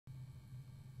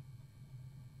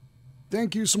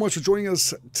Thank you so much for joining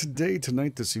us today,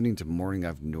 tonight, this evening, tomorrow morning. I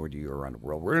have no idea around the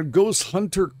world. We're in Ghost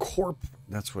Hunter Corp.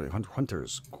 That's what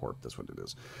Hunters Corp. That's what it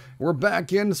is. We're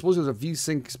back in. Supposedly there's a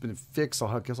V-Sync. It's been fixed.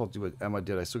 I guess I'll do what Emma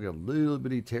did. I still get a little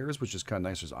bitty tears, which is kind of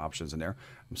nice. There's options in there.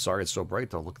 I'm sorry it's so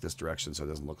bright. I'll look this direction so it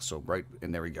doesn't look so bright.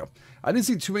 And there we go. I didn't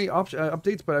see too many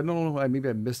updates, but I don't know. Maybe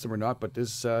I missed them or not. But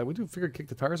this, we do figure kick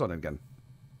the tires on it again.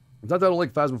 It's not that I don't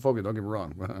like Phasmophobia. Don't get me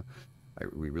wrong.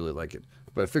 We really like it.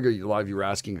 But I figured a lot of you were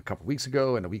asking a couple weeks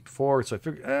ago and a week before. So I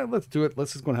figured, let's do it.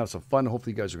 Let's just go and have some fun.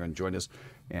 Hopefully you guys are going to join us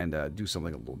and do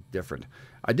something a little different.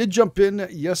 I did jump in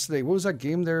yesterday. What was that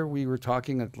game there? We were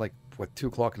talking at like, what, 2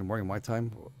 o'clock in the morning my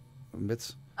time?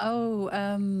 Mitts? Oh,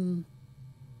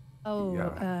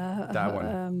 yeah, that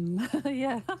one.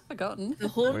 Yeah, I've forgotten. The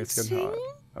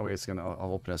Haunting?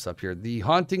 I'll open this up here. The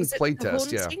Haunting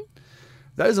playtest, yeah. Haunting?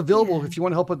 That is available. If you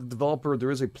want to help with the developer,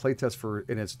 there is a playtest for,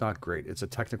 and it's not great. It's a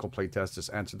technical playtest. Just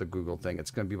answer the Google thing.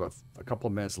 It's going to be about a couple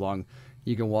of minutes long.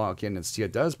 You can walk in and see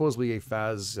it. That is supposedly a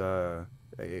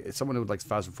someone who likes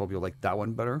Phasmophobia will like that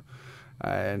one better.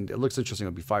 And it looks interesting.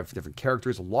 It'll be 5 different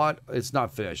characters. A lot. It's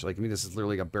not finished. Like, I mean, this is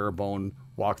literally a bare bone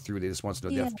walkthrough. They just want to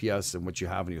know the FPS and what you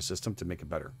have in your system to make it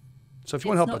better. So if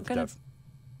you want to help out the dev.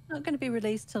 Not going to be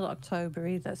released till October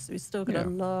either, so we've still got a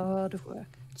lot of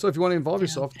work. So if you want to involve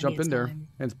yourself, jump in there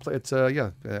and play. It's I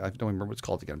don't remember what it's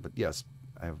called again, but yes,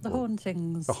 I have the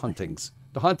Hauntings. The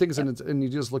Hauntings, and you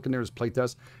just look in there as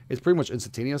playtest. It's pretty much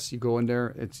instantaneous. You go in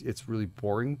there, it's really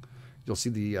boring. You'll see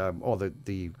the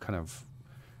the kind of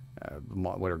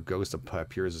what our ghost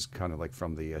appears is kind of like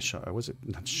from the was it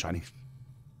not Shining?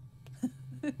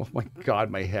 Oh my God,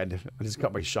 my head! I just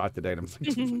got my shot today, and I'm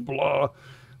like blah.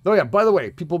 Oh yeah, by the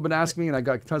way, people have been asking me, and I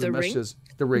got tons of messages.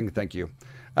 The ring, thank you.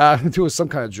 It was some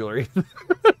kind of jewelry.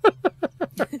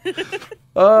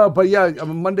 But yeah,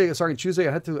 on Tuesday,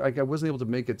 I wasn't able to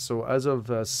make it. So as of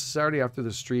Saturday after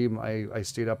the stream, I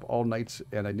stayed up all night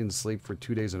and I didn't sleep for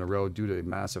 2 days in a row due to a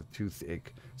massive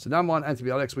toothache. So now I'm on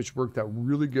antibiotics, which worked out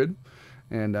really good.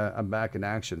 And I'm back in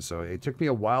action. So it took me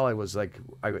a while. I was like,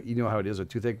 you know how it is with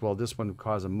toothache. Well, this one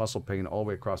caused a muscle pain all the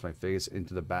way across my face,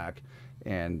 into the back,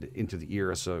 and into the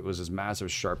ear. So it was this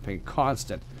massive, sharp pain,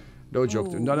 constant. No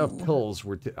joke. Not enough pills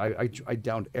were. I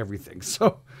downed everything.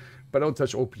 So, but I don't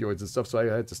touch opioids and stuff. So I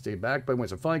had to stay back. But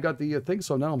anyways, I finally got the thing.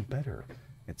 So now I'm better.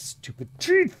 It's stupid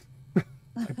teeth.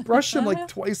 I brush them like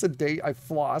twice a day. I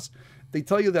floss. They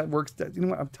tell you that works. That, you know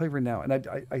what? I'm telling you right now. And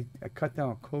I cut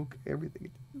down Coke, everything.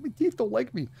 My teeth don't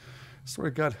like me. I swear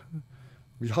to God.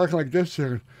 You're talking like this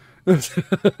here. That's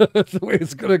the way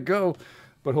it's going to go.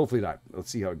 But hopefully not. Let's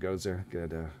see how it goes there.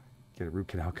 Get a root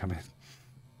canal coming.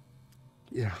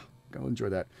 Yeah, go enjoy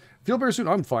that. Feel very soon.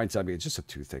 I'm fine, Sammy. It's just a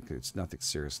toothache. It's nothing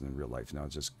serious in real life. Now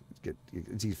just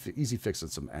it's easy fix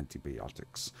with some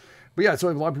antibiotics. But yeah, so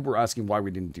a lot of people were asking why we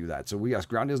didn't do that. So yes,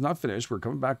 Grounded is not finished. We're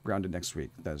coming back Grounded next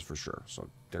week. That is for sure. So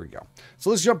there we go.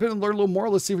 So let's jump in and learn a little more.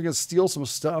 Let's see if we can steal some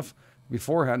stuff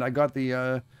beforehand. I got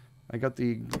the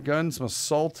gun, some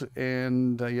assault,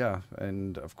 and yeah,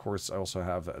 and of course I also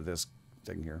have this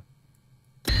thing here.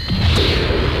 The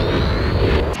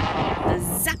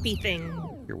zappy thing.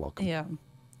 You're welcome. Yeah.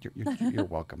 You're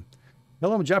welcome.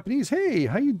 Hello, I'm Japanese. Hey,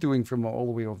 how you doing from all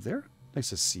the way over there? Nice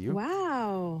to see you.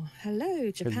 Wow.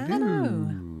 Hello,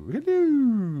 Japan.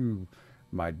 Hello.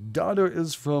 My daughter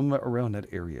is from around that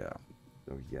area.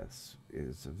 Oh, yes.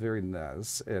 It's a very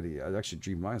nice area. I actually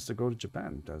dream mine is to go to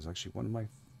Japan. That was actually one of my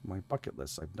bucket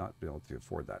lists. I've not been able to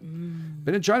afford that.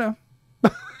 Been in China.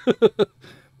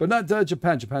 But not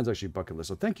Japan. Japan's actually bucket list.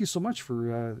 So thank you so much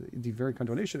for the very kind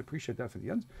donation. Appreciate that for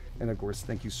the end. And of course,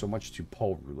 thank you so much to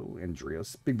Paul, Rouleau, and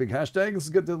Andreas. Big hashtag. Let's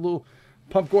get the little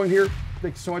pump going here.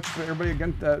 Thank you so much for everybody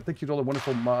again. Thank you to all the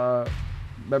wonderful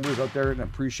members out there, and I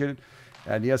appreciate it.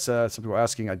 And yes, some people are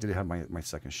asking. I did have my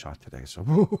second shot today, so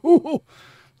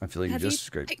I'm feeling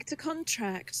just great. Have you picked a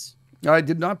contract? I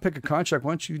did not pick a contract.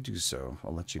 Why don't you do so?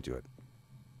 I'll let you do it.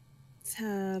 Let's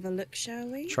have a look, shall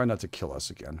we? Try not to kill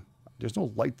us again. There's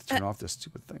no light to turn off this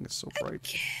stupid thing. It's so bright.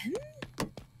 Again?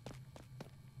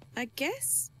 I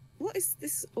guess. What is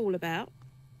this all about?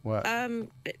 What?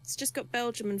 It's just got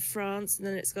Belgium and France, and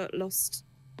then it's got Lost.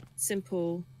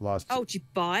 Simple. Lost. Oh, did you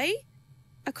buy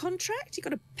a contract? You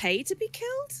got to pay to be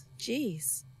killed?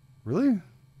 Jeez. Really?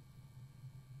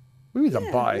 What do you mean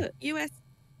to buy? Look, US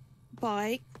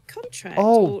buy contract.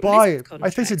 Oh, buy.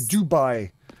 I think it's Dubai.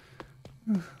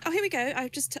 Oh, here we go.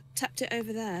 I've just tapped it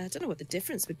over there. I don't know what the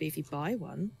difference would be if you buy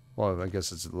one. Well, I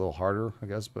guess it's a little harder, I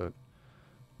guess, but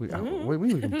we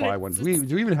can buy one. Do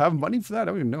we even have money for that? I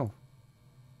don't even know.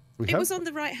 It was on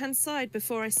the right-hand side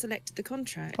before I selected the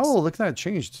contract. Oh, look at that. It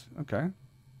changed. Okay.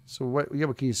 So what, yeah,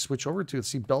 what can you switch over to?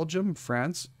 See, Belgium,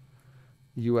 France,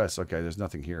 US. Okay, there's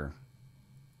nothing here.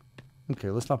 Okay,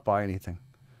 let's not buy anything.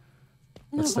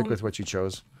 Let's stick with what you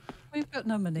chose. We've got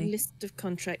no money. List of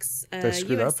contracts. Did I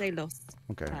screw it up? USA lost.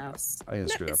 Okay. House. I didn't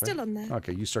No, screw it it's up. still on there.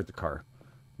 Okay, you start the car.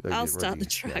 I'll start the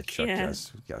truck, yeah.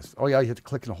 Yes, yes. Oh, yeah, you had to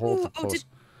click and hold to Oh, close.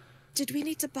 did we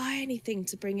need to buy anything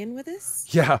to bring in with us?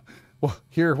 Yeah. Well,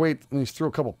 here, wait. Let me throw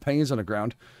a couple pennies on the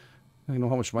ground. I don't know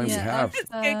how much money we have.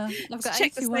 I've got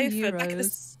Check the 81 sofa, back of the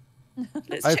euros.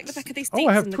 Let's I check the back of these seats. Oh,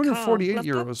 I have in the car. 248 Love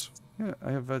that. euros. Yeah,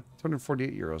 I have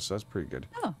 248 euros, so that's pretty good.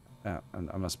 Oh. Yeah,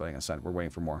 I'm not spending a cent. We're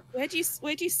waiting for more. Where do you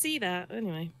see that?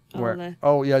 Anyway. Where?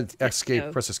 Oh, yeah, escape.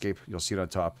 go. Press escape. You'll see it on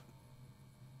top.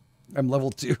 I'm level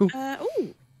 2. Oh,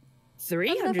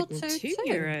 302 too.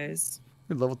 euros.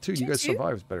 You're level 2. You guys Two?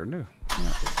 survived better than new.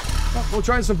 Yeah. Well, we'll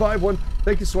try and survive one.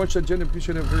 Thank you so much, Jen.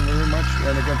 Appreciate it very, very much.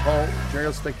 And again, Paul,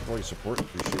 Jairus, thank you for all your support.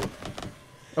 Appreciate it.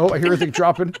 Oh, I hear everything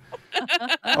dropping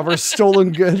of our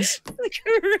stolen goods.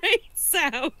 Great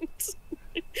sound.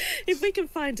 If we can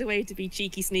find a way to be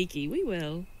cheeky sneaky, we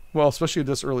will. Well, especially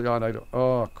this early on. I don't.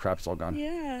 Oh, crap! It's all gone.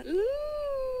 Yeah.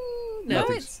 Ooh, No, no,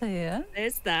 it's here.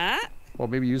 there's that. Well,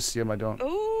 maybe you see them. I don't.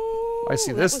 Oh, I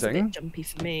see that this was thing. A bit jumpy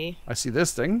for me. I see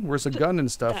this thing. Where's the gun and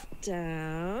stuff? That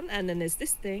down, and then there's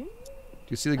this thing. Do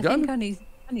you see the I gun? think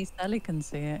only Sally can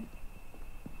see it.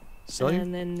 Silly?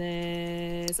 And then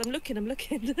there's. I'm looking.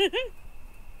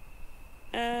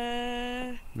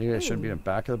 Maybe I shouldn't be in the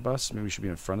back of the bus. Maybe we should be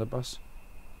in front of the bus.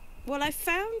 Well, I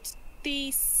found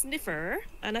the sniffer,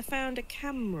 and I found a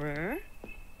camera.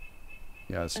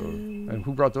 Yeah. So, and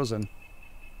who brought those in?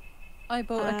 I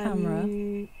bought a camera.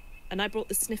 And I brought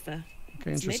the sniffer.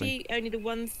 Okay, So interesting. maybe only the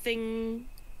one thing.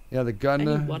 Yeah, the gun,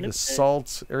 only one the of the-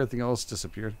 salt, everything else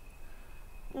disappeared.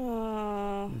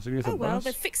 Oh, Is it underneath the well, bus?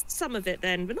 they fixed some of it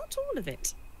then, but not all of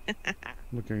it.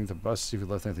 Looking underneath the bus, see if we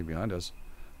left anything behind us.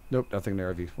 Nope, nothing in the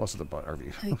RV. What's the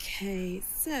RV? Okay,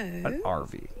 so. An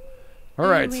RV. All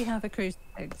right. Do we have a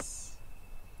crucifix?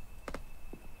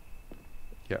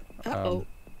 Yeah. Uh-oh.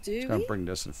 Do Just gonna we? bring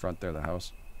this in front there of the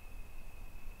house.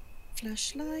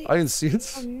 Flashlight. I didn't see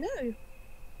it. Oh no.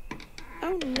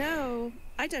 Oh no.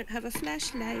 I don't have a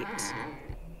flashlight.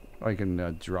 Oh, you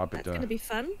can drop it. That's gonna be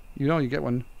fun. You know, you get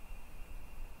one.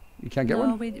 You can't get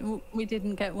No, one. we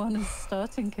didn't get one as a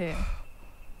starting kit.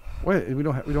 Wait, we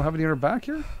don't have any in our back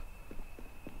here.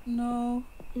 No.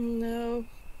 No.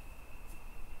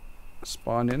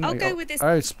 Spawn in. I'll go with this.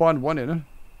 I spawned one in.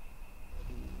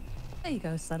 There you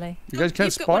go, Sally. You guys can't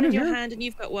you've got spawn one in in your here. hand and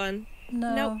you've got one.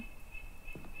 No. Nope.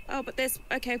 Oh, but there's.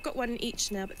 Okay, I've got one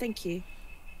each now, but thank you.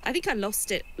 I think I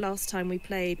lost it last time we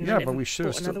played. And I Yeah, never but we should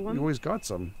have bought still. another We one. always got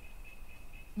some.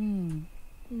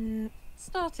 Yeah.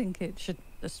 Starting kit should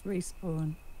just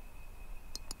respawn.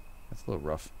 That's a little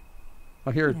rough.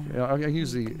 Oh, here. Yeah. I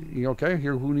use the. You okay?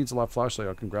 Here, who needs a light flashlight?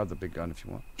 I can grab the big gun if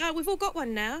you want. Oh, we've all got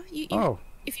one now. Oh.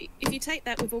 If you take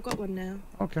that, we've all got one now.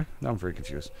 Okay. Now I'm very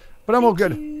confused, but I'm all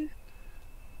good. You.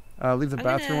 Leave the I'm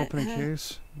bathroom gonna, open in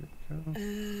case.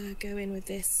 Go in with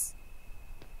this.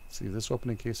 See this open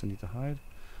in case I need to hide.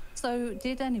 So,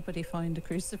 did anybody find a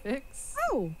crucifix?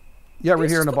 Oh. Yeah, right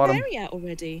who's here in just the got bottom. Mary out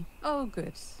already. Oh,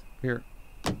 good. Here.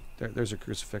 There's a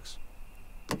crucifix.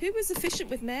 Who was efficient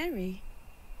with Mary?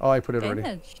 Oh, I put it already.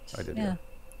 GameEdged. I did, Yeah.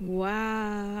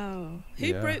 Wow. Who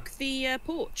Yeah. broke the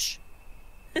porch?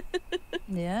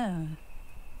 Yeah.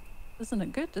 Isn't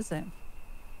it good, is it?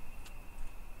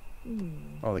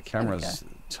 Oh, the camera's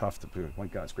tough to put. My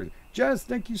God, it's crazy. Jazz,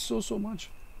 thank you so much.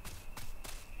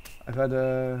 I've had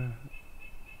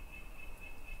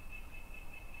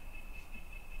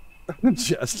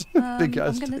Jazz, big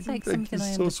guys. I'm going to take thank something you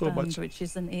I so understand, much. which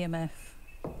is an EMF.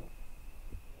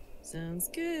 Sounds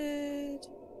good.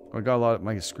 I got a lot of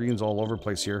my screens all over the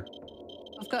place here.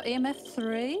 I've got EMF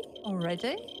 3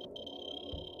 already.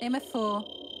 EMF 4.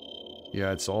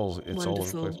 Yeah, it's all over the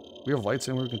Wonderful. place. We have lights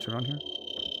anywhere we can turn on here.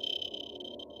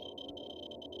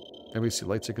 Anybody see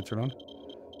lights they can turn on?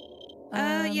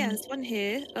 Yeah, there's one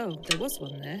here. Oh, there was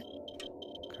one there.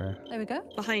 Okay. There we go.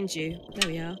 Behind you. There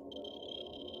we are.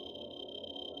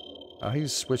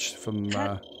 He's switched from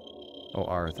R,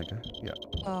 I think. Yeah.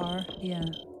 R, yeah.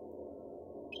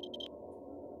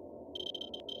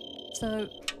 So,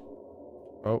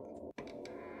 Oh.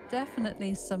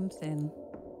 definitely something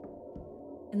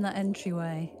in that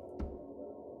entryway.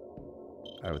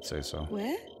 I would say so.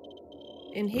 Where?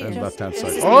 In here. And left hand Is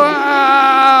side. this Oh! me?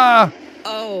 Ah!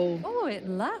 Oh. Oh, it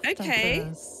laughed Okay. at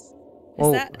us. Is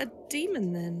Oh. that a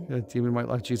demon then? Yeah, demon might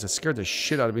laugh. Jesus, scared the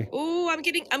shit out of me. Oh, I'm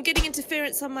getting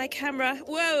interference on my camera.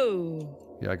 Whoa.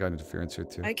 Yeah, I got interference here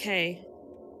too. Okay.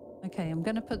 Okay, I'm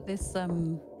going to put this,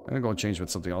 I'm gonna go and change with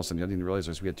something else, and I didn't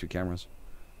realize we had 2 cameras.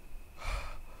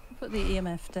 put the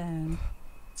EMF down.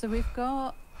 So we've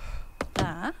got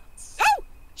that. Oh!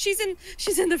 She's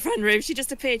in the front room. She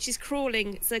just appeared. She's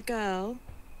crawling. It's a girl.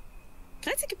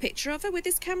 Can I take a picture of her with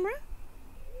this camera?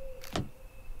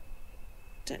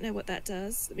 Don't know what that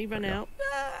does. Let me run out.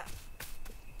 Ah!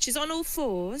 She's on all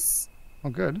fours. Oh,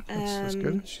 good. That's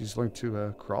good. She's learned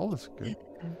to crawl. That's good.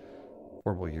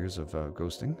 Horrible years of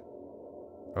ghosting.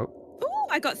 Oh. Oh,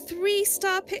 I got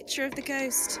 3-star picture of the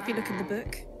ghost. If you look in the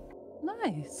book.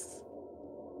 Nice.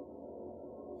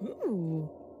 Ooh.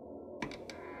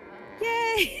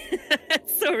 Yay!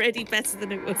 It's already better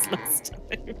than it was last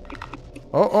time.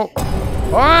 Oh.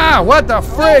 Ah! What the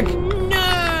frig? Oh,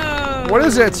 no! What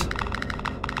is it?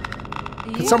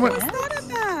 What was that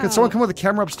about? Can someone come with a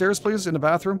camera upstairs, please, in the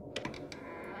bathroom?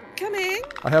 Coming.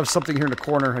 I have something here in the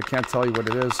corner. I can't tell you what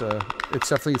it is. It's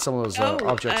definitely some of those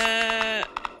objects. A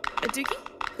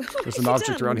doogie? There's an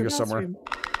object around here somewhere.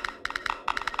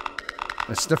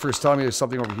 The sniffer is telling me there's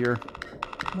something over here.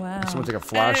 Wow. Someone take a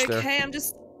flash there. Okay, I'm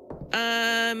just...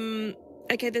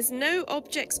 Okay, there's no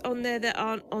objects on there that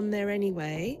aren't on there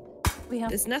anyway.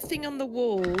 There's nothing on the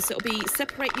walls. It'll be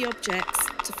separate the objects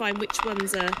to find which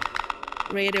ones are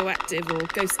radioactive or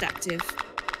ghost active.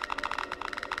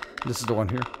 This is the one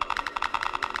here.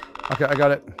 Okay, I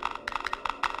got it.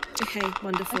 Okay,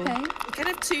 wonderful. Okay. You can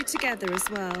have 2 together as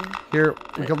well. Here,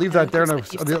 we can leave that there, and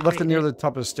looks like I you've left it near separated the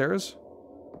top of the stairs.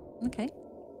 Okay.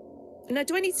 Now,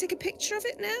 do I need to take a picture of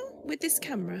it now with this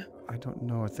camera? I don't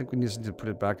know. I think we need to put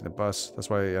it back in the bus. That's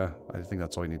why I think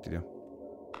that's all you need to do.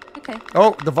 Okay.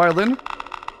 Oh, the violin.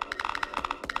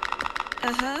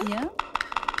 Uh-huh. Yeah.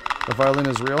 The violin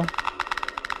is real.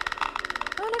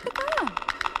 Oh, look at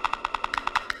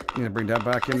that. You need to bring that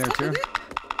back in there too.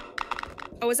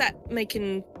 Oh, is that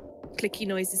making clicky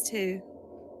noises too?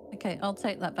 Okay, I'll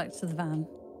take that back to the van.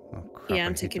 Oh, crap, Yeah, I'm I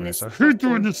hate taking doing this. I hate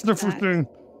doing this sniffer back. thing.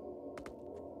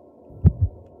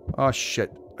 Oh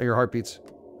shit! I hear heartbeats.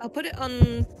 I'll put it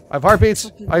on. I have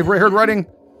heartbeats. I heard writing.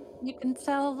 You can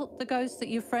tell the ghost that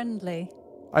you're friendly.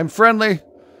 I'm friendly.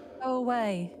 Go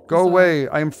away. Go away.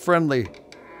 I am friendly.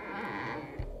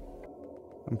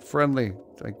 I'm friendly.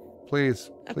 Like, please,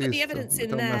 I'll please. put the evidence in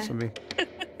don't there. mess with me.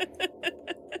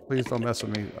 Please don't mess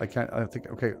with me. I can't. I think.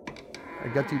 Okay. I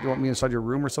get you. You want me inside your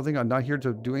room or something? I'm not here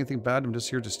to do anything bad. I'm just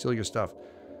here to steal your stuff.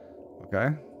 Okay.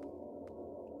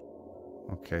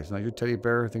 Okay. So now your teddy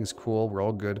bear. Everything's cool. We're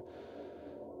all good.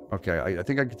 Okay. I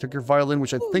think I took your violin,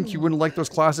 which I think you wouldn't like those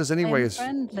classes anyways.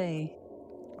 I'm friendly.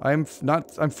 I'm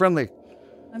friendly.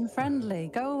 I'm friendly.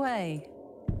 Go away.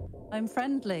 I'm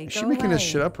friendly. Is Go she making away. this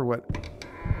shit up or what?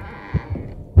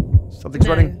 Something's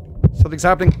running. Something's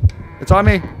happening. It's on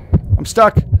me. I'm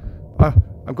stuck.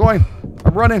 I'm going.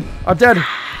 I'm running. I'm dead.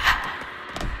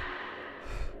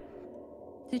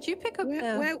 Did you pick up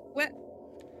Where?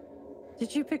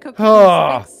 Did you pick up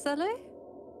Ah. the Sally?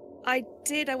 I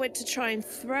did. I went to try and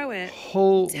throw it.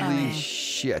 Holy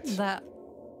shit. That.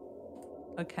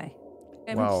 Okay.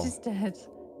 Wow. She's dead.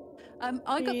 I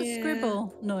got the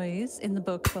scribble noise in the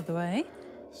book, by the way.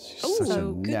 She's Oh, such a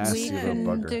so good nasty to little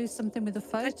know. We can bugger. do something with a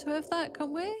photo of that,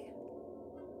 can't we?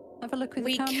 Have a look with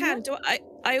We the camera. can. Do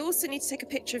I also need to take a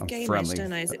picture of I'm GameEdged, friendly.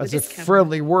 don't I? Is it As with if this camera?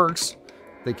 friendly works.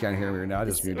 They can't hear me right now. I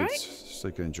just Is it muted right? so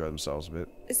they can enjoy themselves a bit.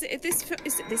 Is it this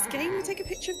game you take a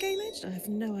picture of GameEdged? I have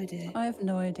no idea. I have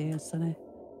no idea, Sonny.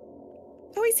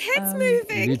 Oh, his head's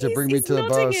moving. You need to bring me He's to the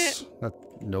nodding bus.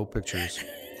 No pictures.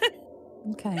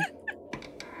 Okay.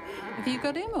 Have you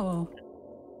got him or?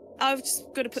 I've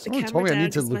just got to put Someone the camera told me down. I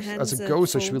need to 'cause my look. As hands a are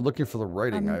ghost, I should be full. looking for the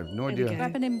writing. I have no there we idea. go.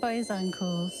 Grabbing him by his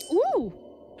ankles. Ooh.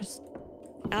 Just,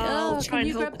 I'll try can and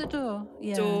you hold grab the door?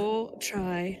 Yeah. door.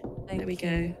 Try. Thank There we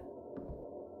you. go.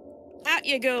 Out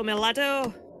you go, my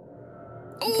laddo.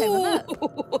 Okay, well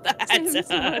Ooh, that Seems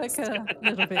to hurts. work a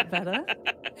little bit better.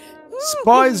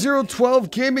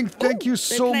 Spy012 Gaming, thank you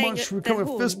so playing much at for their becoming a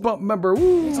horn. fist bump member.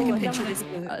 Woo! Take a I picture don't of wanna- this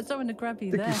book. I don't want to grab you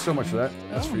Thank there. you so much for that.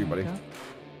 That's for you, my buddy. God.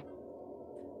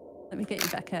 Let me get you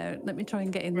back out. Let me try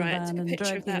and get in the Right, van took a and picture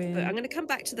drag of that you in. book. I'm going to come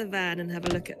back to the van and have a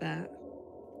look at that.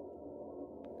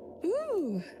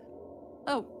 Ooh.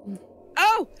 Oh,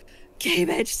 Oh!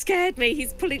 GameEdged scared me.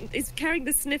 He's carrying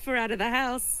the sniffer out of the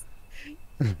house.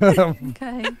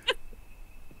 okay.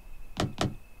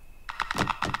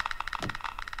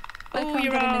 Oh,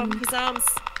 your arm. His arm's...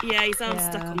 Yeah, his arm's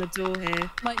stuck Yeah. on the door here.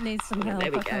 Might need some help.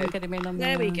 There we I can't go. get him in on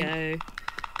There my we own. go.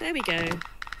 There we go.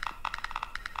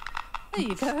 There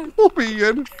you go. We'll be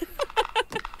in.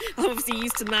 I'm obviously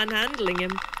used to manhandling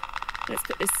him. Let's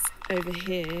put this over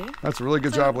here. That's a really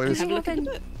good So, job, do ladies. you Have a have look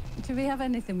at any- Do we have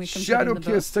anything we can Shadow put in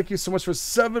the Kiss, book? thank you so much for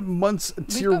 7 months We've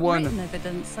tier got 1. written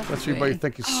evidence. That's for you, buddy.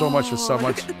 Thank you so much for so Oh,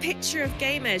 much. Look at the picture of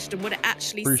GameEdged and what it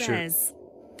actually Appreciate it. says.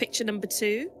 Picture number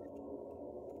 2.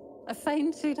 A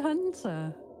fainted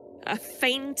hunter. A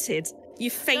fainted You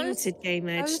fainted,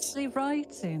 GameEdged. Mostly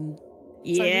writing.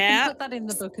 Yeah. So we can put that in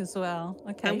the book as well.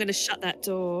 Okay. I'm going to shut that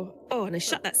door. Oh, and I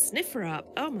shut that sniffer up.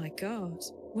 Oh my god.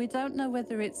 We don't know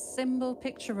whether it's symbol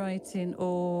picture writing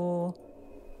or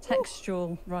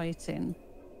textual writing.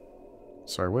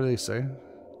 Sorry, what did they say?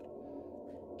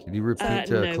 Can you repeat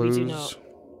no, clues? we do not.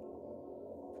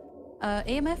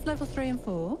 EMF level 3 and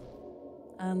 4.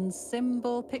 And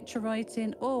symbol picture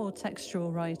writing or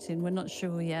textual writing. We're not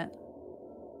sure yet.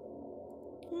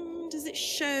 Does it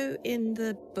show in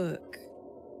the book?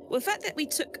 Well, the fact that we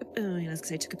took, I was going to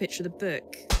say took a picture of the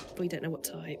book, but we don't know what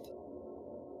type.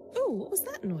 Oh, what was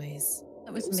that noise?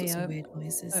 That was all me sorts of weird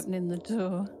noises. opening the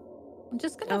door. I'm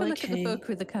just going to have a look at the book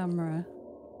with the camera.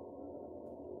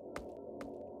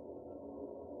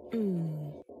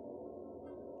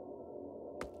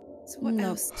 So what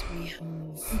else do we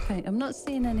have? Okay, I'm not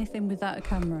seeing anything without a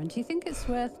camera. Do you think it's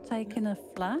worth taking a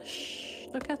flash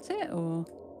look at it, or?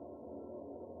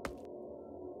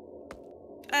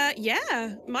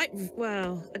 Yeah,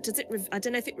 well, does it? I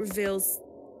don't know if it reveals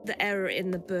the error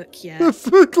in the book yet. The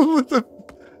fiddle with the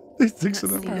these things.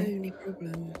 That's the only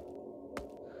problem.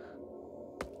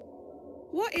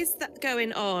 What is that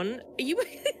going on? Are you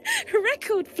a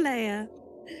record player?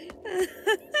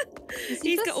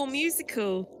 He's got all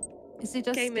musical. Is he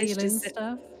just stealing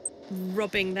stuff?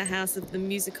 Robbing the house of the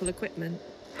musical equipment.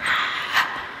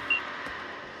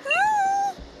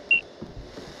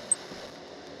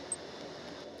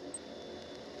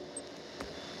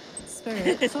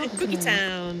 Spirit, talk to me. Boogie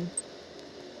Town.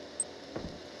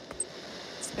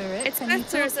 Spirit, it's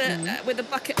better as with a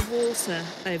bucket of water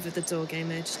over the door,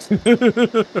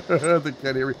 GameEdged. They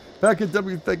can't hear me. Back at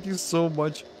W, thank you so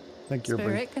much. Thank you,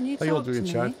 everybody. Spirit, can you How you all talk to doing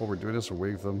me? chat while we're doing this? We're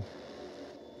waiting for them to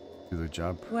do their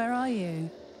job. Where are you?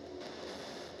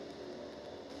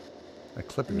 That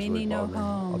clipping is really bothering me.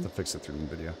 I'll have to fix it through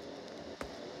the video.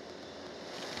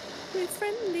 We're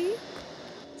friendly.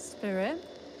 Spirit,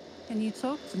 can you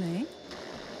talk to me?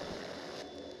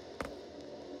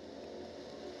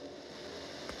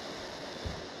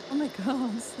 Oh my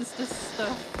god, there's just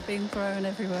stuff being thrown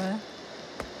everywhere.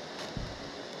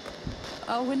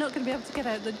 Oh, we're not going to be able to get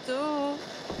out the door.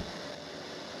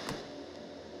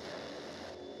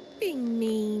 Being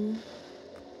mean.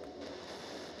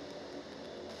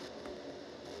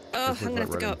 Oh, I'm going to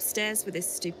have to go upstairs with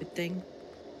this stupid thing.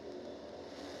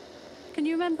 Can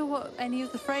you remember what any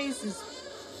of the phrases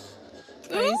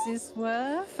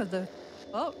were for the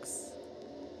box?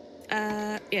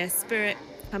 Yeah, spirit,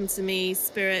 come to me.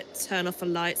 Spirit, turn off a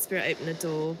light. Spirit, open a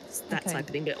door. That type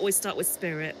of thing. But always start with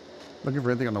spirit. Looking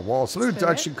for anything on the wall. Salute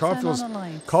Action Confields.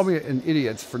 Call me an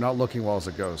idiot for not looking while as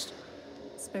a ghost.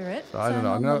 Spirit. So I don't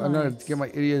know. I'm gonna get my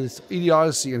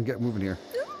idiocy and get moving here.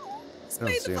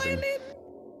 Play the violin.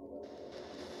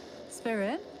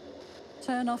 Spirit,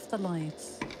 turn off the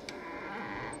lights.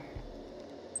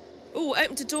 Oh,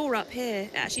 opened a door up here.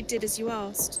 It actually did as you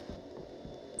asked.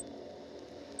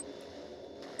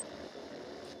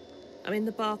 I'm in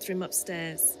the bathroom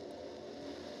upstairs.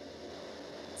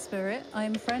 Spirit,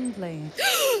 I'm friendly.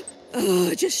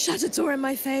 Oh, just shut a door in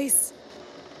my face.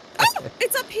 Oh,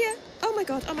 it's up here. Oh my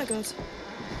god, oh my god.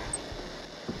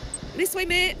 This way,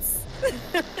 mates.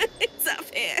 It's up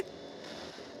here.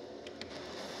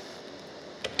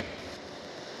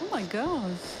 Oh my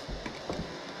god.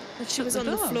 She was on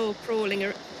the floor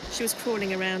crawling. She was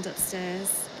crawling around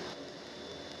upstairs.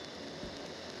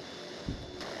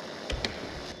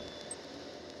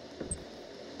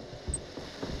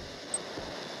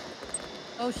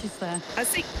 Oh, she's there. I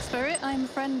see. Spirit, I'm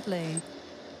friendly.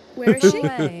 Where is she?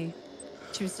 Away.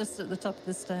 She was just at the top of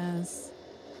the stairs.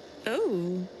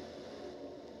 Oh.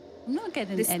 I'm not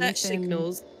getting this anything. This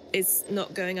signals is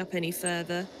not going up any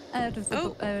further. Out of the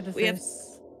out of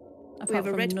this. We have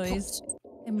a red noise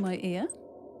in my ear.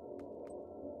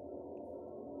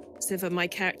 So for my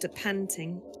character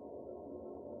panting.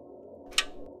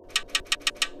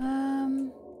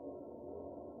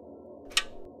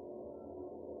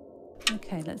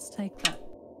 Okay, let's take that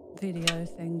video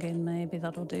thing in. Maybe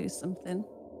that'll do something.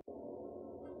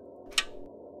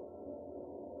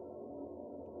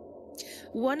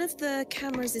 One of the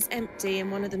cameras is empty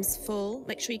and one of them's full.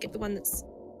 Make sure you get the one that's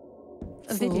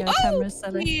a video camera,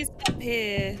 Sally. She's up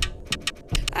here.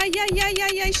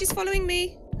 Yeah. She's following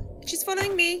me. She's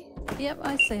following me. Yep,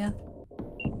 I see her.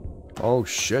 Oh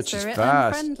shit, Spirit, she's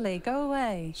fast. I'm friendly. Go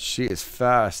away. She is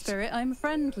fast. Spirit, I'm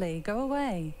friendly. Go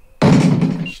away.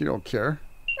 She don't care.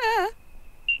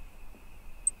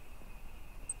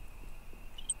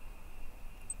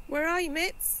 Where are you,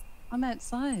 Mitz? I'm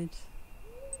outside.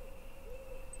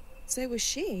 So was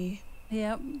she.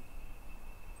 Yep.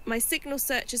 My signal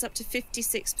search is up to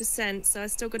 56%, so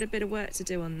I've still got a bit of work to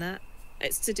do on that.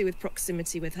 It's to do with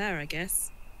proximity with her, I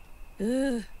guess.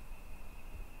 Ugh.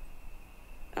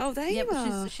 Oh, there you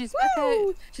are. She's back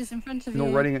out. She's in front of you.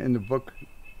 No writing in the book.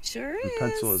 Sure is. The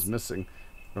pencil is missing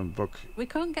from the book. We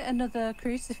can't get another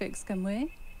crucifix, can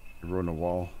we? It wrote on the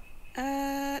wall.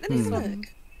 Let me have a look.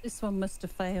 This one must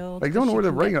have failed. I don't know where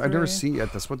the writing. I've never seen it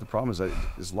yet. That's what the problem is.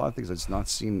 There's a lot of things I've just not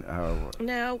seen.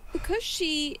 Now, because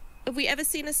she, have we ever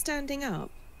seen her standing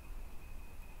up?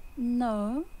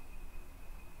 No.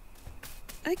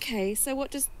 Okay, so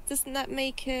what doesn't that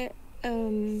make it?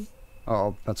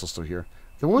 Oh, pencil's still here.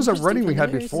 There was a writing we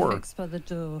had before.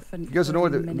 You guys know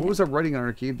what was that writing on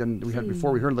our key that we had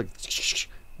before? We heard like,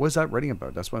 what was that writing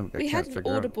about? That's why we had an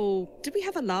audible. Did we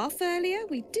have a laugh earlier?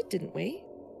 We did, didn't we?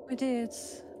 We did.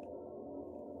 It's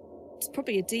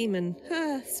probably a demon.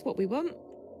 That's what we want.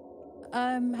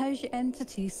 How's your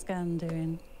entity scan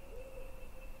doing?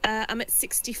 I'm at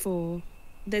 64.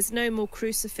 There's no more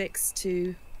crucifix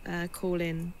to call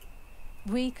in.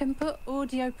 We can put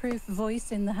audio-proof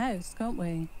voice in the house, can't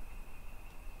we?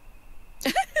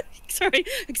 Sorry,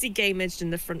 I see GameEdged in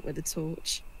the front with a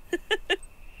torch.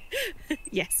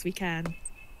 Yes, we can.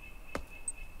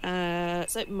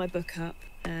 Let's open my book up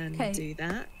and do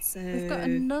that. So we've got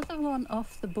another one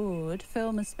off the board.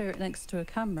 Film a spirit next to a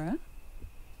camera.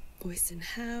 Voice in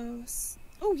house.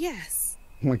 Oh yes.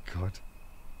 Oh my god.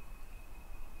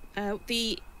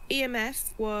 The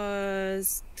EMF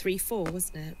was 3-4,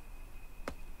 wasn't it?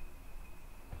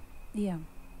 Yeah.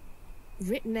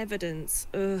 Written evidence.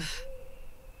 Ugh.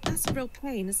 That's a real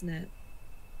pain, isn't it?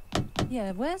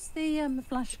 Yeah, where's the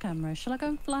flash camera? Shall I go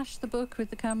and flash the book with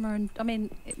the camera? And I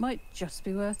mean, it might just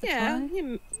be worth a try. Yeah,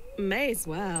 you may as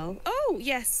well. Oh,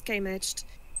 yes, GameEdged.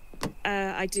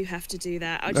 I do have to do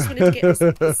that. I just wanted to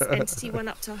get this entity one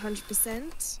up to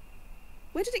 100%.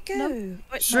 Where did it go? No.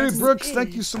 Oh, Sherry Brooks,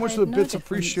 thank you so much for the bits.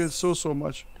 Appreciate it so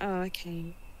much. Oh,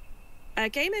 okay.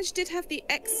 GameEdged did have the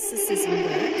exorcism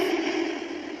book.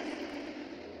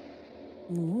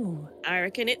 Ooh. I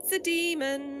reckon it's a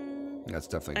demon. That's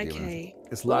definitely a demon. Okay.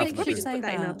 It's Well, we laughing. probably just put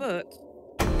that in our book.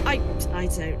 I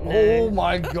don't know. Oh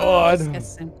my god.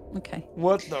 Okay.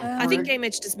 What the I think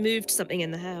GameEdged just moved something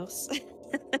in the house.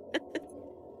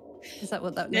 Is that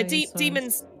what that no,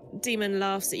 was? Demon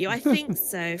laughs at you. I think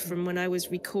so, from when I was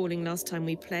recalling last time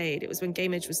we played. It was when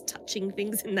GameEdged was touching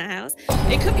things in the house.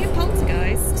 It could be a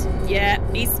poltergeist. Yeah,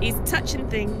 he's touching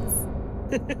things.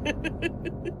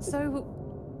 So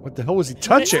what the hell was he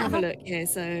touching? Let's have a look here.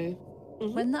 So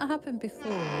when that happened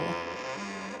before,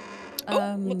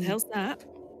 what the hell's that?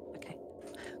 Okay,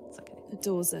 it's okay. The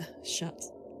doors are shut.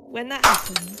 When that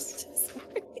happened,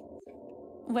 sorry.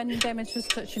 When GameEdged was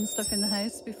touching stuff in the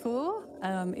house before,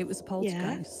 it was a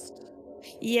poltergeist.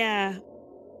 Yeah.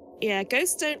 Yeah,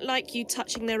 ghosts don't like you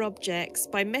touching their objects.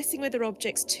 By messing with their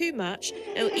objects too much,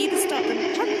 it'll either start them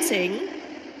hunting,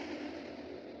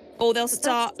 or they'll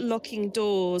start locking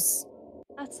doors.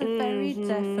 That's a very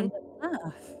definite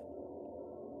laugh.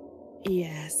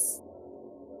 Yes.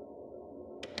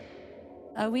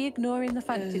 Are we ignoring the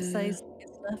fact it says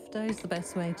his laughter is the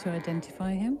best way to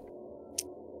identify him?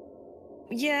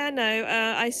 Yeah,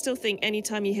 no, I still think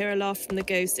anytime you hear a laugh from the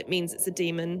ghost, it means it's a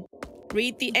demon.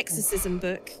 Read the exorcism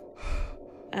book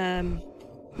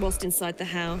whilst inside the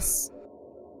house.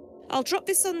 I'll drop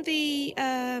this on the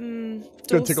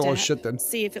doorstep, take all shit then.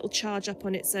 See if it'll charge up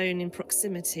on its own in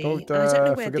proximity. Don't, and I don't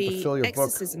know where forget to fill the your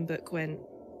exorcism book went.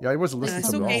 Yeah, he wasn't listening I to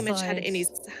saw me at all. GameEdged had it in his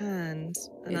hand,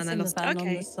 and then I lost it. Okay.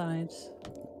 On the side.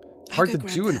 Hard to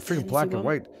do in freaking black and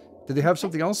white. Did they have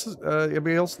something else?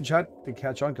 Anybody else in chat to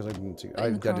catch on? Because I didn't see.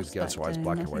 I didn't guess why it's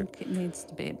black and white. I think it needs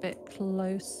to be a bit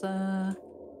closer.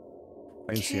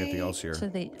 I didn't see anything else here. To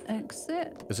the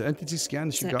exit. Is it entity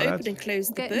scan she so got open and close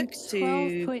the book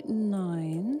to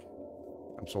 12.9.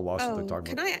 I'm so lost at the talk.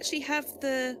 Can I actually have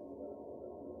the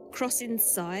cross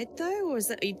inside though, or is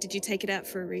that? Did you take it out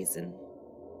for a reason?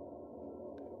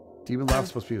 Demon laugh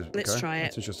supposed to be. Let's try it.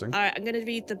 That's interesting. All right, I'm going to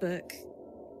read the book.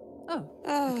 Oh.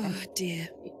 Oh dear.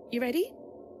 You ready?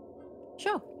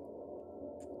 Sure.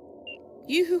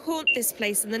 You who haunt this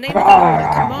place, in the name of God,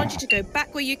 I command you to go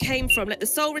back where you came from. Let the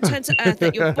soul return to earth.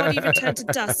 Let your body return to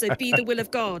dust. So be the will of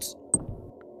God.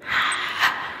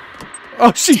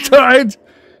 Oh, she died.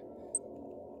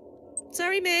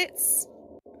 Sorry, Mitz.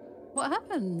 What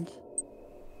happened?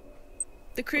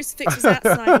 The crucifix was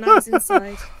outside and I was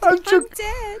inside. I'm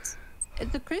dead.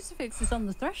 The crucifix is on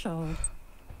the threshold.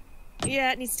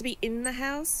 Yeah, it needs to be in the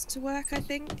house to work, I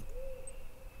think.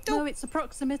 No, it's a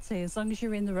proximity, as long as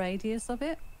you're in the radius of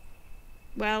it.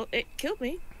 Well, it killed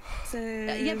me. So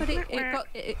yeah, but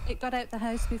it got out the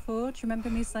house before. Do you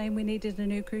remember me saying we needed a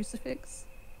new crucifix?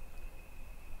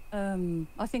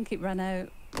 I think it ran out.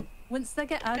 Once they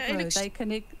get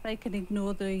aggro, they can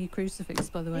ignore the crucifix,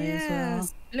 by the way, as well.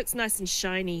 It looks nice and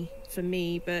shiny for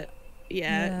me, but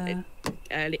yeah.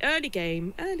 Early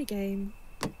game.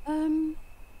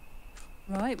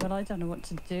 Right, well, I don't know what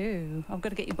to do. I've got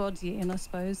to get your body in, I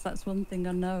suppose. That's one thing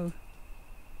I know.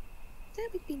 That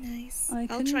would be nice.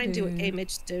 I'll try and do what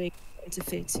GameEdged's doing. Not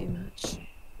interfere too much.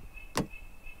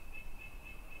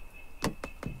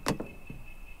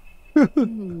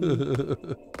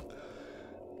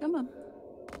 Come on.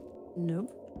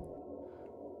 Nope.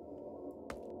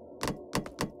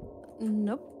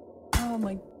 Nope. Oh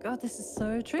my god, this is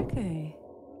so tricky.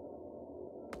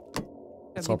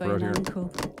 It's up right here.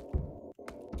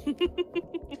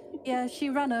 Yeah, she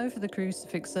ran over the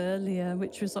crucifix earlier,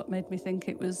 which was what made me think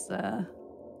it was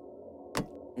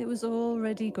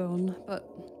already gone. But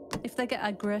if they get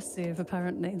aggressive,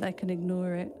 apparently they can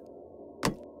ignore it.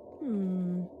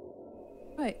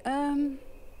 Right.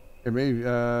 It may.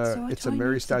 It's a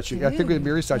Mary statue. Yeah, I think the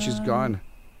Mary statue's gone.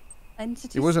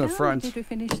 Entity it wasn't scan. a front. Did we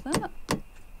finish that?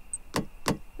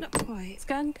 Not quite.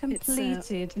 Scan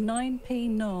completed. 9p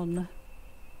none.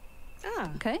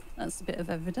 Ah. Okay, that's a bit of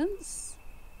evidence.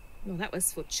 Well, that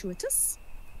was fortuitous.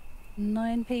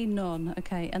 9p none.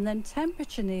 Okay, and then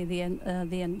temperature near the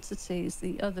entity is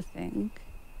the other thing.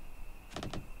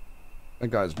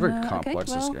 That guy's very complex. Okay, well,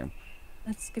 this game.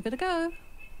 Let's give it a go.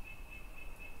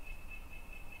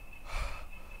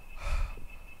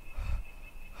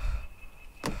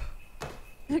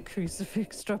 A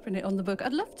crucifix, dropping it on the book.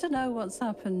 I'd love to know what's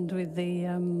happened with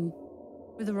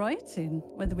the writing,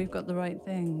 whether we've got the right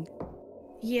thing.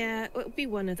 Yeah, it'll be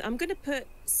one of them. I'm going to put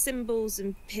symbols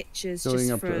and pictures Filling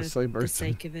just up for the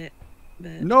sake of it.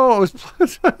 But... No, I was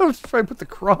trying to put the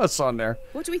cross on there.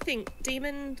 What do we think?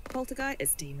 Demon, poltergeist?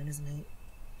 It's demon, isn't it?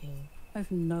 Yeah. I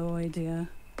have no idea.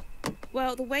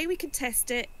 Well, the way we can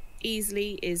test it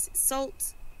easily is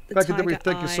salt, the Academy, tiger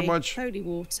thank eye, you so much. holy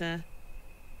water,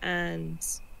 and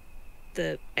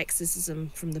the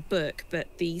exorcism from the book. But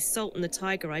the salt and the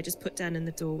tiger eye just put down in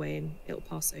the doorway and it'll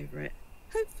pass over it.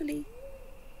 Hopefully.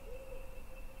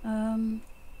 I'm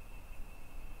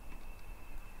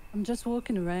just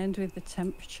walking around with the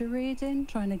temperature reading,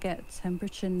 trying to get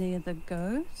temperature near the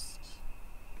ghost.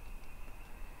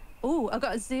 Oh, I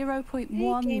got a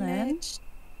 0.1 then.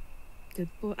 Good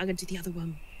boy. I'm going to do the other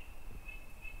one.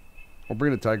 I'll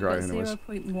bring the tiger eye anyways.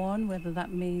 0.1, whether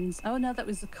that means... Oh, no, that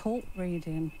was the cult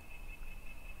reading.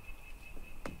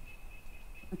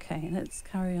 Okay, let's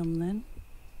carry on then.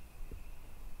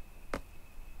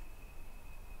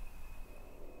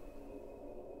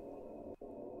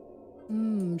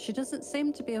 She doesn't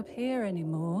seem to be up here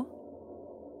anymore.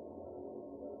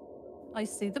 I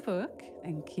see the book.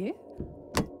 Thank you.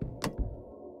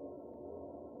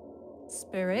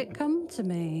 Spirit, come to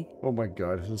me. Oh my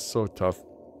god, this is so tough.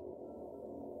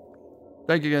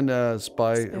 Thank you again,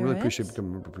 Spy. Spirit. I really appreciate it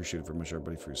very much,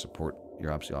 everybody, for your support.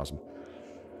 You're absolutely awesome.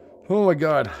 Oh my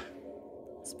god.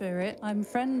 Spirit, I'm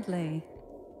friendly.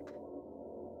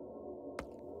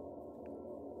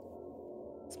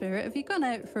 Spirit, have you gone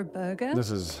out for a burger? This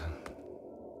is...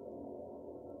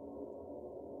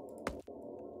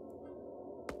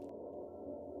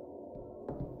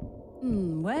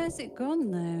 Where's it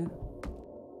gone now?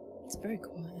 It's very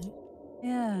quiet.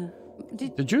 Yeah.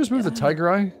 Did you just move the tiger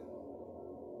eye?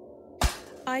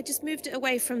 I just moved it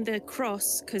away from the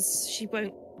cross because she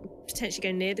won't potentially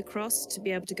go near the cross to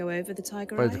be able to go over the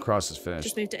tiger eye. The cross is finished.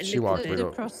 Just moved it a she walked little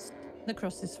right over. The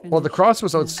cross is finished. Well, the cross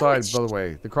was outside, by the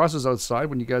way. The cross was outside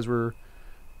when you guys were...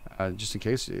 just in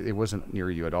case, it wasn't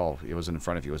near you at all. It wasn't in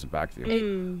front of you. It was in back of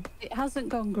you. It hasn't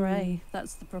gone grey.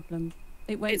 That's the problem.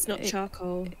 It's not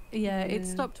charcoal. Yeah, it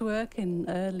stopped working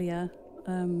earlier.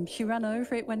 She ran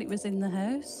over it when it was in the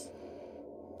house.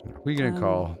 Who are you going to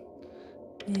call?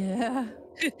 Yeah.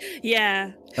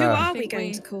 Yeah. Who are we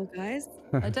going to call, guys?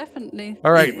 I definitely.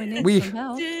 All right. We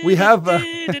have a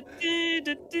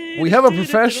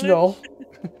professional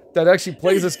that actually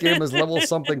plays this game as level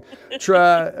something.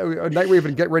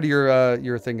 Night-Raven, get ready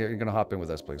your thing. You're going to hop in with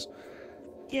us, please.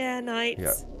 Yeah, Night.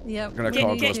 Yeah. Yep. We're going to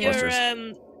call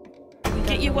Ghostbusters.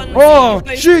 Get your ones. Oh,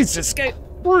 Jesus!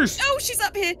 Bruce. Oh, she's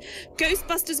up here.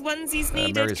 Ghostbusters onesies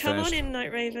needed. Come on in,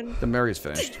 Night-Raven. The Mary's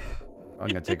finished. I'm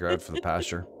going to take her out for the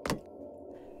pasture.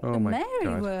 Oh my god.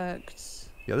 Mary worked.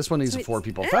 Yeah, this one needs 4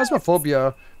 people.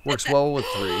 Phasmophobia works well with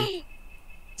 3.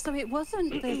 So it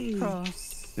wasn't the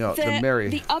cross. No, the Mary.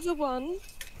 The other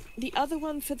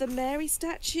one for the Mary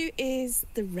statue is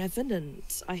the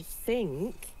Revenant, I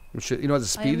think. Which, you know, the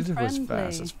speed was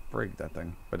fast. Let's break that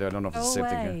thing. But I don't know if it's the same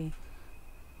thing here.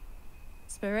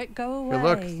 Spirit, go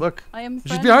away. Here, look. I am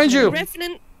She's behind you.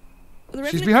 Revenant.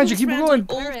 She's behind you. Keep going.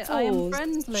 I am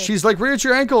friendly. She's like right at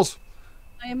your ankles.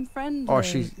 I am friendly. Oh,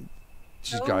 she's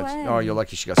got. Oh, you're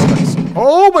lucky she got stuck.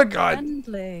 Oh my God.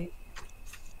 Friendly.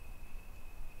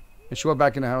 And she went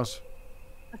back in the house.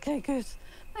 Okay, good.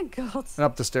 Thank God. And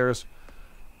up the stairs.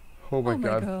 Oh my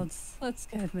God. That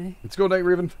scared me. Let's go, Night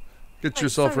Raven. Get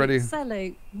yourself ready.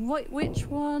 Sally, which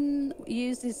one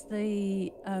uses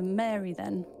the Mary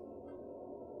then?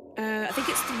 I think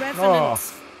it's the Revenant.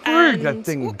 Oh, that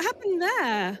thing. What happened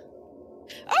there?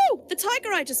 Oh, the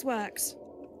tiger eye just worked.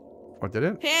 What did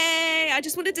it? Hey, I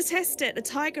just wanted to test it. The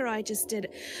tiger eye just did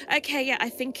it. Okay, yeah, I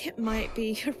think it might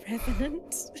be a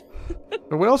Revenant.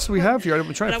 But what else do we have here?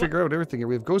 I'm trying to figure out everything here.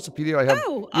 We have Ghostopedia. I have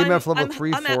EMF level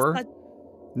 3, 4,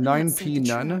 9p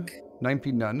none,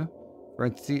 9p none. Or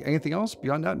anything else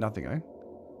beyond that? Nothing,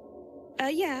 eh?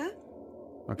 Yeah.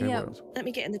 Okay, what else? Let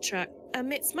me get in the truck.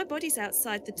 My body's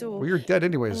outside the door. Well, you're dead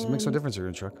anyways. It makes no difference you're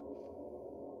in the truck.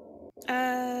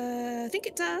 I think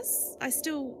it does. I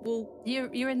still will.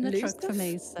 You're in the truck for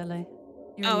me, Sally.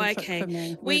 Oh,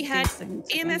 okay. We had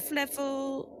EMF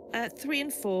level 3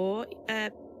 and 4,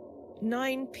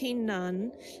 9p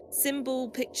none, symbol,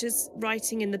 pictures,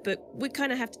 writing in the book. We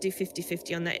kind of have to do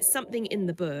 50-50 on that. It's something in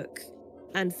the book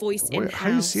and voice in-house. How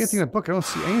do you see anything in the book? I don't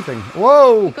see anything.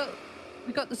 Whoa!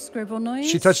 We got the scribble noise.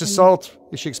 She touched the salt.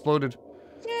 She exploded.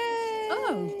 Yay!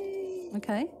 Oh,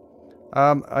 okay.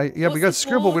 We got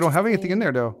scribble. We don't have anything in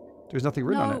there though. There's nothing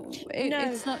written on it.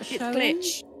 It's not showing.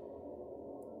 It's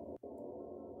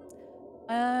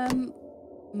glitch.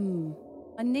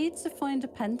 I need to find a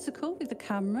pentacle with the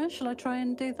camera. Shall I try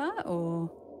and do that, or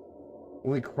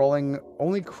only crawling?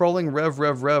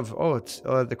 Rev. Oh, it's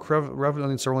the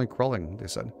revenants are only crawling. They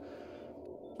said.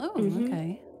 Oh,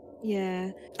 okay. Yeah,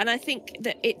 and I think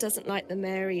that it doesn't like the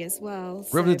Mary as well.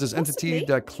 So Revenant is entity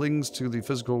that clings to the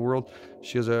physical world.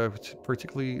 She has a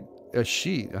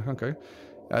she. Okay.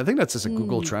 I think that's just a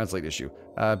Google Translate issue.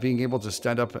 Being able to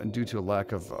stand up and due to a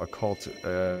lack of occult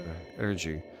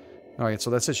energy. All right, so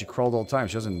that says she crawled all the time.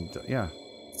 She doesn't. Yeah.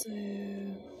 So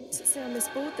what's it say on this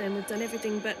board then? We've done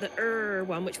everything but the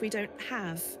one, which we don't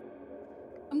have.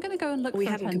 I'm gonna go and look. We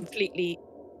haven't completely.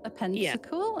 A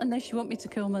pentacle, unless you want me to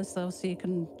kill myself so you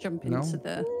can jump into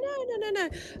the... No.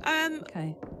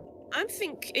 Okay. I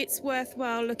think it's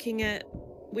worthwhile looking at...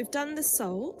 We've done the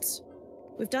salt.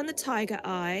 We've done the tiger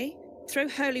eye. Throw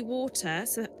holy water.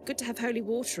 So good to have holy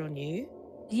water on you.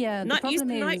 Yeah, Use the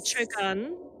nitro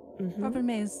gun.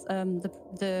 Problem is,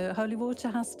 the holy water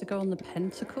has to go on the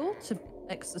pentacle to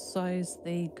exorcise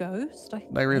the ghost, I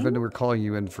think. Night Raven, we're calling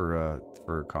you in for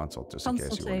consult, just in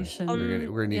case you want to.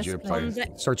 We're going to need you to play.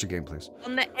 Start your game, please.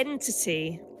 On the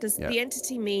entity, does the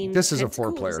entity mean this is a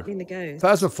 4-player.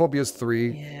 Phasmophobia is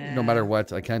 3, no matter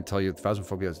what. I can't tell you.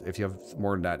 Phasmophobia, if you have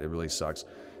more than that, it really sucks.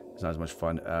 It's not as much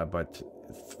fun. But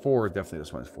 4, definitely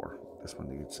this one is 4. This one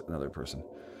needs another person.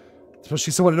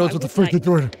 Especially someone who knows what the freak they're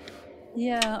doing.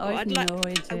 Yeah, I have no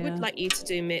idea. I would like you to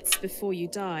do, Mitz, before you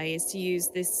die, is to use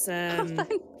this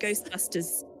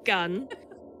Ghostbusters gun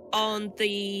on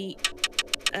the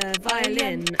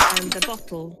violin and the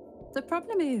bottle. The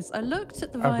problem is, I looked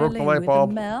at the violin with the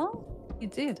Mel. You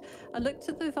did. I looked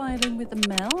at the violin with the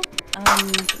Mel,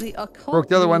 and the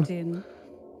occult reading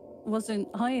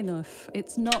wasn't high enough.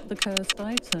 It's not the cursed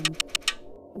item.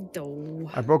 Oh.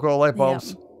 I broke all the light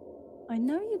bulbs. I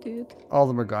know you did. All of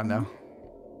them are gone now.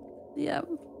 Yep.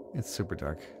 It's super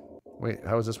dark. Wait,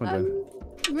 how is this one doing?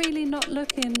 Really not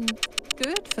looking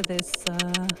good for this.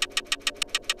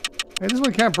 Hey, this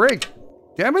one can't break.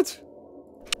 Damn it!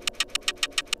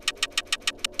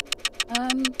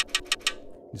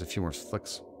 There's a few more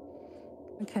flicks.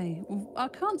 Okay, well, I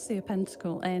can't see a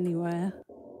pentacle anywhere.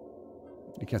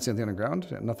 You can't see anything on the ground?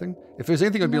 Nothing? If there's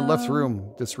anything, it would be a left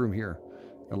room. This room here.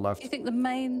 The left. You think the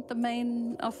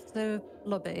main off the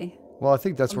lobby? Well, I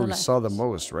think that's where we saw the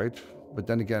most, right? But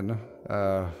then again,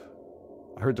 I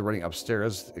heard the running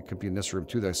upstairs. It could be in this room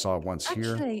too that I saw once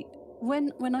here. Actually,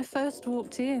 when I first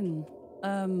walked in,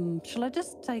 shall I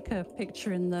just take a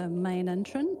picture in the main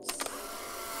entrance?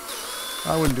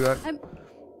 I wouldn't do that.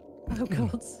 Oh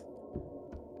God.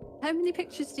 How many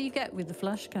pictures do you get with the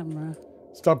flash camera?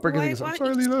 Stop breaking things. I'm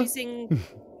sorry, Leetah.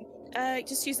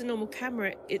 Just use the normal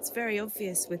camera. It's very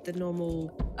obvious with the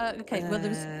normal. Okay, well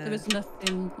there was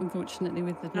nothing, unfortunately,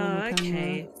 with the normal camera.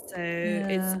 Okay, so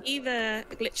it's either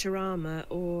a glitcherama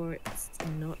or it's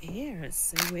not here.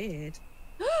 It's so weird.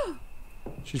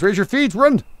 She's raised your feet.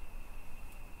 Run!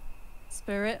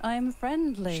 Spirit, I'm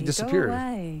friendly. She disappeared. Go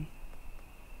away.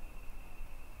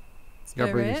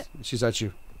 Spirit, she's at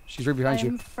you. She's right behind you.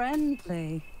 I'm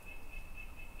friendly.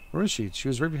 Where is she? She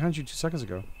was right behind you 2 seconds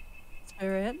ago.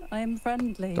 Spirit, I am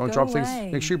friendly. Don't drop things.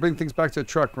 Make sure you bring things back to the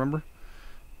truck, remember?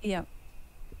 Yeah.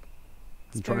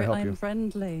 I'm trying to help you. I'm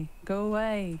friendly. Go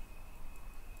away.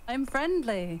 I'm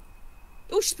friendly.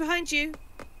 Oh, she's behind you.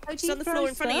 She's on the floor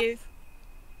in front of you.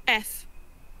 F.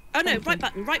 Oh no, right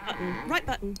button, right button, right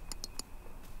button.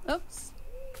 Oops.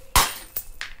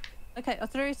 Okay, I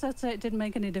threw it at it. It didn't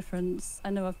make any difference. I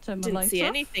know I've turned my lights off. Didn't see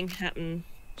anything happen.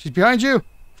 She's behind you.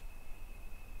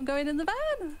 I'm going in the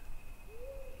van.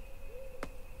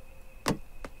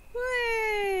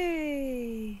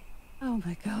 Way. Oh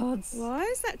my god. Why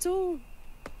is that door?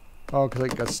 Oh, because I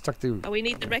got stuck to... Oh, we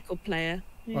need the record player.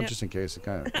 Oh, just in case. It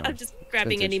kind of, I'm just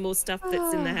grabbing any more stuff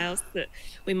that's in the house that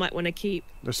we might want to keep.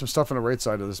 There's some stuff on the right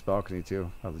side of this balcony,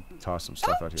 too. I'll toss some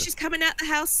stuff out here. She's coming out the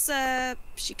house.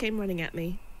 She came running at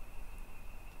me.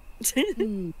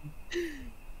 Can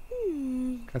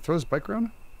I throw this bike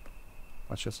around?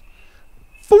 Watch this.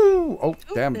 Foo! Oh,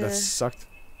 damn, that sucked.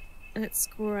 Let's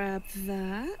grab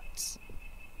that.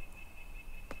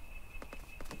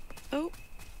 Oh,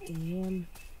 damn.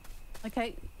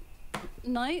 Okay.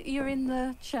 Knight, you're in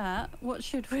the chat. What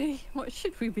should we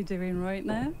be doing right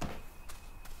now?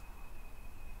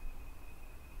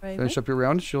 Raven? Finish up your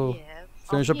round. She'll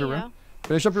finish up your round.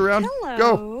 Finish up your round. Hello.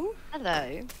 Go.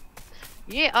 Hello.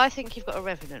 Yeah, I think you've got a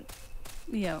revenant.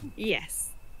 Yeah. Yes.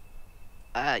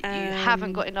 You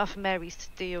haven't got enough Marys to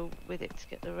deal with it to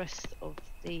get the rest of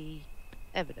the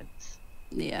evidence.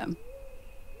 Yeah.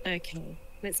 Okay.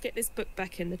 Let's get this book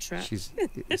back in the trap.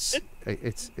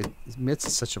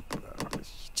 Mit's such a...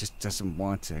 she just doesn't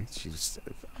want to.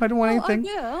 I don't want anything.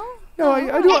 I will. No,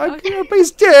 I don't.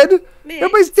 Everybody's dead. Mitch,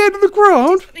 Everybody's dead on the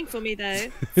ground. Something for me, though.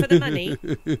 For the money.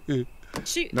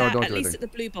 Shoot no, don't at do least anything. at the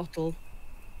blue bottle.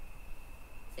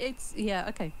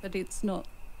 Okay, but it's not...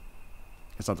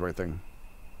 It's not the right thing.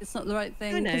 It's not the right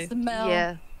thing. I know. Because the Mel...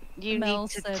 Yeah. You Mel need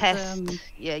to said, test...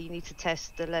 yeah, you need to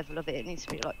test the level of it. It needs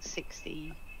to be like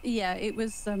 60... Yeah, it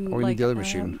was we like need the other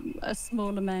machine. A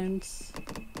small amount.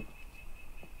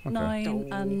 Okay. 9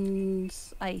 and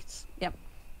 8. Yep.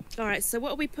 All right. So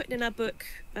what are we putting in our book?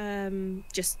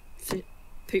 Just for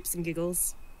poops and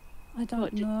giggles. I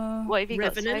don't know. What have you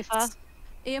got so far?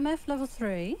 EMF level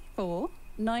 3, 4,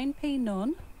 9p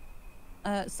none,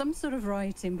 some sort of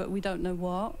writing, but we don't know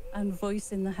what, and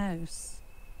voice in the house.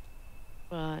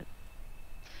 Right.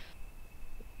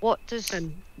 What does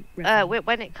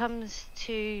when it comes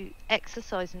to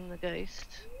exercising the ghost,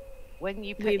 when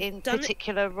you put in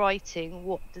particular writing,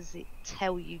 what does it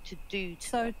tell you to do to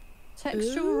So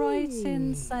textual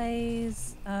writing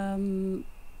says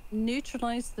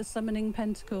neutralize the summoning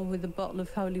pentacle with a bottle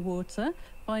of holy water,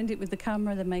 find it with the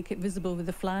camera, then make it visible with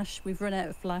a flash. We've run out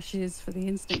of flashes for the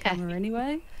instant camera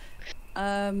anyway.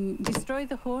 Destroy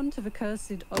the haunt of a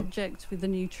cursed object with a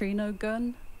neutrino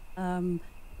gun.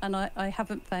 And I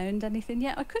haven't found anything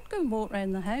yet. I could go and walk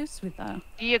around the house with that.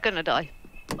 You're gonna die.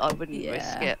 I wouldn't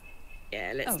risk it.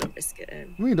 Yeah, let's not risk it.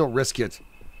 We don't risk it.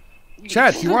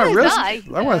 Chat, you want to risk? Die.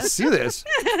 I want to see this.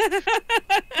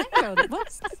 Hang on,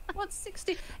 what's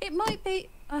 60? It might be.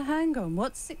 Hang on,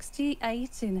 what's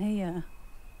 68 in here?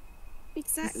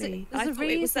 Exactly. There's a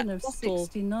reason of bottle.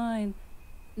 69.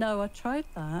 No, I tried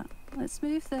that. Let's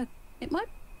move the. It might.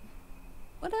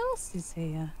 What else is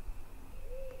here?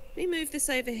 Let me move this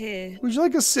over here. Would you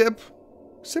like a sip?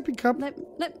 Sippy cup?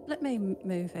 Let me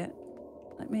move it.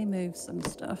 Let me move some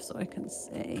stuff so I can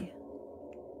see.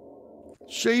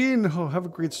 Shane, have a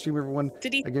great stream, everyone.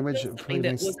 Did he GameEdged, something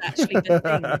that was actually the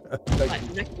thing? Like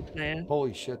the record player.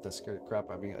 Holy shit, that scared the crap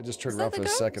out of me. I just turned around for a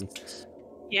second.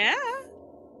 Yeah.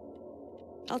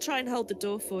 I'll try and hold the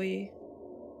door for you.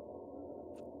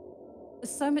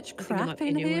 There's so much crap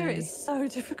in here, it's so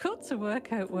difficult to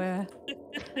work out where.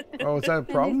 Oh, is that a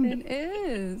problem? Anything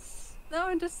is. No,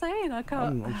 I'm just saying, I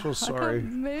can't. I'm so sorry. I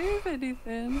can't move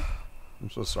anything. I'm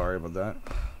so sorry about that.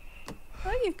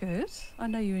 Oh, you're good. I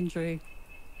know you enjoy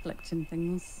collecting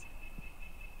things.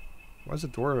 Why is the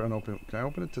door unopened? Can I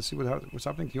open it to see what's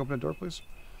happening? Can you open the door, please?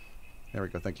 There we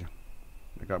go. Thank you.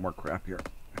 I got more crap here.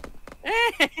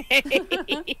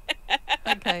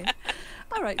 Okay.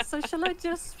 All right. So shall I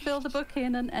just fill the book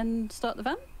in and start the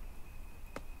van?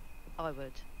 I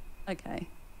would. Okay.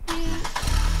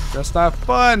 That's not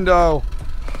fun, though.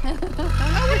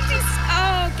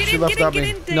 Get in,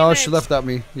 David. No, she left at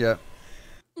me. Yeah.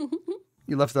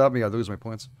 You left without me, I'd lose my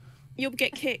points. You'll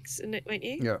get kicked, won't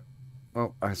you? Yeah.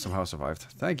 Oh, I somehow survived.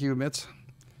 Thank you, Mitz.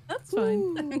 That's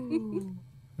fine.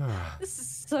 This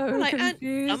is so confusing. I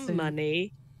earned some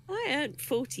money. I earned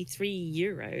 43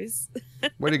 euros.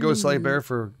 Way to go, Sly Bear,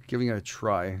 for giving it a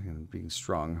try and being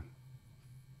strong.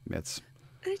 Mitz.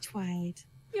 I tried.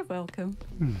 You're welcome.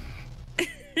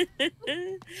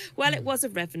 Well, it was a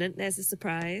revenant. There's a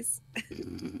surprise.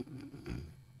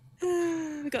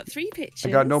 We got 3 pictures. I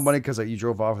got no money because you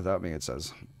drove off without me, it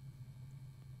says.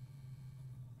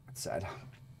 That's sad.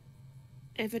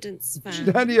 Evidence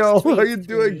found. Danielle, how you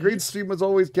doing? Great stream as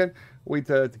always, Ken. Wait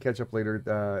to catch up later.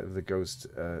 The ghost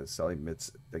selling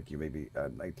mitts. Thank you. Maybe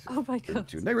night. Oh my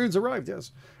god. Night Raven's arrived.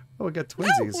 Yes. Oh, we got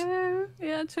twinsies. Oh,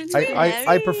 yeah, twinsies.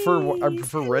 I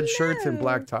prefer red shirt and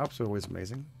black tops. They're always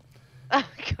amazing. Oh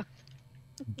god.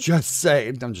 Just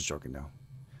saying. I'm just joking now.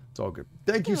 It's all good.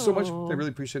 Thank you so much. I really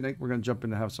appreciate it. We're gonna jump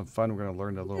in and have some fun. We're gonna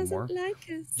learn a little more. Like us.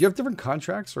 Do you have different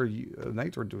contracts or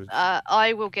night or do it?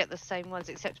 I will get the same ones,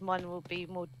 except mine will be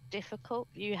more difficult.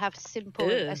 You have simple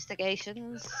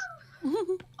investigations.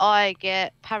 I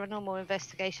get paranormal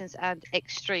investigations and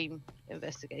extreme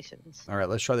investigations. All right,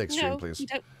 let's try the extreme, please.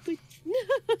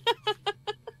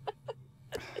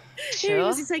 Sure.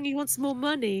 Was he saying he wants more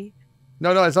money?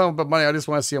 No, it's not about money. I just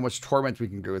want to see how much torment we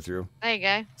can go through. There you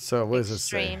go. So what does this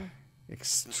say?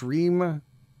 Extreme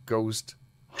ghost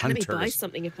hunters. Let me buy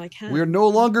something if I can. We are no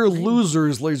longer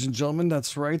losers, ladies and gentlemen.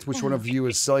 That's right. Which one of you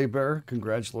is Sally Bear?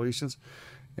 Congratulations.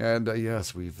 And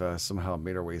yes, we've somehow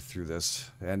made our way through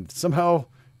this. And somehow,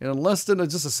 in less than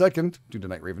just a second, due to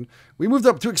Night Raven, we moved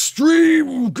up to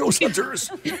extreme ghost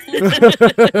hunters.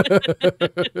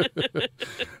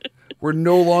 We're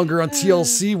no longer on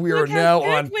TLC. We are now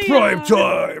on prime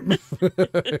time.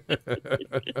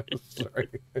 Sorry.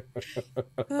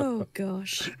 Oh,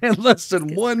 gosh. In less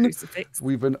than one,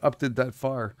 we've been upped that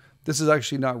far. This is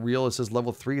actually not real. It says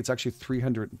level 3. It's actually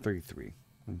 333.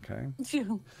 Okay.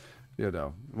 You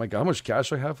know, my God, how much cash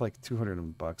do I have? Like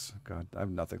 $200 bucks. God, I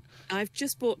have nothing. I've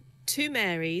just bought 2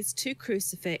 Marys, 2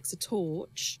 crucifix, a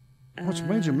torch. How much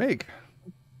money did you make?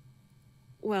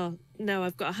 Well, no,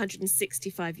 I've got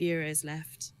 165 euros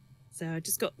left. So I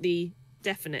just got the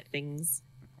definite things.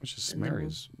 Which is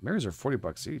Marys. Marys are 40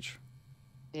 bucks each.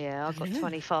 Yeah, I've got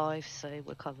 25, so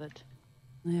we're covered.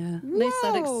 Yeah. At least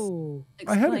that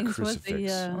I had a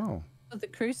crucifix. The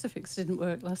crucifix didn't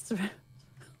work last round.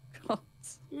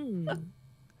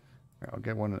 I'll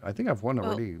get one. I think I've one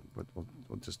already, but we'll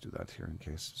just do that here in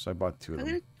case. So I bought 2 of them.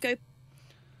 I'm going to go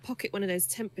pocket one of those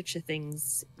temperature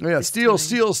things. Oh, yeah, steal. I want to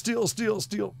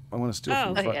steal.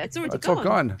 Oh, yeah, it's already gone. All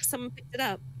gone. Someone picked it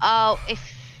up. Oh, if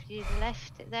you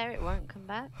left it there, it won't come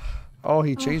back. Oh,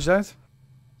 he changed that?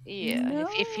 Yeah, no.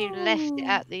 if you left it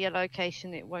at the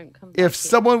location, it won't come back. If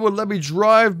someone would let me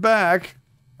drive back,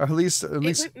 or at least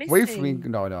wait for me.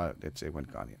 No, it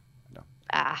went gone. Yeah. No.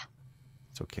 Ah.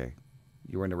 It's okay.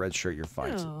 You're wearing a red shirt. You're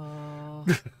fine.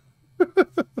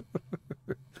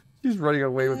 She's running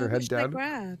away with her head down.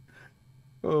 Grab?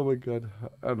 Oh my God.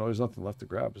 I don't know. There's nothing left to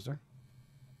grab, is there?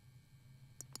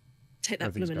 Take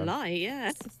that blooming light,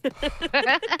 yeah.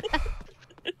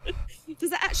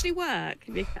 Does that actually work?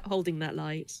 If you're holding that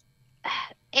light?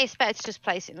 It's better to just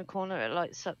place it in a corner. It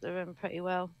lights up the room pretty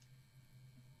well.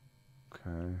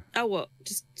 Okay. Oh, what?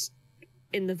 Just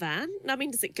in the van? I mean,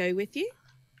 does it go with you?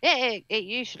 Yeah, it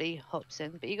usually hops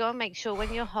in, but you gotta make sure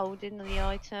when you're holding the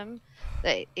item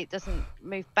that it doesn't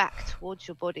move back towards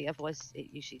your body, otherwise it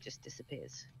usually just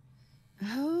disappears.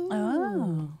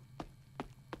 Oh.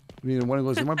 You mean one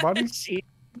goes in my body? She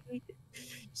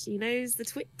knows the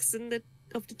twix and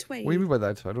of the twain. What do you mean by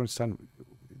that? I don't understand.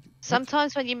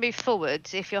 Sometimes when you move forward,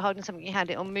 if you're holding something in your hand,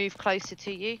 it'll move closer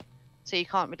to you, so you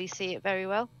can't really see it very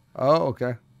well. Oh,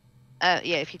 okay.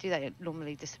 Yeah, if you do that, it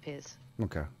normally disappears.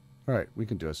 Okay. All right, we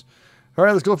can do this. All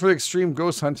right, let's go for the extreme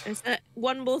ghost hunt. There's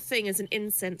one more thing as an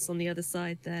incense on the other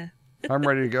side there. I'm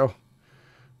ready to go.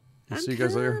 I'll see you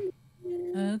guys later.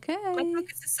 Okay. My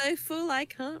pockets are so full, I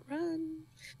can't run.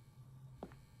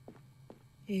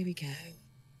 Here we go.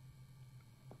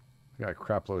 I got a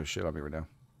crap load of shit on me right now.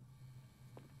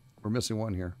 We're missing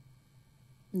one here.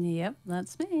 Yep,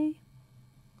 that's me.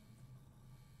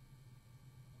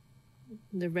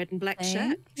 The red and black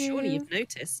shirt. Surely you've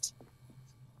noticed.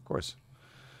 Of course.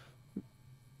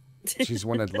 She's the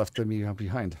one that left me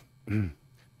behind. You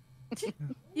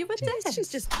were dead. She's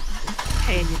just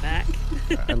paying you back.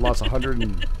 I lost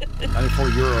 194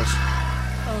 euros.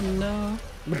 Oh no.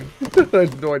 I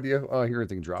have no idea. Oh, I hear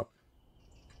everything drop.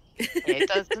 Yeah, it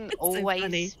doesn't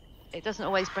always. It doesn't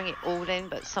always bring it all in,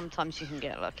 but sometimes you can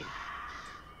get lucky.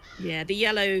 Yeah, the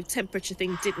yellow temperature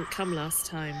thing didn't come last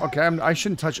time. Okay, I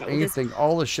shouldn't touch anything.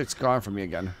 All the shit's gone from me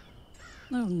again.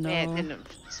 Oh no. Yeah, it didn't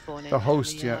spawn in. The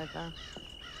host, yeah.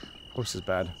 Host is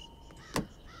bad.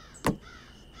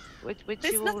 Would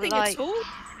There's you nothing all like? at all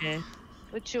here.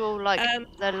 Would you all like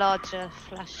the larger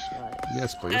flashlight?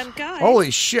 Yes, please. Guys, holy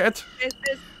shit!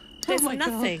 There's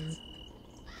nothing.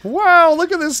 Wow,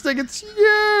 look at this thing. It's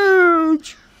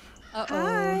huge. Uh-oh.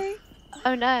 Hi.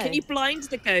 Oh no. Can you blind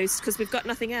the ghost? Because we've got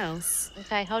nothing else.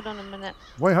 Okay, hold on a minute.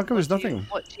 Wait, how come there's nothing?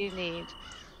 What do you need?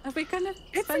 Are we going to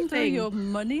spend all your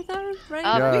money though,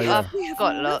 right? We have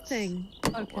got nothing.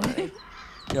 Lots. Okay.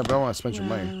 Yeah, but I want to spend your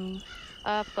money.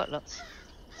 I've got lots.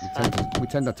 We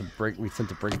tend not to break. We tend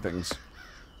to break things.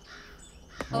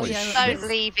 Oh yeah. Don't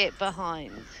leave it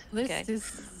behind. This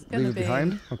is gonna leave it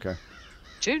behind. Okay.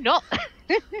 Do not.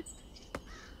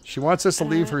 She wants us to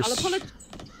leave her.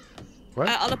 What?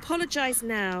 I'll apologise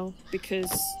now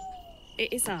because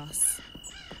it is us.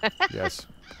 Yes.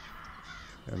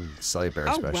 And Sally Bear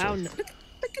especially. Oh wow!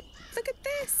 Look at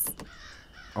this.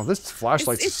 Oh, this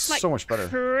flashlight's it's like so much better.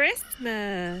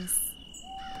 Christmas.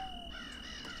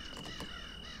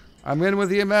 I'm in with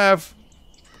EMF.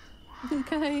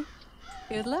 Okay.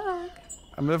 Good luck.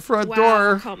 I'm in the front Wow,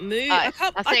 door. I can't move. I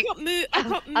can't move.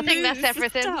 I think that's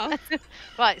everything.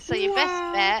 Right, so your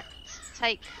best bet,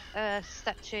 take a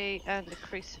statue and a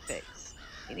crucifix.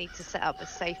 You need to set up a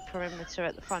safe perimeter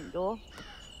at the front door.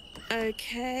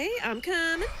 Okay, I'm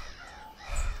coming.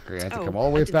 Great, I have to come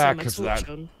all the way back because of that.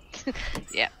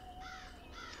 Yeah.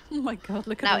 Oh my god,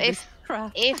 look at now, all this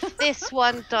crap. If this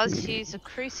one does use a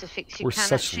crucifix, you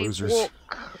can actually walk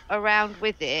around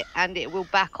with it and it will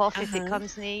back off if it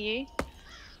comes near you.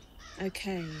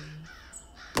 Okay.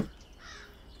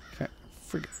 Okay.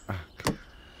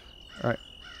 Alright.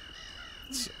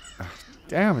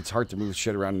 Damn, it's hard to move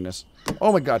shit around in this.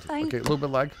 Oh my god. Okay, a little bit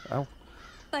lag. Ow.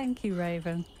 Thank you,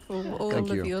 Raven, for all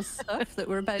of your stuff that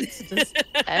we're about to just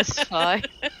That's fine.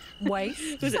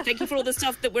 waste. Thank you for all the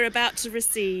stuff that we're about to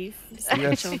receive.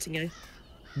 Yes. Chanting it.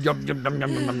 Yum, yum, yum,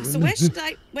 yum, yum. So where should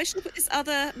I put this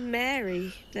other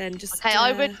Mary then? Just okay,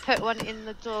 I would put one in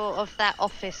the door of that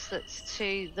office that's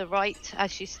to the right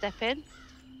as you step in.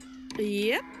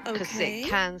 Yep. Okay. Because it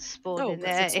can spawn in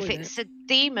there. If it's a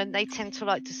demon, they tend to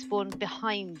like to spawn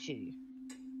behind you.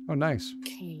 Oh, nice.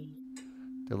 Okay.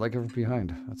 They like it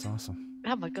behind. That's awesome.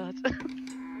 Oh my god.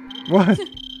 What?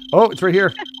 Oh, it's right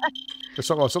here. There's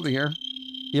something here.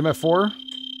 EMF 4.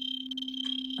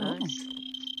 Oh. Nice.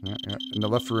 Yeah, yeah. In the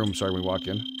left room, sorry, we walk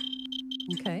in.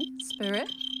 Okay,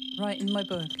 spirit, right in my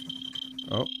book.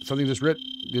 Oh, something just writ.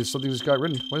 There's something just got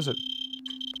written. What is it?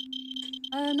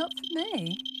 Not for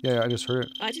me. Yeah, I just heard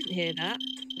it. I didn't hear that.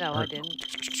 No, I didn't.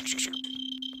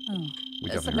 Oh.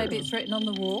 So maybe it's written on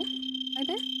the wall?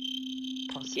 Maybe?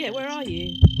 Yeah, where are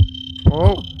you?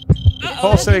 Oh!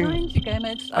 Paul's saying... Behind you,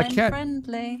 GameEdged. I can't...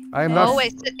 friendly. I am not... Oh,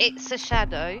 it's a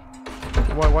shadow.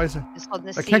 Why is it? It's on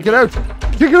the I can't get out! I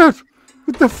can't get out!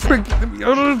 What the frick? Let me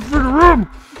out of the room!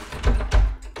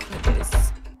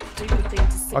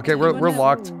 Okay, we're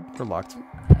locked. We're locked.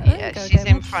 Yeah, she's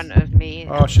in front of me.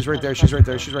 Oh, she's right there. She's right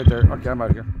there. She's right there. Okay, I'm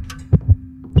out of here.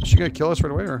 Is she gonna kill us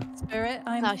right away, or? Spirit,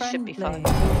 I'm no, friendly. Should be fine.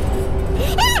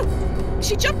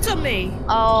 She jumped on me.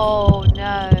 Oh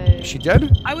no. Is she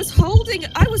dead? I was holding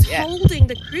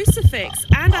the crucifix,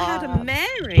 and I had a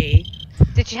Mary.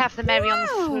 Did you have the Mary on the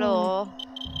floor?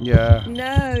 Yeah.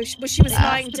 No, she was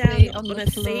lying down on her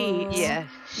feet. Yeah.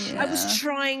 I was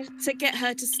trying to get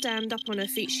her to stand up on her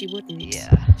feet. She wouldn't. Yeah.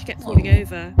 She kept falling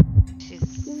over.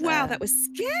 Wow, that was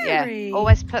scary. Yeah.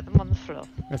 Always put them on the floor.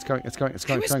 It's coming. It's coming. It's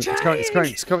coming. It's coming. It's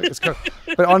coming. It's coming. It's coming. It's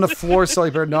coming. But on the floor,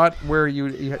 Sally Bear, not where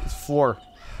you floor.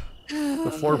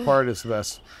 The floor part is the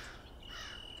best.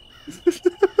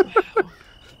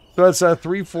 So that's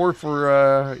 3-4 for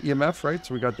EMF, right?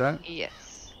 So we got that. Yes.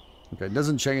 Okay, it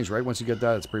doesn't change, right? Once you get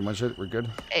that, it's pretty much it. We're good.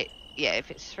 Yeah, if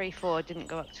it's 3-4, it didn't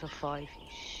go up to a 5.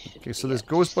 Okay, so this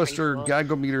Ghostbuster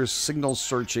Gagometer signal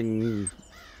searching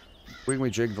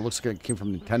wigway jig that looks like it came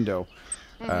from Nintendo,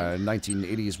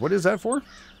 1980s. What is that for?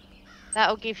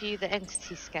 That'll give you the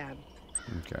entity scan.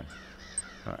 Okay.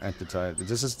 Entity.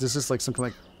 This is like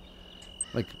something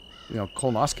like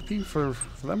colonoscopy for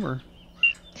them, or?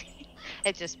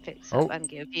 It just picks up and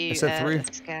gives you a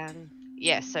scan.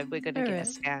 Yeah, so we're going to get a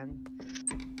scan.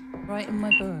 Right in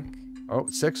my book. Oh,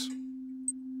 6.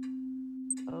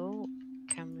 Oh,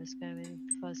 camera's going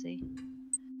fuzzy.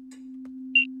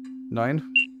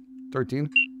 9. 13.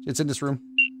 It's in this room.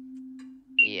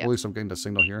 Yeah. At least I'm getting the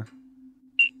signal here.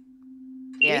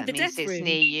 Yeah, it means it's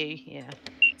near you. Yeah.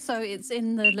 So it's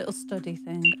in the little study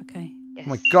thing. Okay. Yes. Oh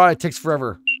my god, it takes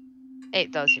forever.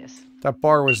 It does, yes. That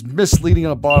bar was misleading on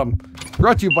the bottom.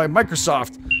 Brought to you by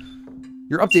Microsoft.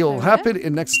 Your update will happen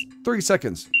in next 30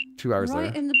 seconds. 2 hours later.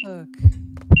 Right in the book.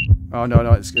 Oh no,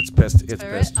 it's pissed. It's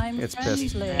pissed. It's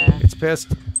pissed. It's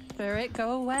pissed. Spirit,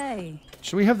 go away.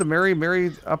 Should we have the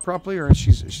Mary up properly, or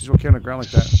she's okay on the ground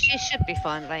like that? She should be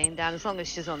fine laying down as long as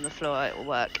she's on the floor. It will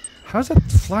work. How's that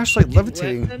flashlight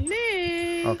levitating? Work for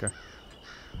me. Okay.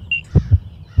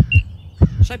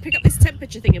 Should I pick up this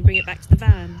temperature thing and bring it back to the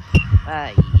van?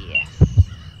 Yes.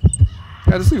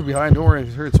 Yeah, just leave it behind. Don't worry.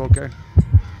 Here, it's okay.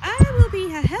 I will be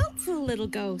a helpful little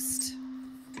ghost.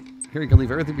 Here, you can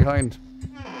leave everything behind.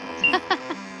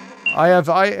 I have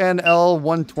INL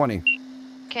 120.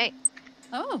 Okay.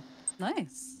 Oh,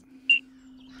 nice.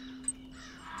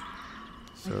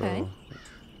 So, okay.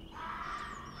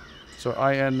 So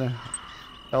INL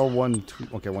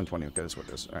 120. Okay, 120. Okay, that's what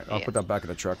it is. All right, I'll put that back in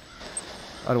the truck.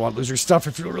 I don't want to lose your stuff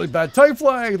if you feel really bad. Time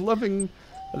fly, loving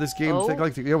this game. Oh.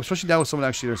 Especially now with someone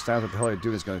actually understands what the hell they're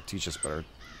doing is going to teach us better.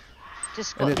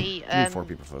 Just got the need 4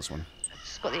 people for this one.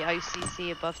 Just got the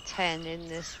OCC above 10 in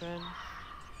this room.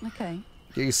 Okay.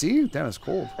 Yeah, you see? Damn, it's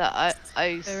cold. The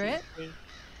OCC. Spirit?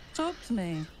 Talk to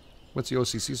me. What's the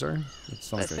OCC, sorry?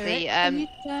 It's not That's good. Spirit, can you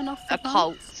turn off the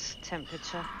occult lights?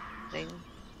 temperature thing.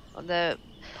 On the,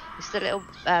 it's the little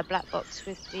black box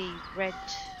with the red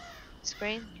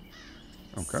screen.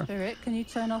 Okay. Spirit, can you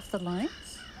turn off the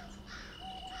lights?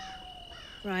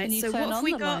 Right, Can you so turn what have on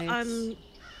we the got? lights?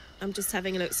 I'm just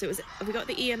having a look. So have we got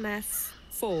the EMF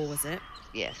 4, was it?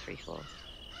 Yeah, 3-4.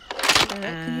 Spirit,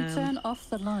 can you turn off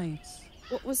the lights?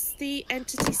 What was the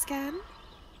entity scan?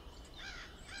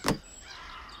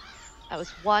 That was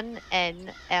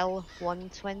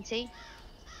 1NL120.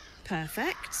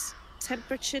 Perfect.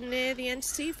 Temperature near the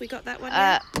entity, have we got that one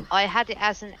yet? I had it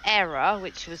as an error,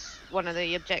 which was one of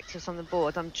the objectives on the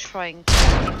board. I'm trying to see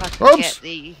if I can get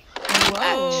the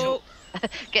actual,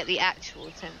 get the actual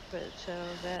temperature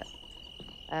of it.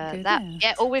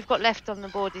 Yeah, all we've got left on the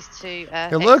board is to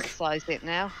exercise it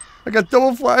now. I got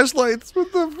double flashlights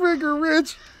with the finger,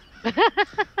 Rich.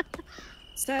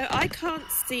 So I can't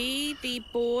see the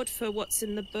board for what's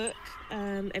in the book.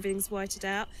 Everything's whited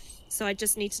out. So I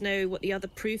just need to know what the other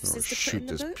proofs is to put in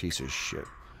the book. Shoot this piece of shit.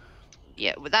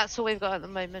 Yeah, well, that's all we've got at the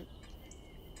moment.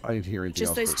 I didn't hear anything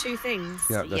else. Just those 2 things?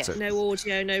 Yeah, that's it. No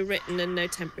audio, no written, and no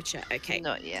temperature. Okay.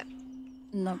 Not yet.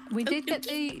 No, we did get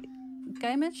the...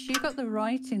 GameEdged, you got the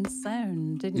writing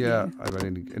sound, didn't you? Yeah, I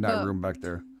went in that room back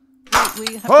there.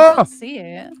 We can't see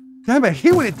it. Damn, I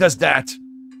hate when it does that.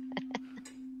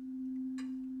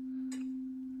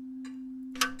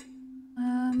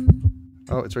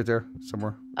 Oh, it's right there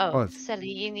somewhere. Oh,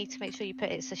 Sally, you need to make sure you put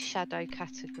it's a shadow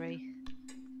category.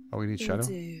 Oh, we need shadow?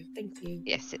 Thank you.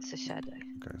 Yes, it's a shadow.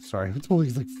 Okay, sorry. I'm totally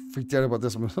freaked out about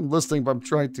this. I'm listening, but I'm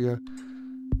trying to...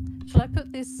 Shall I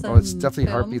put this it's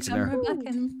definitely heartbeats in there. Back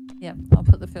in? Yeah, I'll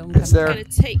put the film camera. It's there. I'm going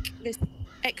to take this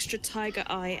extra tiger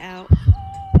eye out.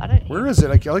 Where is it?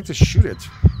 I like to shoot it.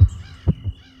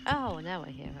 Oh, now I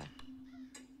hear her.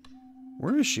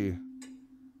 Where is she?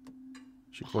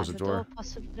 She closed the door.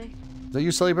 Possibly. Is that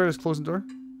you, Sally Bear, just closing the door?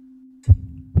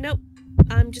 Nope.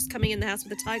 I'm just coming in the house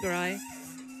with a tiger eye.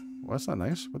 Well, that's not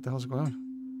nice. What the hell's going on?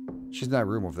 She's in that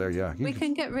room over there, yeah. We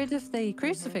can get rid of the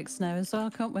crucifix now as well,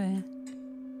 can't we?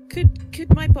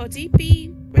 Could my body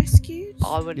be rescued?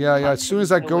 Yeah. As soon as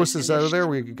that ghost is out of there,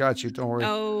 we got you. Don't worry.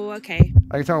 Oh, okay.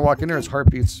 Anytime I walk in there, it's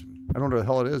heartbeats. I don't know what the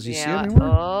hell it is. You see it anywhere?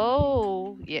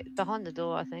 Oh, yeah, behind the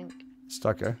door, I think.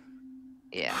 Stuck, eh?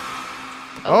 Yeah.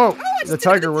 Oh, the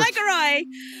tiger worked. Tiger eye.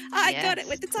 I got it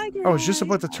with the tiger eye. I was just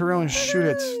about to turn around and shoot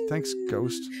it. Thanks,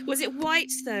 ghost. Was it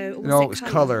white though? Or No, it was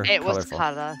color. It was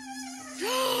color.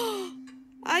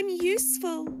 I'm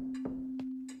useful.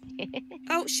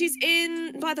 Oh, she's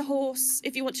in by the horse.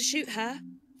 If you want to shoot her,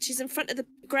 she's in front of the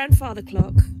grandfather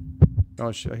clock. Oh,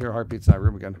 I hear heartbeats in that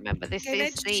room again. Remember, this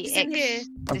is the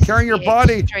I'm carrying your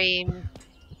body.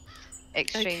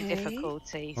 Extreme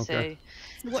difficulty. Okay.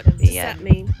 So what does that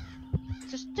mean?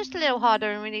 Just a little harder,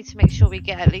 and we need to make sure we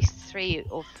get at least 3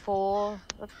 or 4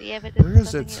 of the evidence. Where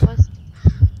is it? Do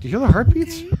you hear the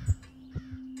heartbeats? Okay.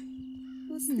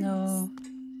 No.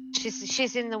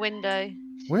 She's in the window.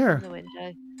 Where? In the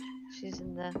window. She's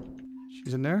in the.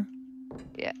 She's in there?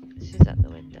 Yeah, she's at the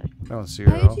window. I don't see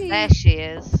her at all. There she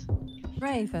is.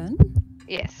 Raven?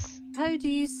 Yes. How do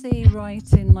you see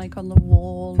writing, like on the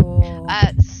wall or?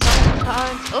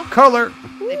 Sometimes. Oh, color.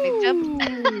 Big jump.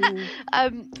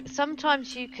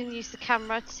 Sometimes you can use the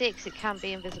camera to see it 'cause it can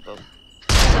be invisible.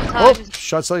 Sometimes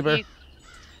shot Slaver.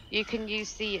 You can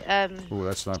use the. Oh,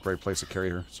 that's not a great place to carry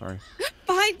her. Sorry.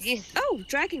 Behind. Oh,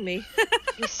 dragging me.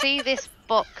 You see this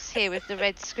box here with the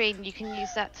red screen? You can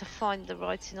use that to find the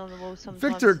writing on the wall sometimes.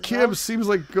 Victor Kim seems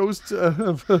like ghost.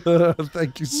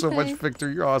 Thank you so much,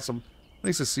 Victor. You're awesome.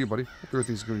 Nice to see you, buddy. Hope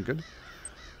everything's going good.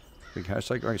 Big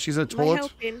hashtag. All right, she's in a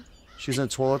toilet. She's in a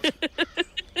toilet.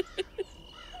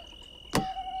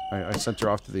 I sent her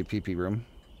off to the pee-pee room.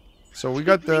 So we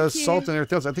got the salt and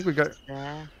everything else. I think we got.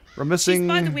 We're missing. She's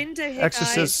by the window here,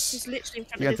 Exorcist. She's literally in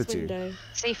front the of this entity. window.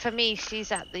 See, for me, she's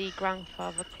at the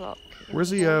grandfather clock. Where's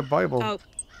the Bible? Oh,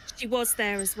 she was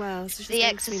there as well. So the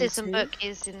exorcism book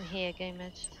is in here,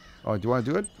 GameEdged. Oh, do you want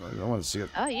to do it? I don't want to see it.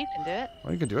 Oh, you can do it.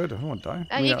 Oh, you can do it. I don't want to die.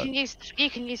 Oh, you can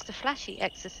use the flashy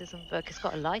exorcism book. It's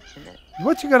got a light in it.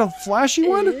 What? You got a flashy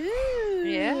one?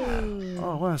 Yeah.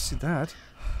 Oh, I want to see that.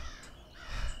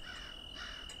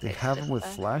 They have them with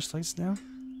flashlights now?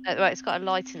 Right, it's got a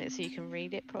light in it so you can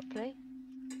read it properly.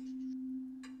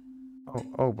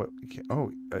 But you can't.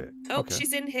 Okay.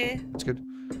 She's in here. That's good.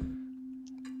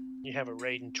 You have a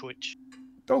raid in Twitch.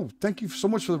 Oh, thank you so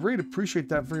much for the raid. Appreciate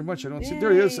that very much. I don't see.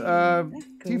 There he is.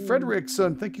 Team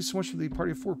Frederickson, thank you so much for the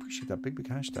party of 4. Appreciate that. Big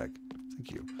hashtag.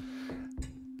 Thank you.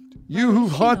 You who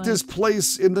haunt this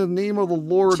place, in the name of the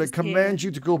Lord, I command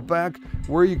you to go back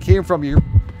where you came from.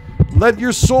 Let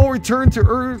your soul return to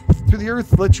the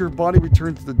earth. Let your body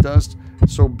return to the dust.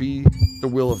 So be the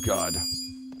will of God.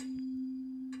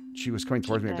 She was coming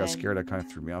towards me. I got scared. That kind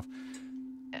of threw me off.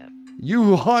 You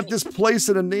who haunt this place,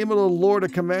 in the name of the Lord, I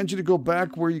command you to go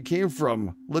back where you came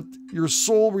from. Let your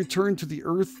soul return to the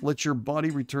earth. Let your body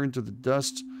return to the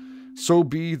dust. So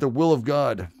be the will of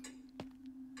God.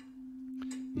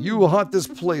 You who haunt this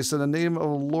place, in the name of the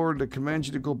Lord, I command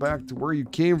you to go back to where you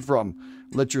came from.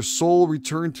 Let your soul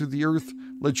return to the earth.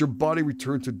 Let your body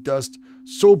return to dust.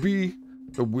 So be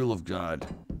the will of God.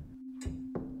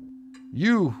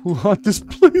 You who haunt this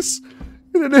place,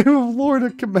 in the name of the Lord, I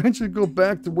command you to go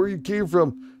back to where you came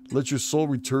from. Let your soul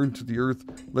return to the earth.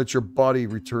 Let your body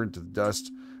return to the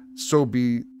dust. So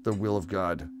be the will of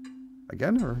God.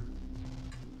 Again, or?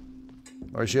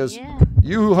 Oh, she is. Yeah.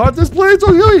 You who haunt this place, in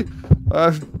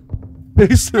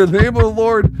the name of the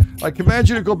Lord, I command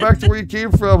you to go back to where you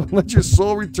came from. Let your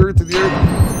soul return to the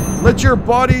earth. Let your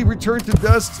body return to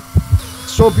dust.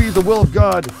 So be the will of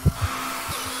God.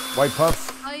 White Puff.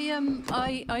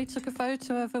 I took a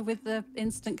photo of her with the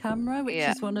instant camera, which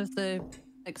is one of the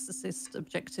exorcist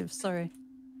objectives. Sorry.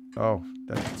 Oh,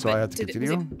 so I had to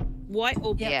continue? Was it white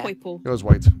or purple? It was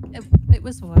white. It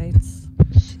was white.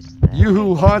 You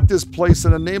who haunt this place,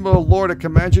 in the name of the Lord, I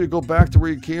command you to go back to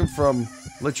where you came from.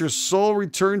 Let your soul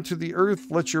return to the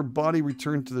earth. Let your body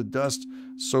return to the dust.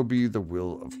 So be the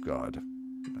will of God.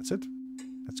 That's it.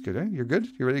 That's good, eh? You're good?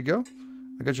 You ready to go?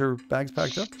 I got your bags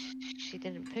packed up? She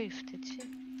didn't poof, did she?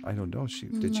 I don't know.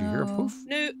 Did you hear a poof?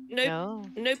 No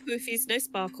poofies, no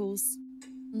sparkles.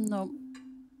 No.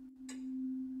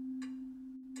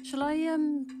 Shall I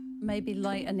maybe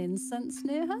light an incense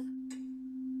near her?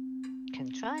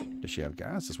 Can try. Does she have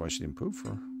gas? That's why she didn't poof.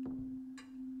 Or?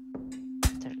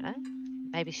 Don't know.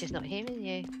 Maybe she's not hearing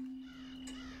you.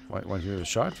 Why you hear the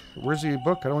shot? Where's the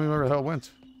book? I don't even know where the hell it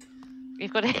went.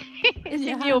 You've got it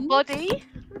in your body.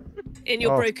 In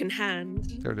your broken hand.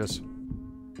 There it is.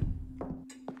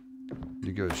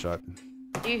 You give it a shot.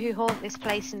 You who haunt this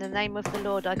place, in the name of the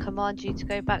Lord, I command you to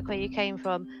go back where you came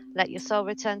from. Let your soul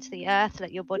return to the earth.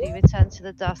 Let your body return to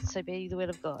the dust. So be the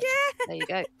will of God. Yeah. There you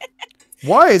go.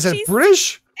 Why? Is that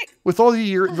British? With all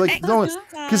the no,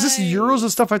 because this is Euros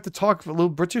and stuff, I have to talk a little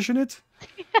British in it.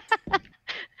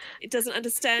 It doesn't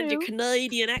understand your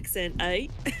Canadian accent, eh?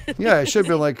 Yeah, it should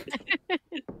be like.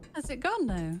 Has it gone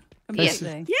now? Yes.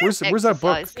 Yeah. Where's that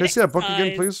book? Can I see that book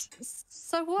again, please?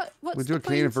 So what's we do a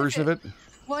Canadian version of it?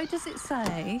 Why does it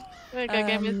say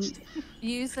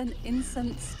use an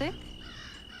incense stick?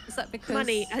 Is that because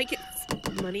money? I think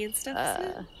it's money and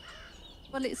stuff.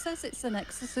 Well, it says it's an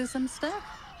exorcism stick.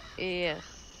 Yes.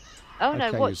 Oh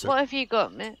no! What have you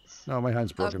got, Mitz? No, my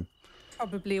hand's broken.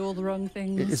 Probably all the wrong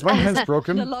things. Is my hand's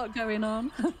broken? A lot going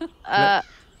on.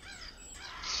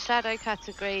 Shadow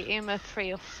category, UMA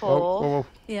 3 or 4. Oh.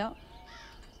 Yeah.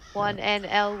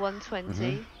 1NL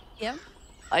 120. Yeah.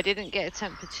 I didn't get a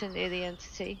temperature near the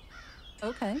entity.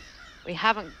 Okay. We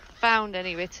haven't found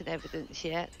any written evidence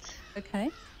yet.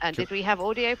 Okay. And did we have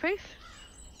audio proof?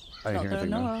 I didn't hear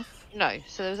anything. No,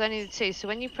 so there was only the 2. So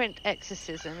when you print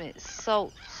exorcism, it's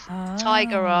salt,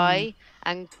 tiger eye,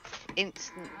 and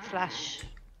instant flash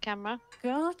camera.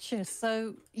 Gotcha.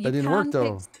 So you that didn't work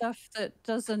though. Pick stuff that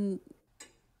doesn't.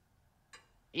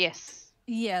 Yes.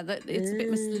 Yeah, that it's a bit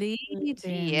misleading.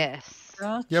 Yes.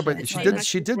 Gotcha. Yeah, but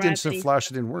she did instant flash.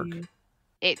 It didn't work.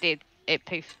 It did. It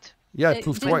poofed. Yeah, it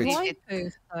poofed white.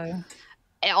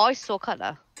 I saw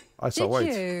colour. I saw white.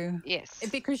 Did you? Yes.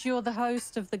 Because you're the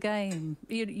host of the game.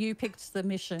 You picked the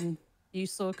mission. You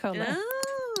saw colour.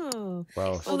 Oh.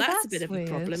 Wow. Well, that's a bit of a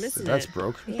problem, isn't it? That's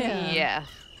broke. Yeah.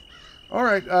 All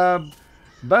right.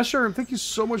 Basher, thank you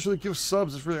so much for the gift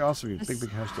subs. It's really awesome. Big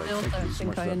hashtag. Thank you so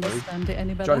much for that,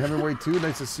 buddy. John Hemingway too.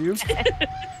 Nice to see you.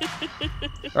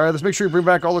 All right, let's make sure you bring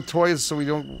back all the toys so we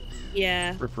don't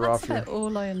rip her off here. That's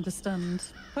all I understand.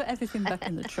 Put everything back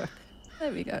in the truck.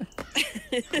 There we go.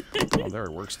 Oh, there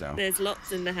it works now. There's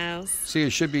lots in the house. See, it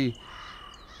should be,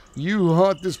 you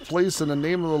haunt this place in the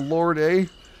name of the Lord, eh?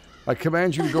 I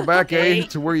command you to go back,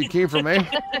 to where you came from,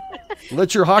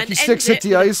 Let your hockey sticks hit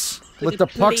the ice. Let the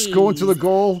pucks go into the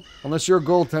goal, unless you're a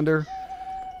goaltender.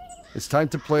 It's time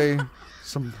to play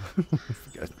some...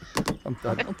 I'm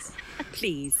done.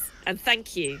 Please, and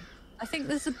thank you. I think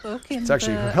there's a book in It's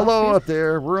actually, hello out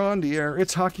there, we're on the air.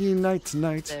 It's hockey night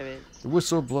tonight. There is. The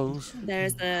whistle blows.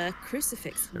 There's a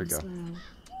crucifix. There you go.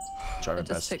 I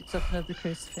just picked up another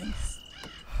crucifix.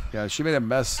 Yeah, she made a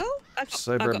mess. Oh,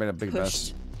 Cyber made a big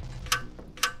mess.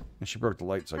 And she broke the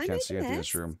light, so I can't see anything in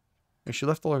this room. And she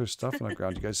left all her stuff on the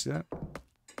ground. You guys see that?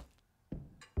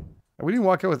 And we didn't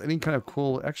walk out with any kind of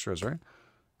cool extras, right?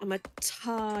 I'm a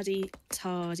tardy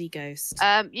ghost.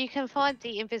 You can find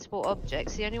the invisible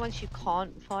objects. The only ones you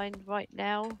can't find right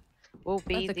now will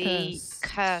be the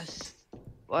cursed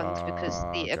ones because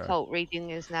the occult reading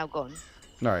is now gone.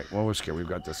 All right. Well, we're scared. We've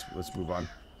got this. Let's move on.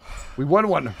 We won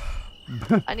one.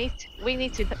 We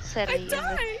need to put Sally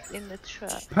in the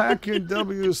truck. Packing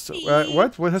W's.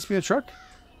 What? What has to be in a truck?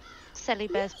 Sally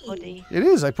Bear's body. It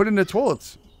is. I put it in the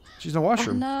toilet. She's in the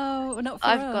washroom. No, not for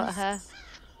I've us. got her.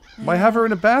 I have her in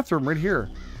the bathroom right here.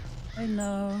 I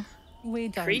know. We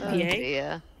don't. Creepy,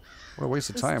 Yeah. What a waste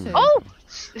of time. Oh!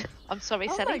 I'm sorry,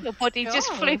 Sally. Your body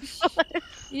just flew.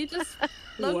 You just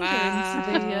plunged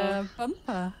into the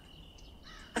bumper.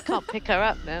 I can't pick her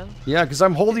up now. Yeah, because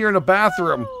I'm holding her in the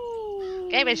bathroom.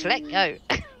 GameEdged, let go.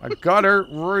 I got her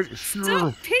right here.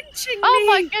 Stop pinching me. Oh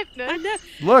my goodness. I know.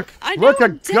 Look, I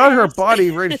got her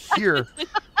body right here.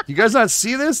 You guys not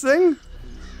see this thing?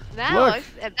 Now,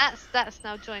 that's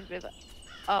now joined with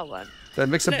R1. Did I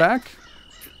mix it back?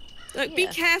 Look, be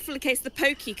careful in case the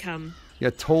pokey come. Yeah,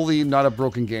 totally not a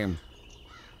broken game.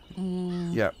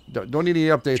 Yeah, don't need any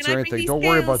updates or anything. Don't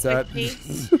worry about that.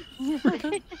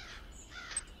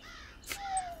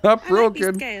 Not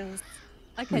broken.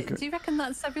 Okay, do you reckon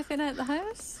that's everything out the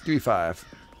house? 3-5.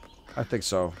 I think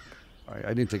so.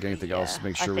 I didn't take anything else to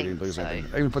make sure we didn't lose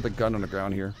anything. I even put the gun on the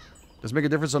ground here. Does it make a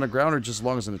difference on the ground or just as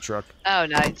long as in the truck? Oh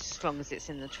no, just as long as it's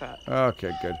in the truck.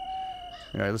 Okay, good.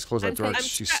 All right, let's close that door.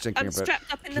 She's stinking a bit. I'm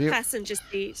strapped up in the passenger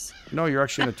seat. No, you're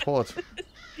actually in the toilet.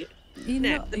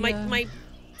 My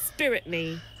spirit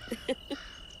me.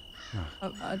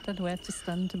 I don't know where to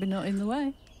stand to be not in the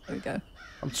way. There we go.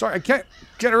 I'm sorry, I can't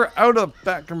get her out of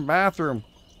the bathroom.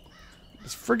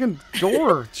 This friggin'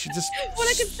 door. She just. All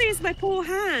I can see is my poor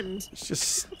hand. She's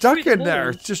just stuck in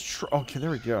there. It's just. Okay, there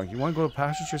we go. You want to go to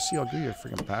passenger seat? I'll give you a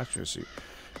friggin' passenger seat.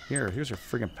 Here's your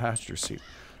friggin' passenger seat.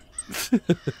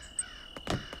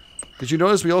 Did you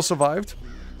notice we all survived?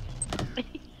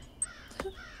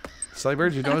 Cyber,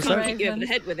 did you notice that? I can't hit you over the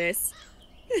head with this.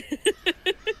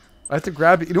 I have to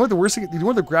grab it. You know what the worst thing? You know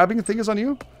what the grabbing thing is on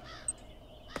you?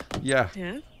 Yeah.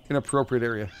 Inappropriate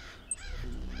area.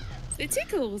 It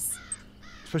tickles.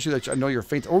 Especially that I know you're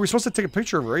faint. Oh, we're supposed to take a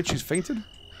picture of her, right? She's fainted?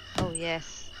 Oh,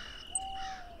 yes.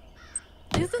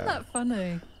 Isn't that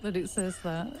funny that it says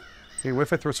that? Hey, what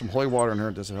if I throw some holy water on her?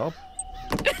 Does it help?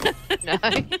 No.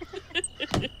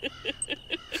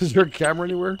 Is there a camera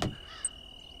anywhere?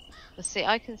 Let's see,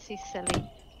 I can see Sally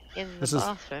in the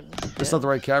bathroom. That's not the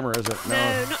right camera, is it?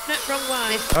 No, not wrong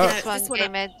one. This one,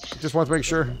 GameEdged. Just want to make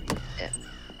sure.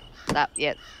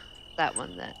 Yeah. That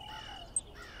one there.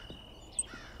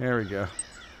 There we go.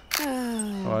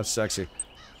 Oh, that's sexy.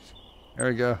 There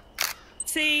we go.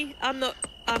 See,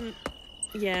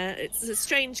 yeah, it's a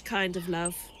strange kind of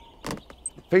love.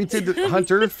 Fainted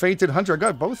hunter, fainted hunter. I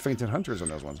got both fainted hunters on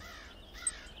those ones.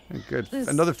 Good. There's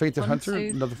another fainted 1, hunter.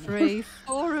 2, another 3,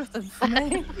 4 of them for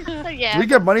me. Yeah. Do we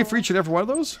get money for each and every one of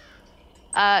those?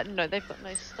 No, they've got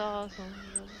no stars on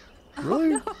them.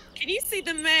 Really? Oh, no. Can you see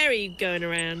the Mary going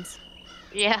around?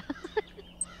 Yeah.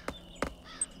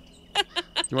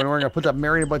 You want to worry? I'll put that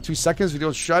Mary in about 2 seconds. We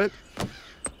don't shut it.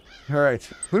 All right.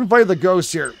 Who invited the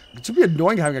ghost here? It should be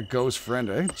annoying having a ghost friend,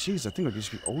 eh? Jeez, I think I'd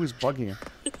just be always bugging you.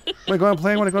 Want to go and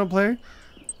play? Want to go and play?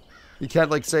 You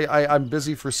can't like say I'm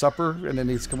busy for supper, and then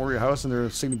they come over your house and they're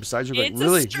sitting beside you. Like,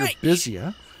 really? You're busy,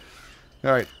 huh?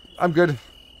 All right. I'm good.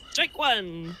 Strike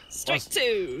 1. Strike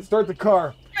 2. Start the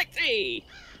car. Strike 3.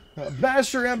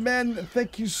 Basher M Man,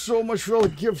 thank you so much for all the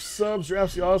gift subs. You're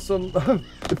absolutely awesome.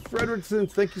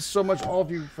 Frederickson, thank you so much, all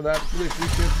of you, for that. Really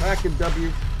appreciate it. Pack and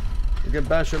W. Again,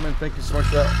 Basher M Man, thank you so much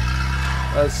for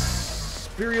that.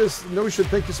 Spurious Notion,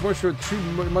 thank you so much for a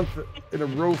 2-month in a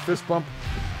row fist bump.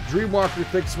 Dreamwalker,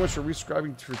 thank you so much for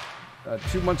resubscribing for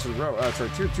 2 months in a row.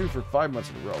 Tier 2 for 5 months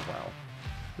in a row. Wow.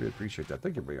 Really appreciate that.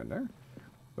 Thank you, everybody on there.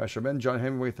 Basher Men, John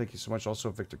Hemingway, thank you so much. Also,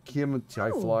 Victor Kim,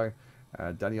 T.I. Fly.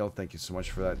 Danielle, thank you so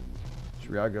much for that.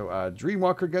 Triago,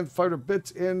 Dreamwalker again, Fighter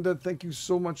Bit, and thank you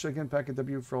so much again, Pack and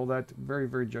W, for all that. Very,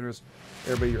 very generous.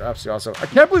 Everybody, you're absolutely awesome. I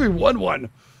can't believe we won one.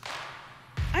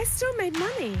 I still made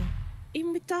money,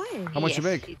 even with dying. How much you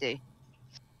make? You do.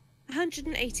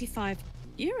 185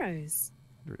 euros.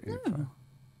 185.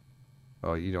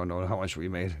 Oh, you don't know how much we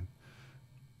made.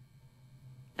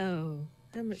 Oh,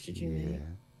 how much did you make?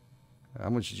 How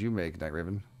much did you make, Night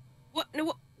Raven? What?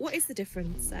 No, what is the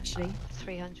difference actually?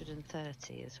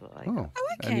 330 is what I got. Oh,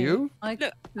 okay. And you? Look,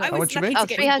 how much you make? Oh,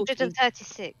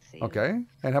 336. Even. Okay.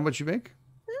 And how much you make?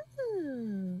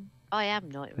 I am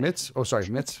Night Raven. Mitts? Oh, sorry,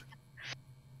 Mitts.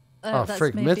 That's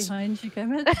frick, me Mitts. behind you,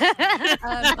 Gomez.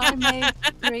 I made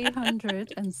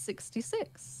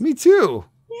 366. Me too.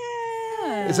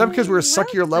 Yeah. Is that because we were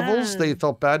suckier well levels? done. They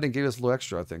felt bad and gave us a little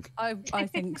extra, I think. I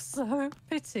think so.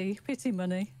 Pity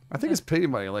money. I think it's pity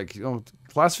money. Like, you know,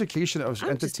 classification of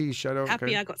I'm entity, shadow. Happy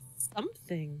okay. I got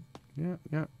something. Yeah.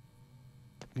 You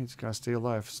just gotta stay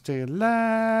alive. Stay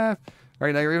alive. All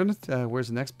right, Night Raven, where's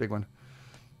the next big one?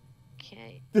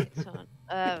 Okay, next one.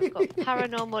 We've got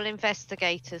paranormal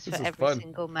investigators for every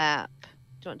single map. Do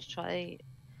you want to try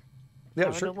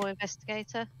paranormal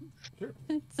investigator? Sure.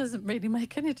 It doesn't really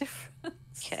make any difference.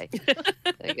 Okay, there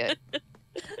you go.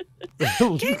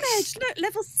 GameEdged, look,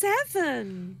 level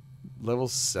 7. Level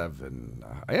 7.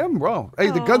 I am wrong.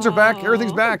 Hey, the guns are back.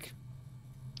 Everything's back.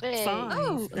 Hey.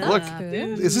 Oh, look,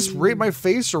 is this right in my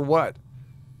face or what?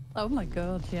 Oh my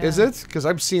god, yeah. Is it? Because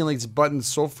I'm seeing like these buttons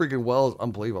so freaking well. It's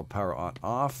unbelievable. Power on,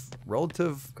 off,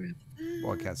 relative.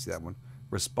 Well, I can't see that one.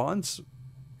 Response,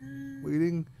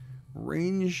 waiting,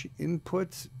 range,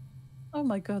 input. Oh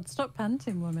my god, stop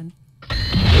panting, woman.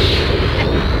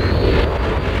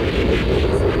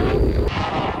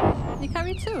 You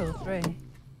carry 2 or 3?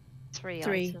 3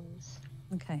 items.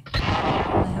 Okay.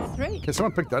 I have 3. Can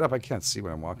someone pick that up? I can't see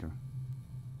when I'm walking.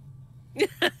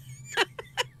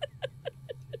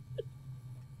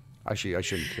 Actually, I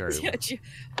shouldn't carry it.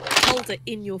 Hold it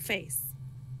in your face.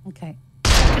 Okay.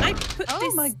 Can I put this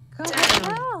Oh my god. down?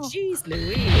 Wow. Jeez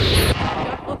Louise.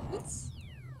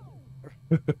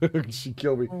 She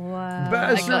killed me.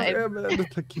 Wow.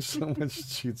 Thank you so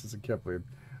much. Jesus, I can't believe it.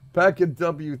 Pack and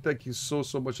W, thank you so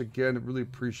much again. I really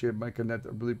appreciate it. Mike Annette, I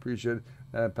really appreciate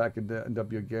it. Pack and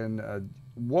W again.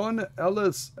 One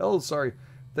Ellis, sorry.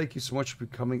 Thank you so much for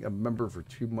becoming a member for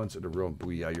 2 months in a row.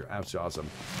 Booyah, you're absolutely awesome.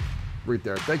 Right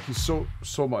there. Thank you so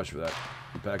much for that.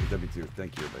 Pack and W too.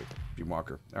 Thank you, B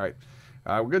Walker. All right.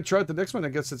 We're gonna try out the next one. I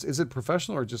guess is it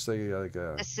professional or just like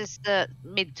a? This is the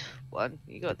mid one.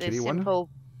 You got the simple.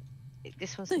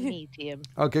 This one's a medium.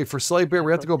 Okay, for Slay Bear,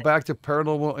 we have to go back to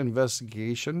paranormal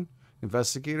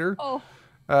investigator. Oh.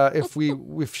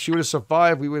 If she were to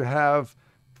survive, we would have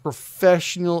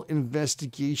professional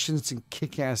investigations and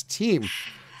kick-ass team.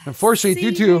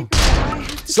 Unfortunately, due to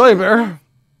Slay Bear,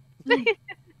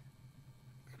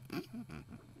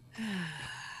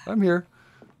 I'm here.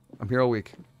 I'm here all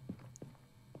week.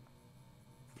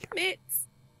 Mitts.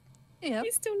 Yep.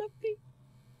 You still love me.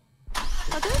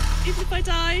 I Even if I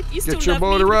died, you still Get your love me.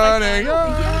 motor running.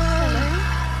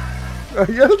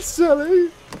 Yes,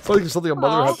 Sally. Something a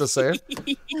mother would have to say.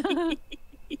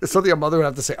 It's something a mother would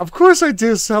have to say. Of course I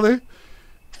do, Sally.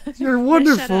 You're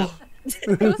wonderful.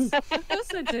 Of course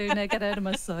I do. Now get out of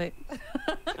my sight.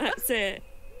 That's it.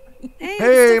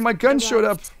 Hey, my gun showed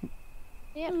up.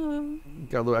 Yep.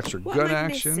 Got a little extra What gun am I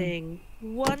action. Missing?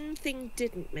 One thing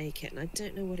didn't make it, and I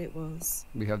don't know what it was.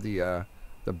 We have the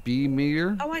B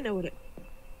meter. Oh, I know what it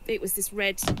was. This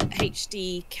red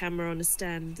HD camera on a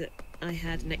stand that I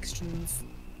had an extra of.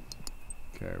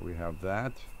 Okay, we have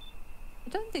that. I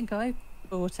don't think I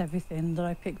bought everything that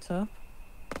I picked up.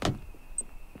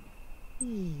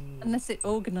 Unless it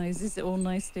organises it all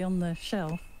nicely on the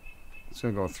shelf. It's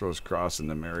gonna go and throw his cross in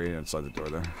the Mary inside the door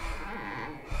there.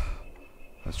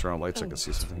 Let's turn on lights so I can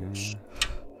see something here.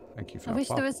 Thank you for I that. wish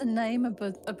there was a name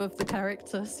above the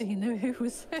character so you knew who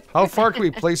was who. How far can we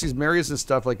place these Marys and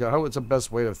stuff? Like, how is the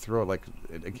best way to throw it? Like,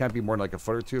 it can't be more than like a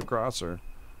foot or two across, or?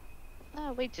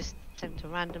 No, we just tend to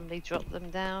randomly drop them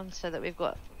down so that we've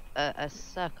got a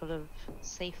circle of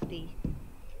safety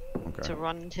to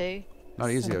run to. Not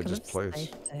easy to just place.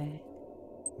 Safety.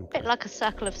 A bit like a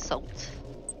circle of salt.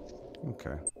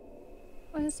 Okay.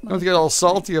 Where's my... Don't get all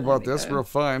salty about this. We're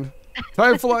fine.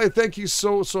 Time Fly, thank you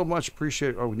so much. Appreciate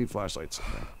it. Oh, we need flashlights.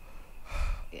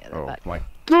 Yeah, oh my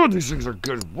god, these things are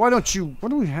good. Why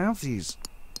don't we have these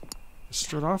to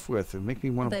start off with and make me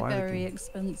want to buy them? They're very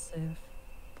expensive.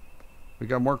 We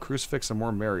got more crucifix and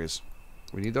more Marys.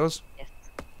 We need those?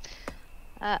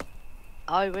 Yes.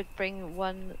 I would bring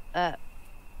one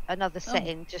another set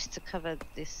in just to cover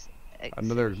this.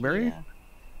 Another Mary? Yeah.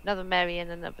 Another Mary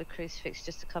and another crucifix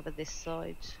just to cover this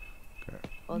side. Okay.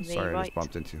 On the Sorry, right. I just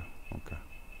bumped into you. Okay.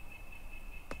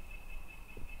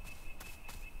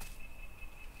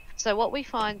 So what we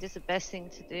find is the best thing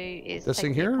to do is this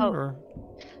thing here, or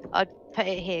I'd put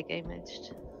it here,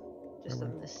 GameEdged, just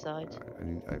on this side.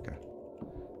 Okay.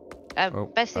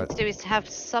 Best thing to do is to have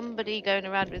somebody going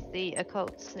around with the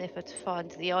occult sniffer to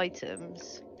find the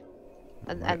items.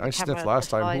 And I sniffed last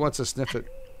time. Who wants to sniff it?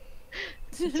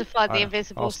 To find the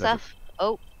invisible stuff.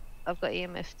 Oh, I've got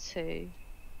EMF 2.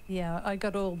 Yeah, I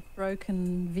got all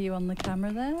broken view on the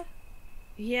camera there.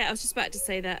 Yeah, I was just about to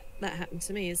say that happened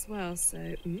to me as well. So,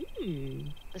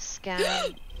 the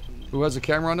scan. Who has a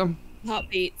camera on them?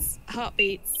 Heartbeats.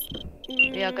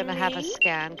 We are going to have a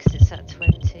scan because it's at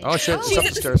 20. Oh shit! It's up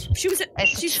the stairs.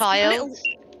 It's a child.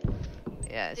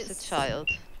 Yeah, it's a child.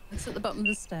 It's at the bottom of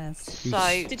the stairs.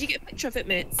 So, did you get a picture of it,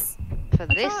 Mitz? For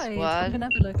this one, I'm gonna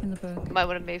have a look in the book. Might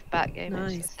want to move back,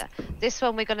 Nice. This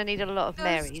one we're going to need a lot of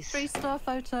Marys. 3-star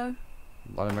photo.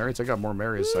 A lot of Marys. I got more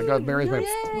Marys. I got Marys.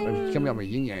 Coming out my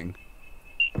yin yang.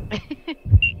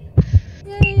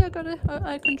 Yay!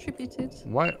 I contributed.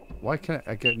 Why can't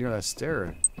I get near that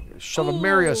stair? Shove a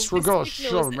Mary, I swear to God,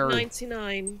 shove a Mary.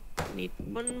 99. Need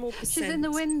 1 more %. She's in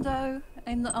the window,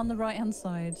 on the right-hand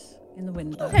side, in the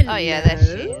window. Oh yeah, there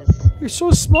she is. You're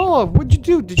so small. What'd you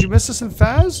do? Did you miss us in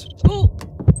Faz? Oh,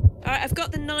 alright, I've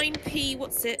got the 9p.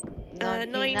 What's it?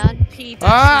 9p.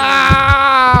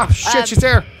 Ah! Shit, she's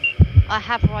there. I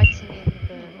have writing in the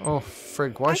book. Oh,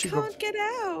 frig, why she go? I can't get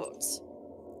out.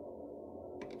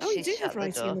 Oh, you do have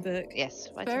writing in the book. Yes,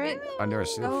 Spirit. I've never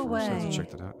seen it Go before, so I have away. to check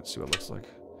that out and see what it looks like.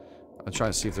 I'm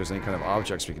trying to see if there's any kind of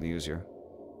objects we can use here.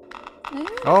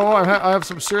 Oh, I have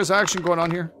some serious action going on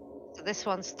here. So this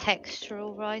one's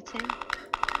textural writing.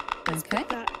 Let's put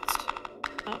that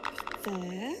up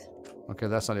there. Okay,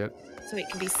 that's not it. So it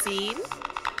can be seen.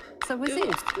 So was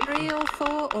it 3 or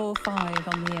 4 or 5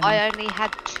 on the end? I only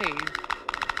had 2.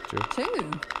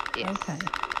 2? Yes. Okay.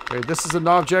 Okay, this is an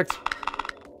object.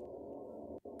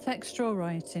 Textual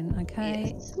writing,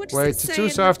 okay. Yes. What does Wait, it say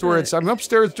Tattoos in the afterwards. book? I'm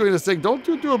upstairs doing this thing. Don't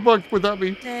do a book without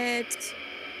me. Dead.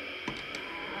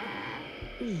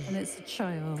 And it's a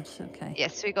child, okay.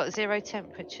 Yes, we got 0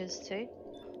 temperatures too.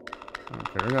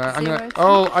 Okay, I'm gonna.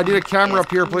 Oh, I need a camera up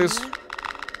here, please.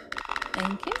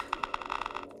 Thank you.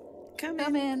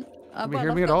 Come in. Can you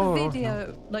hear me at all? The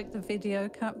video, like the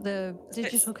the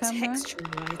digital camera. Textual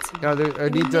writing. Yeah, I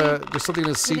need there's something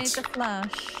in the We need seats. the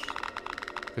flash.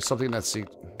 There's something in that seat.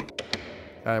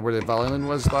 Where the violin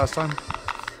was last time.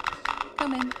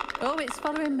 Come in. Oh, it's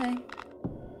following me.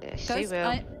 Yeah, she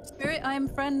will. Spirit, I am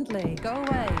friendly. Go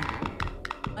away.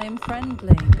 I am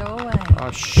friendly. Go away. Oh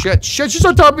shit! Shit! She's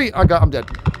on top of me. I'm dead.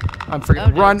 I'm freaking.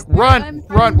 Oh, no.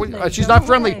 Run! She's not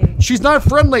friendly. away. She's not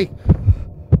friendly.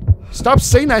 Stop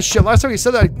saying that shit. Last time you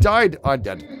said that, I died. I'm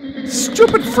dead.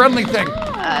 Stupid friendly thing.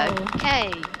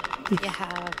 Okay. You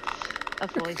have a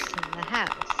voice in the house.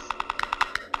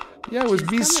 Yeah, it was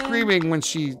She's me coming. screaming when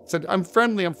she said, "I'm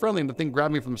friendly, I'm friendly," and the thing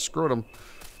grabbed me from the scrotum.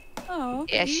 Oh,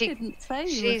 Yeah, you didn't say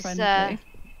you were friendly.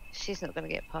 She's not going to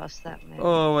get past that, man.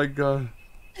 Oh my god.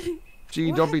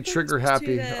 Gee, What don't be happens trigger to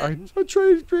happy. the I'm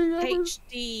trying to trigger happy.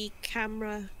 HD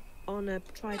camera on a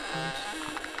tripod.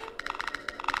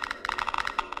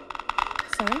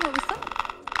 Sorry, what was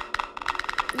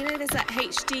that? You know, there's that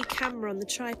HD camera on the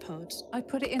tripod. I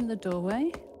put it in the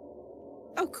doorway.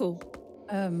 Oh, cool.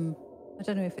 I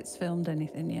don't know if it's filmed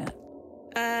anything yet.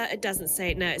 It doesn't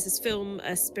say it. No, it says film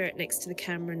a spirit next to the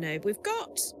camera. No, we've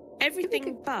got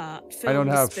everything but film I don't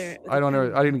the have. spirit. with I the don't know.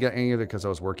 camera. I didn't get any of it because I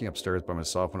was working upstairs by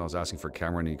myself when I was asking for a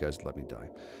camera, and you guys let me die.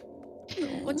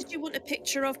 What did you want a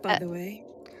picture of, by the way?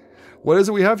 What is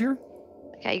it we have here?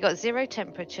 Okay, you got 0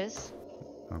 temperatures,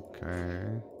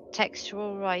 Okay.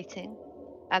 textual writing,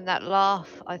 and that laugh,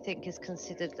 I think, is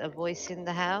considered a voice in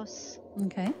the house.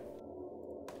 Okay.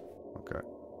 Okay.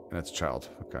 And it's child.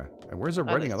 Okay. And where's the Oh,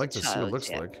 writing? it's I like to a see what it child, looks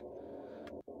yeah. like.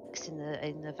 It's in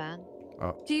the van.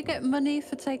 Do you get money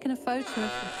for taking a photo of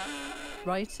the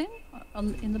writing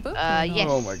in the book? or not? Yes.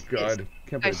 Oh my god.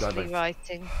 Can't believe Mostly that.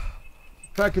 writing.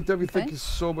 Packet W, thank Okay. you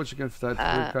so much again for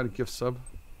that kind of gift sub.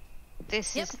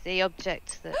 This is the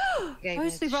object that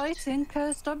Mostly GameEdged. writing,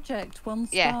 cursed object, 1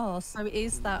 star. Yeah. So it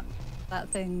is that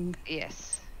thing.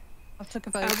 Yes. I took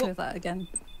a photo of that again.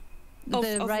 Of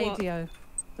The what? radio.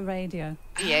 The radio.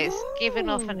 Yeah, it's given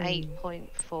off an Oh.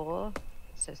 8.4,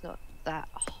 so it's not that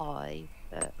high.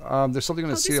 But There's something in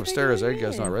the Oh, seat this upstairs, radio eh?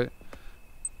 Guys, not here. right?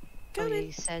 Come in.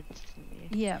 you said,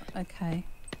 didn't you? Yeah, okay.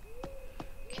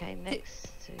 Okay, next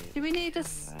to Do we need a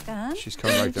camera. scan? She's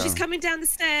coming right down. She's coming down the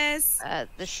stairs.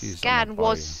 The She's on scan that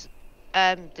was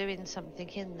doing something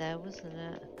in there, wasn't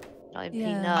it? 9p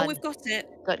Yeah. none. Oh, we've got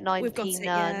it. Got 9p We've got it,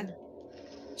 none.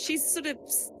 yeah. She's sort of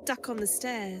stuck on the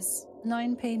stairs.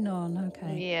 9p none,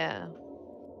 okay. Yeah.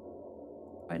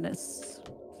 Right, let's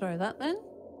throw that then.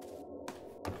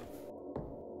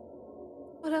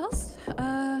 What else?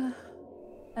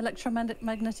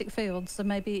 Electromagnetic fields, so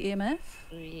maybe EMF?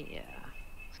 Yeah.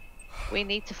 We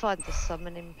need to find the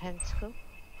summoning pentacle.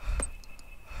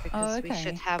 Because we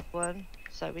should have one.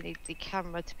 So we need the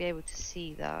camera to be able to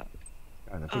see that.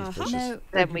 No.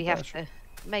 Then we have to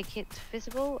make it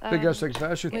visible. Big ass like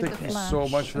Fasher, thank you so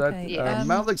much for that.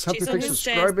 Malik's happy for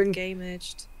subscribing.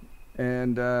 GameEdged.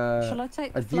 And shall I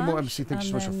take the Demo MC, thank you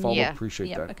so much for follow.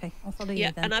 Appreciate that. Okay, I'll follow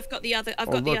you then. And I've got the other. I've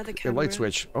got the other camera. A light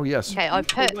switch. Oh yes. Okay, I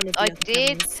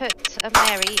did put a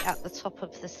Mary at the top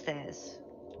of the stairs.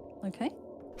 Okay.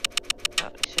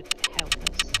 That should help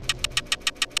us.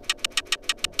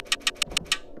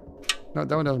 No,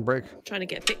 that one doesn't break. Trying to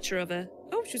get a picture of her.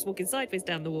 Oh, she's walking sideways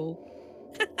down the wall.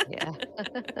 Yeah.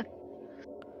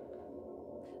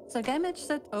 So GameEdged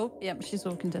said, oh, yep, she's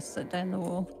walking just down the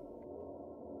wall.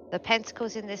 The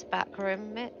pentacle's in this back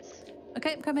room, Mitz.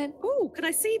 Okay, come in. Oh, can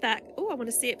I see that? Oh, I want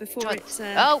to see it before it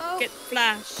gets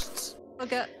flashed.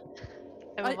 Okay.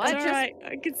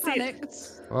 I can see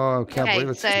it. Oh, I can't believe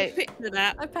it. So, picture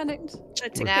that. I panicked. Should I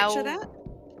take a picture of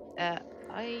that?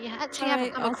 I actually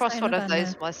haven't come across one of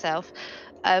those myself.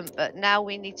 But now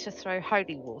we need to throw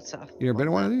holy water. You never been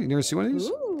to one of these? You never see one of these?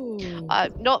 Ooh.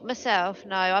 Not myself,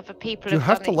 no. Other people Do you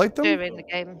have have done to light them? during the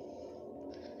game.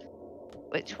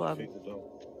 Which one?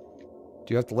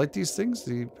 Do you have to light these things?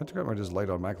 The pentagram, or just light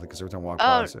automatically? Because every time I walk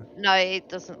past it. No, it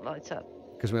doesn't light up.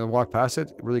 Because when I walk past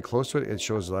it, really close to it, it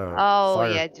shows fire.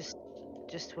 Yeah, just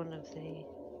one of the.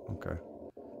 Okay.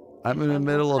 I'm in the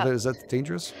middle of it. Is that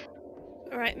dangerous?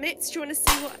 All right, Mitz, do you want to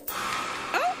see what?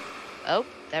 Oh,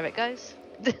 there it goes.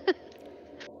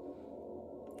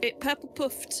 It purple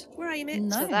puffed. Where are you, Mitz?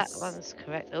 Nice. So that one's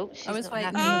correct. Oh, she's I was not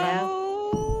waiting happy now.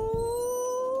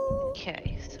 Oh.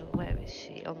 Okay, so where is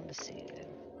she? On the ceiling.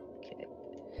 Okay.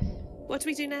 What do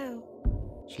we do now?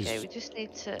 Okay, we just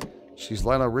need to. She's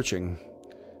Lionel Riching.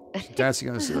 She's dancing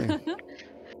on the ceiling.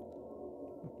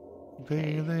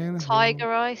 Okay.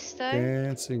 Tiger Eye Stone.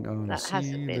 Dancing on the ceiling. That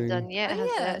hasn't been done yet,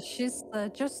 has it? She's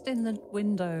just in the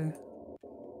window.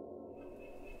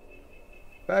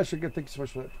 Basher, good. Thank you so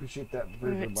much for that. Appreciate that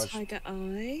very, very much. Tiger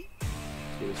Eye.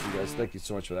 Yes, you guys. Thank you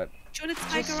so much for that. Do you want a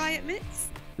Tiger Eye at Mitz?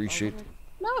 Appreciate.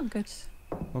 No, I'm good.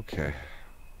 Okay.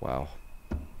 Wow.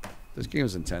 This game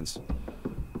is intense.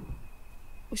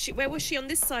 Where was she? On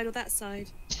this side or that side?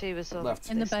 She was on left.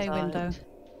 In the bay window.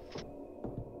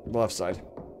 Left side.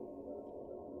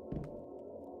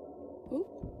 Ooh.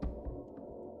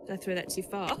 Did I throw that too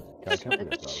far?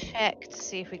 Check to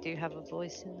see if we do have a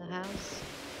voice in the house.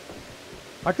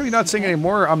 How come you're not saying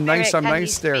anymore? I'm nice, I'm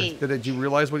nice there. Did you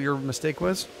realize what your mistake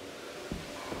was?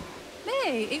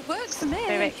 Me? It worked for me.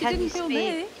 Spirit, She didn't kill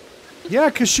me. Yeah,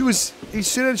 because he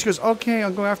said it, she goes, okay,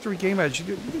 I'll go after a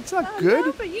GameEdged. It's not good.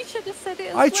 No, but you should have said it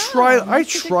as I well.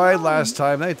 tried last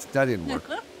time. That didn't work.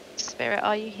 Spirit,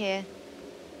 are you here?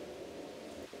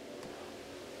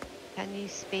 Can you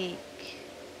speak?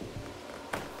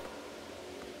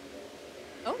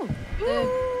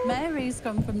 Oh, Mary's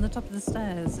gone from the top of the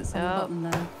stairs. It's on the bottom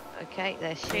there. Okay,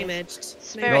 there she is. GameEdged.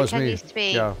 Spirit, can you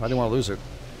speak? Yeah, I didn't want to lose it.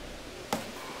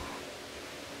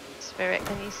 Spirit,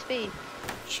 can you speak?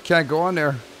 She can't go on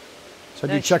there. So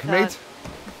No, I do she checkmate.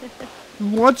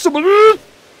 What's up, me?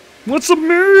 What's up,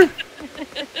 me?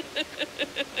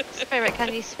 Spirit,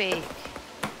 can you speak?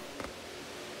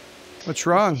 What's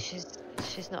wrong? She's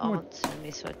not answering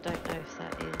me, so I don't know if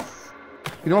that is.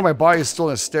 You know my body is still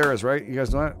in the stairs, right? You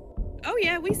guys know that? Oh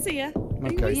yeah, we see her.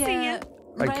 Okay. We see her.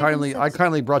 I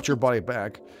kindly brought your body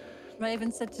back.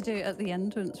 Raven said to do it at the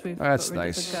end once we've. That's got rid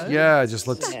nice. of the Yeah, just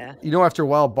let's. Yeah. You know, after a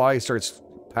while, body starts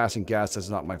passing gas. That's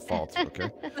not my fault. Okay.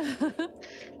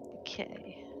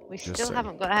 Okay. We still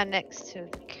haven't got her next to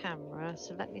the camera,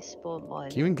 so let me spawn mine.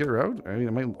 Can you even get her out? I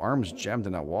mean, my arm's jammed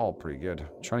in that wall pretty good.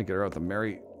 I'm trying to get her out the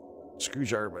Mary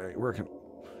screwdriver, but it ain't working.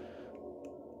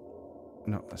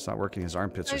 No, it's not working. His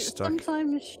armpits are stuck.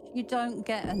 Sometimes you don't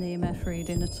get an EMF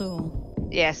reading at all.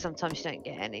 Yeah, sometimes you don't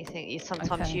get anything.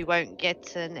 Sometimes you won't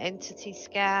get an entity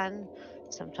scan.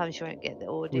 Sometimes you won't get the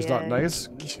audio. Who's not nice?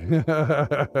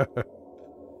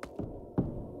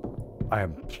 I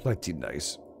am plenty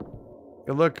nice.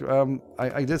 Hey, look,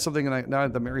 I did something and now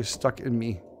the Mary's stuck in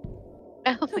me.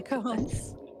 Oh my god.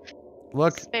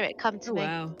 Look. Spirit, come to me.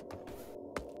 Wow.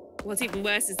 What's even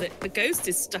worse is that the ghost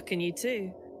is stuck in you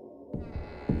too.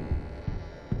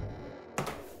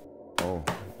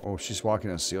 Oh, she's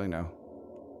walking on the ceiling now.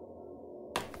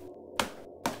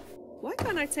 Why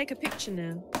can't I take a picture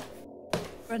now?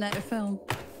 Run out of film.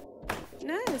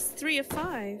 No, it's 3 of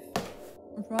 5.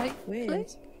 Right. Weird.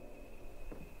 Please?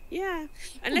 Yeah,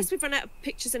 unless we've run out of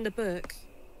pictures in the book.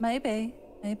 Maybe.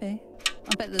 I bet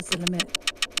there's a limit.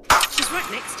 She's right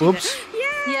next to you. Oops.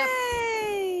 Yay!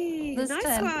 Yay!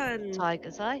 Nice one.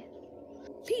 Tiger's eye.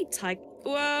 Tiger.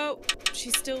 Whoa,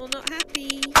 she's still not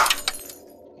happy.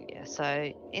 Yeah,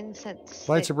 so incense.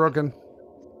 Lights are broken.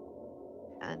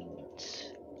 And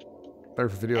better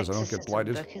for videos, I don't get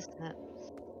blinded. Book, isn't it?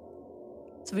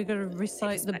 So we got to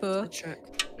recite the book.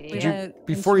 Yeah.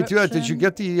 Before you do that, did you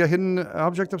get the hidden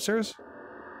object upstairs?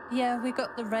 Yeah, we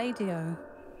got the radio.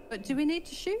 But do we need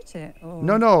to shoot it? Or...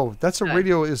 No. That's a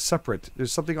radio is separate.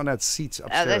 There's something on that seat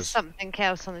upstairs. There's something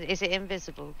else on it. Is it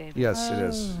invisible, game? Yes, it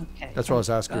is. Okay. That's what I was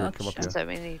asking her to come up here. So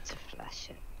we need to flash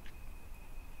it.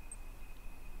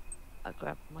 I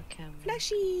grabbed my camera.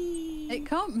 Flashy! It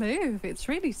can't move. It's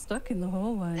really stuck in the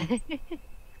hallway.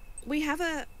 We have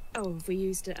a... Oh, have we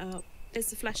used it up? There's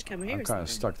the flash camera here. I'm kind of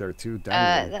stuck there too.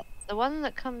 The one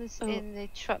that comes in the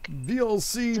truck.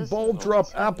 VLC Ball Drop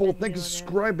Apple, thank you for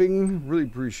subscribing. Really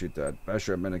appreciate that.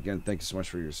 Basher, man, again, thank you so much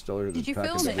for your stellar. Did you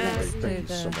film it? Thank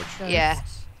you so much. Yeah.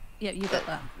 Yeah, you got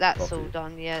that. That's all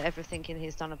done. Yeah, everything in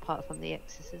here's done apart from the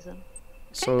exorcism. Okay,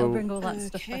 so I'll bring all that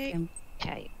stuff back in.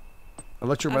 Okay.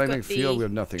 Electromagnetic field, we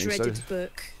have nothing. Dreaded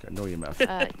book. No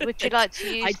EMF. Would you like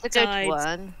to use the good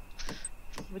one?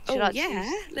 Would you like to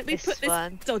use let me put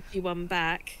this dodgy one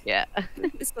back. Yeah.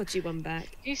 This dodgy one back.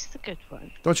 Use the good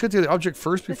one. Don't you get to the object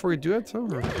first before you do it? Or?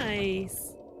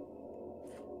 Nice.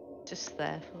 Just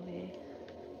there for you.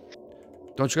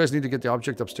 Don't you guys need to get the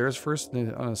object upstairs first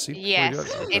on a seat? Yes.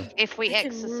 If we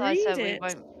exercise her, we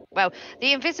won't. Well,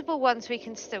 the invisible ones we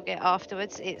can still get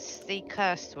afterwards. It's the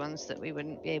cursed ones that we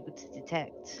wouldn't be able to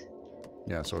detect.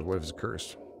 Yeah, so what if it's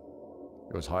cursed?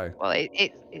 It was high. Well,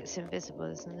 it's invisible,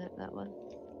 isn't it, that one?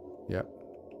 Yeah.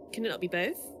 Can it not be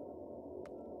both?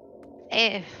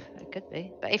 It could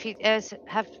be. But if you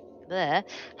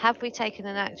have we taken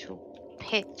an actual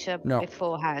picture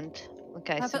beforehand?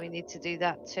 Okay, so we need to do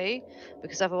that too,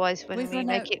 because otherwise when we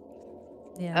make it...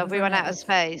 Yeah, we run out of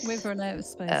space. We've run out of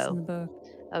space in the book.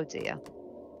 Oh dear.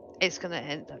 It's going to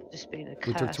end up just being a cursed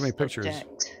We took too many pictures.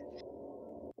 Object.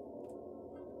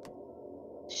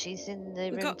 She's in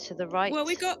the room to the right. Well,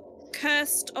 we got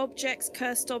cursed objects, yeah,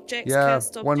 cursed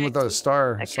objects. one with a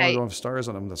star. Okay. Some don't have stars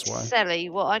on them, that's why. Sally,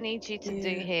 what I need you to do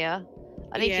here,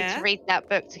 I need you to read that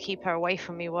book to keep her away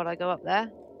from me while I go up there.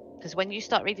 Because when you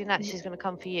start reading that, she's going to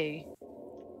come for you.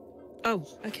 Oh,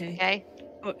 okay. Okay.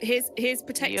 Oh, here's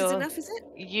protected enough, is it?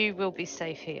 You will be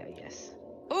safe here, yes.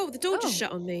 Oh, the door just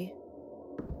shut on me.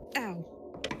 Ow.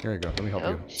 Here you go. Let me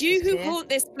help you. You who haunt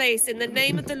this place, in the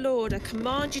name of the Lord, I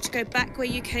command you to go back where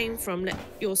you came from. Let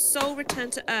your soul return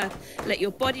to earth. Let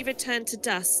your body return to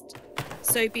dust.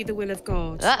 So be the will of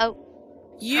God. Uh-oh.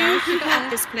 You who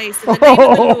haunt this place, in the name of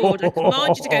the Lord, I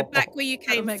command you to go back where you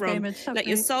came from. Let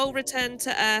your soul return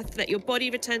to earth. Let your body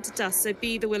return to dust. So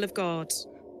be the will of God.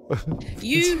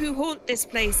 You who haunt this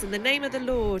place, in the name of the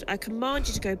Lord, I command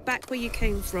you to go back where you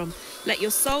came from. Let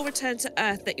your soul return to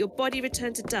earth, let your body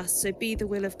return to dust, so be the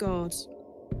will of God.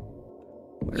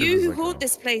 You who haunt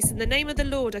this place, in the name of the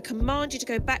Lord, I command you to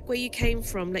go back where you came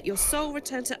from. Let your soul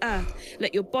return to earth,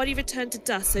 let your body return to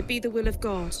dust, so be the will of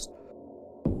God.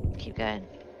 Keep going.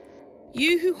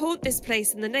 You who haunt this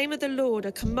place, in the name of the Lord,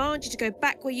 I command you to go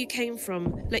back where you came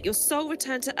from. Let your soul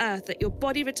return to earth, let your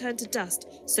body return to dust,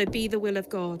 so be the will of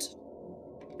God.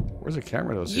 Where's the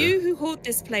camera? You who haunt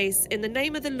this place, in the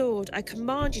name of the Lord, I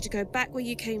command you to go back where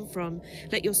you came from.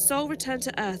 Let your soul return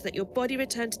to earth, let your body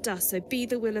return to dust, so be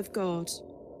the will of God.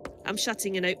 I'm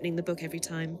shutting and opening the book every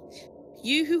time.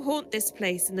 You who haunt this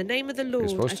place, in the name of the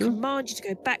Lord, I command you to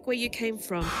go back where you came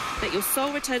from. Let your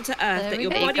soul return to earth, let your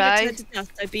body return to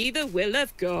dust, so be the will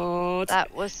of God.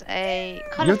 That was a...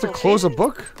 You have to close a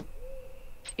book?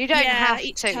 You don't have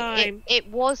to. It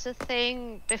was a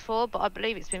thing before, but I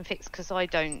believe it's been fixed because I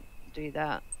don't do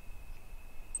that.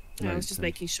 No, I was just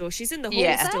making sure. She's in the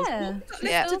hall still.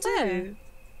 Left to do?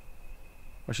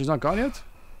 Oh, she's not gone yet?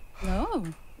 No.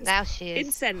 Now she is.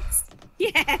 Incense.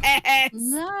 Yes.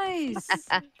 Nice.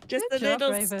 Just a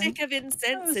little stick of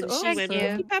incense and she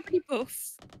went happy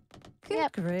buff.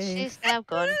 Good grief. She's now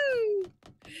gone.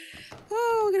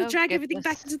 Oh, we're going to drag everything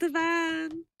back into the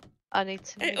van. I need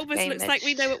to. It almost looks like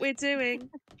we know what we're doing.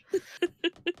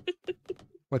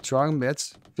 What's wrong,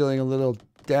 Mitz? Feeling a little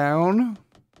down?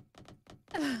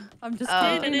 I'm just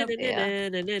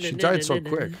kidding. She died so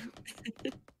quick.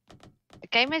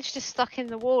 GameEdged just stuck in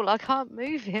the wall. I can't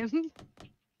move him.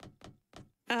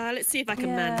 Let's see if I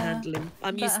can manhandle him.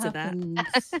 I'm used to that.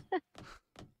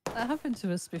 That happened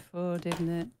to us before, didn't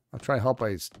it? I'll try to help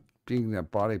by being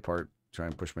that body part. Try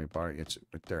and push my body. It's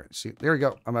right there. See, there we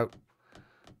go. I'm out.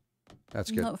 That's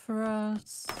good. Not for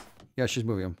us. Yeah, she's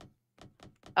moving him.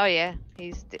 Oh yeah,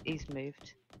 he's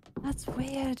moved. That's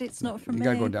weird. It's not for me. You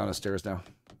gotta go down the stairs now.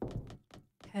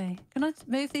 Okay. Can I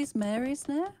move these Marys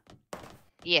now?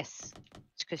 Yes,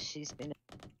 because she's been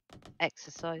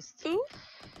exercised. Ooh.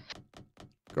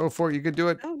 Go for it. You can do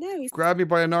it. Oh no! Grab me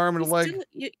by an arm and a leg.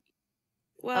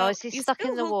 Well, is he stuck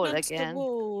in the wall again? The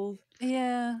wall.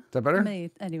 Yeah. Is that better?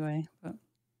 Me, anyway. But...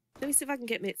 Let me see if I can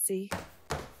get Mitzi.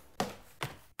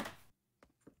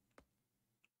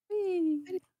 Whee.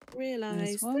 I didn't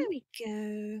realise. There we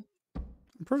go.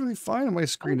 I'm perfectly fine on my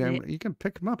screen now. You can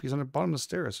pick him up. He's on the bottom of the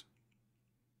stairs.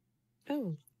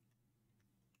 Oh.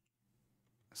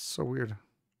 That's so weird.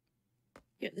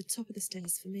 You're at the top of the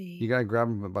stairs for me. You gotta grab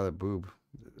him by the boob.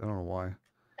 I don't know why.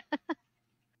 That's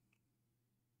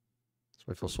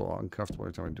why I feel so uncomfortable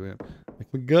every time I'm doing it.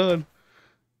 Like, my God.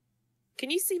 Can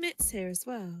you see Mitz here as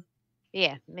well?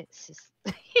 Yeah, Mitz is...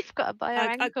 You've got to buy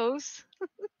her ankles.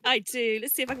 I do.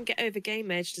 Let's see if I can get over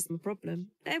GameEdged is my problem.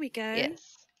 There we go.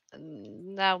 Yes.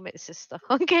 Now Mitz is stuck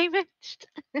on GameEdged.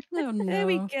 Oh, no. There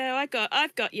we go.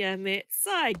 I've got you, Mitz.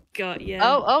 I got you.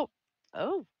 Oh.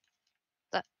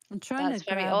 I'm trying That's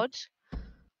to very odd.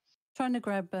 Trying to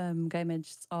grab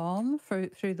GameEdged's arm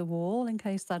through the wall in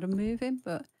case that'll move him,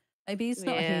 but maybe he's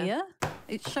not here.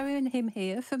 It's showing him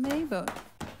here for me, but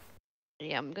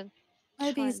yeah, I'm gonna.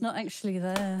 Maybe he's not actually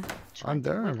there. I'm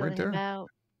there. I'm right there. I'm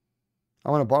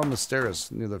on the bottom of the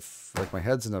stairs near the like my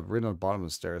head's right on the bottom of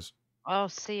the stairs. I'll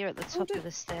see you at the top of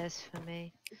the stairs for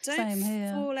me. Same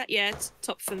here. Fall out. Yeah, it's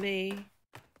top for me.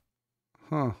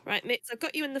 Huh. Right, Mitz, I've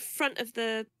got you in the front of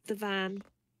the van.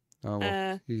 Oh,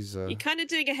 well, he's You're kind of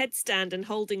doing a headstand and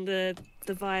holding the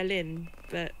violin,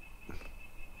 but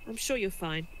I'm sure you're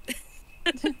fine.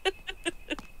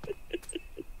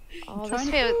 Oh,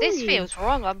 this feels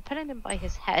wrong. I'm putting him by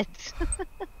his head.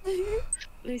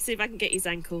 Let me see if I can get his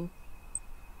ankle.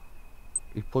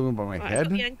 You pulling him by my head? I've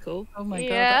got the ankle. Oh my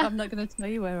God! I'm not going to tell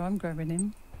you where I'm grabbing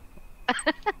him.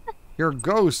 You're a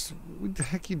ghost. What the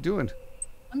heck are you doing?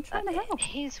 I'm trying to help.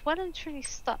 He's well and truly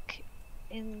stuck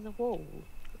in the wall.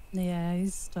 Yeah,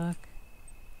 he's stuck.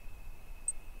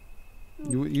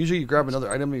 Usually you grab another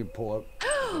item and you pull up.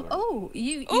 Oh,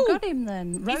 you got him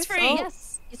then. He's free. Oh,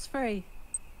 yes, it's free.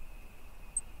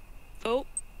 Oh.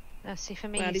 Now see, for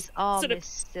me, his arm is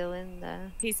still in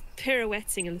there. He's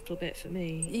pirouetting a little bit for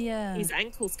me. Yeah. His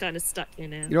ankle's kind of stuck here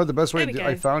now. You know what the best way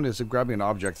I found is to grabbing an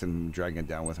object and dragging it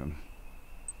down with him.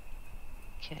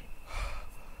 Okay.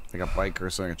 Like a bike or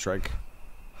something, a trike.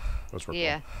 Those work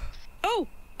well.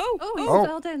 Oh, he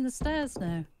fell down the stairs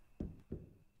now.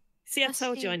 See, I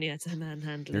told you I knew how to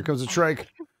manhandle. Here comes a trike.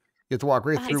 You have to walk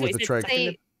right through with the trike.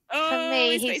 For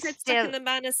me, he's still still stuck in the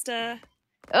banister.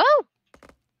 Oh!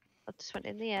 I just went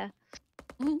in the air.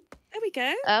 There we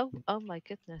go. Oh my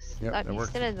goodness. Yep, He's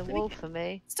still in the wall for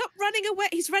me. Stop running away.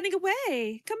 He's running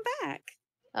away. Come back.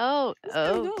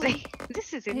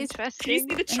 This is interesting. Can you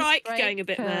see the trike going a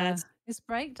bit mad? It's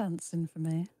breakdancing for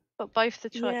me. But both the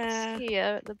trikes here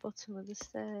at the bottom of the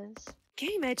stairs.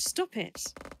 GameEdged, stop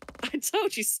it. I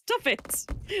told you, stop it.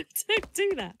 Don't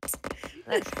do that.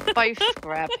 Let's both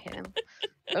grab him.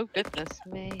 Oh, goodness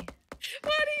me.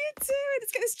 What are you doing?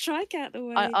 Let's get this trike out of the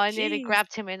way. I nearly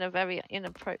grabbed him in a very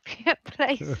inappropriate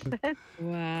place.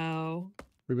 Wow.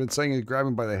 We've been saying you grab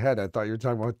him by the head. I thought you were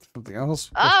talking about something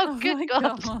else. Oh, good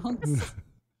God.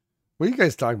 What are you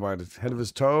guys talking about? His head of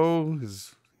his toe?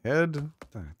 His head?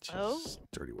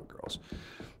 Dirty little girls.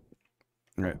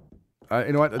 All right.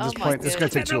 You know what? At this point, this is going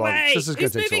to take too long. This is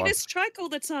going to take too long. He's moving this trike all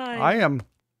the time. I am.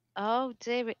 Oh,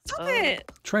 dear. Stop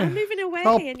it. I'm moving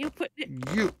away and you're putting it...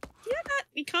 You.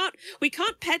 We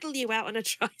can't pedal you out on a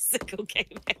tricycle,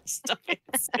 GameEdged. Stop it.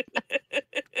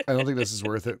 I don't think this is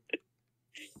worth it.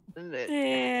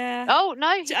 Yeah. Oh,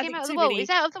 no. He came out of the wall. He's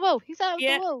out of the wall. He's out of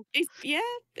the wall.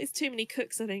 It's too many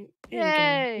cooks, I think.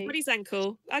 Yay.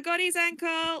 I got his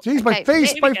ankle. Jeez, my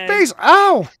face. My face.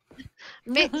 Ow.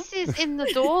 Mitz is in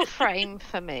the door frame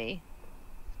for me.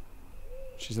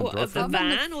 She's in the door frame? The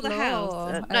van or the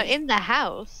house? No, in the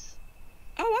house.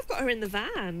 Oh, I've got her in the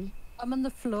van. I'm on the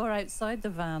floor outside the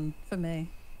van for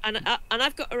me. And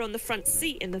I've got her on the front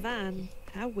seat in the van.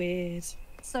 How weird.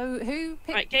 So who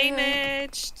picked Right,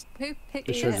 GameEdged. Who picked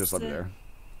it? Should have just left it there.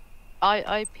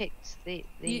 I picked the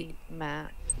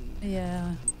mat.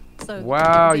 Yeah. So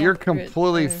wow, you're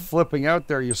completely flipping out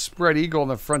there. You spread eagle on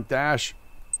the front dash.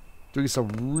 Doing some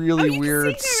really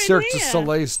weird Cirque du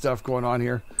Soleil stuff going on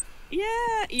here.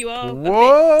 Yeah, you are.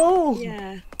 Whoa!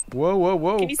 Yeah.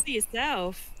 Whoa. Can you see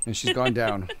yourself? And she's gone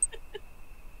down.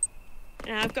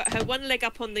 Yeah, I've got her one leg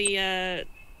up on the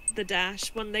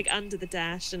dash, one leg under the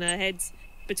dash, and her head's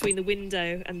between the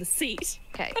window and the seat.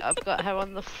 Okay, I've got her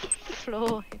on the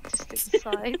floor, just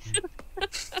inside.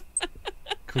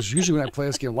 Because usually when I play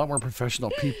this game, a lot more professional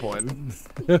people in.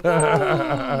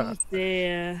 Oh,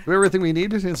 dear. We have everything we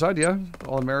need inside, yeah?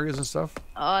 All the areas and stuff?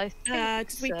 I think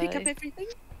did we pick up everything?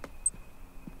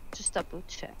 Just double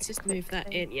check. Let's just move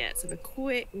that in. Yeah, let's have a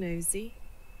quick nosy.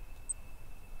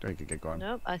 I can get going.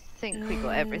 Nope, I think we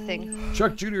got everything.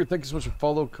 Chuck Jr., thank you so much for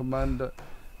follow. Command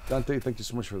Dante, thank you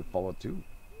so much for the follow too.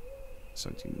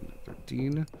 17,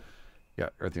 13. Yeah,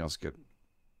 everything else is good.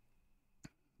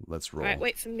 Let's roll. Alright,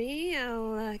 wait for me.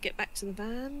 I'll get back to the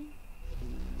van.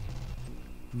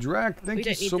 Drac, thank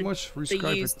you so much for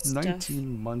subscribing for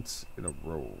 19 months in a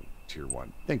row. Tier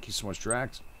 1. Thank you so much,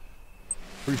 Drax.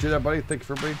 Appreciate that, buddy. Thank you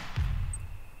for everybody.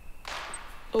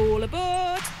 All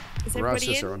aboard! Is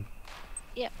everybody in?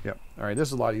 Yep. Yep. Alright, this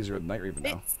is a lot easier with Night Raven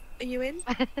now. Are you in?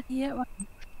 Yeah.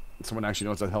 Someone actually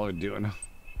knows what the hell they're doing.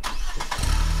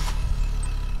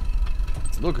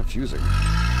 It's a little confusing.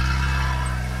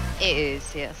 It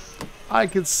is, yes. I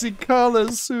can see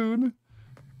colors soon.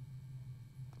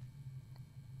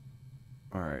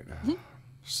 All right.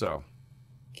 So.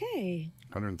 Okay.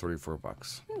 134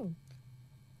 bucks. Oh.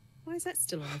 Why is that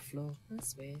still on the floor?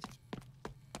 That's weird.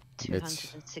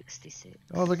 266.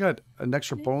 Oh, look at an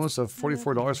extra bonus of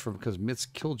 $44 for because Mitz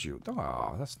killed you.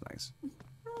 Oh, that's nice.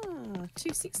 Ah,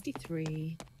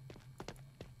 263.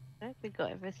 Right, we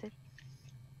got everything.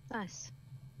 Nice.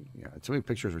 Yeah, too many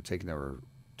pictures were taken that were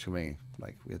too many.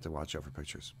 Like, we had to watch out for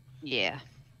pictures. Yeah.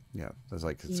 Yeah, there's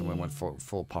like someone went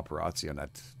full paparazzi on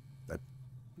that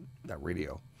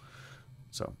radio.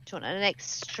 So. Do you want an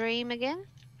extreme again?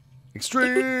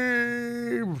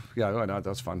 Extreme. Yeah, I know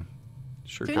that's fun.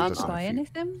 Sure. Do you buy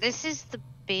anything? This is the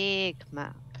big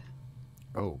map.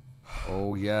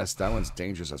 Oh yes, that one's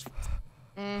dangerous.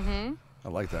 I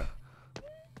like that.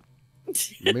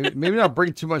 maybe not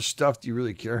bring too much stuff you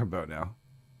really care about now.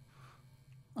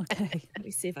 Okay. Let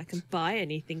me see if I can buy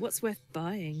anything. What's worth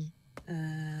buying?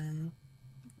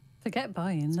 Forget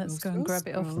buying. Let's go and grab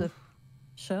it off the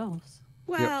shelves.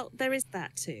 Well, there is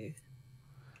that too.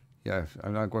 Yeah,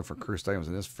 I'm not going for cursed items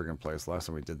in this friggin' place. Last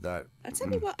time we did that. I'll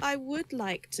tell you what I would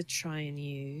like to try and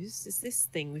use is this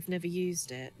thing. We've never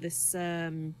used it. This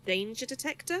danger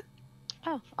detector.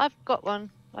 Oh, I've got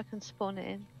one. I can spawn it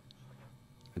in.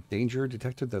 A danger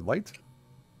detector, the light?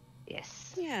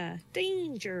 Yes. Yeah,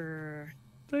 danger.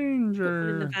 Danger. Put one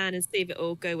in the van and see if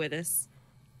it'll go with us.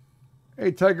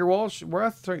 Hey, Tiger Walsh.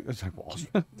 Tiger Walsh.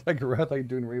 Tiger Wrath, how you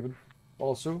doing, Raven?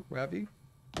 Also, Ravi.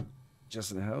 Just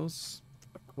in the house.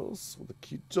 Close with the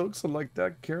cute jokes. I like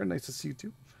that. Karen, nice to see you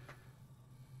too.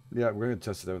 Yeah, we're going to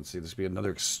test it out and see. This will be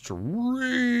another extreme.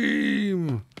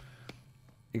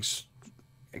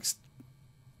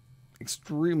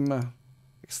 Extreme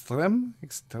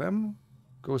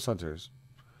Ghost Hunters.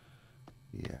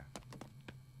 Yeah.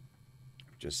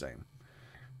 Just saying.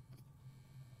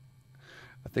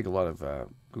 I think a lot of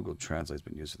Google Translate's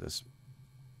been used for this.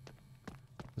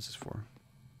 What's this for?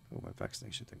 Oh, my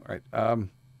vaccination thing. All right.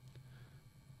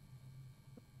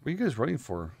 What are you guys running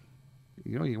for?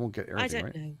 You know you won't get everything, I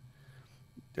right? don't know.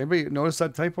 Anybody notice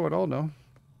that typo at all? No?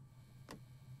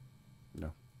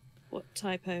 No. What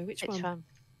typo? Which one?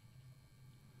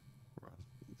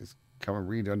 Just come and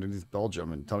read underneath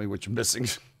Belgium and tell me what you're missing.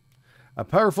 A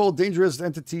powerful, dangerous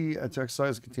entity to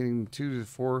exercise containing 2 to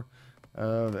 4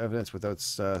 evidence without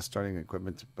starting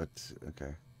equipment, but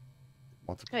okay.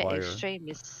 Multiplier. Wait, extreme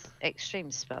is extreme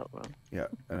spelled wrong. Yeah,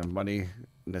 and money.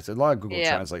 And that's a lot of Google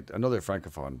Translate. Another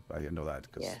francophone. I know that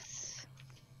because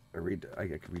I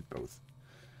can read both.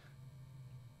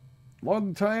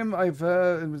 Long time I've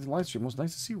in the live stream. It was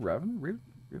nice to see Raven.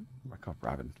 I call it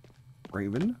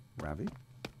Raven. Ravi.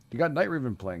 You got Night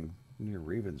Raven playing. Your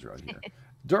Ravens around here.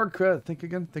 Dark. Think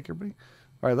everybody.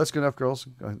 All right, let's go enough, girls.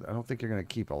 I don't think you're gonna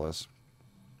keep all this.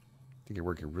 I think you're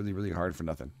working really, really hard for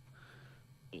nothing.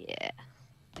 Yeah.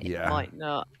 Yeah. Might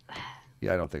not.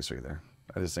 Yeah, I don't think so either.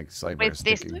 I just think Cyber is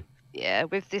thinking. Yeah,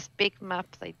 with this big map,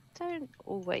 they don't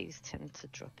always tend to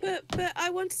drop it. But I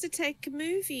wanted to take a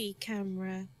movie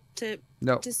camera to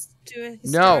just do a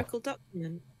historical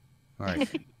document. All right. All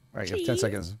right, you have 10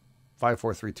 seconds. 5,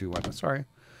 4, 3, 2, 1. Sorry.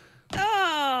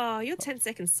 Oh, your 10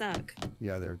 seconds suck.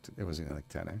 Yeah, it was like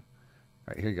 10, eh? All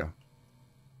right, here you go.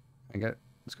 I got it.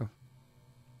 Let's go.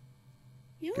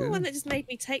 You're the one that just made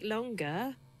me take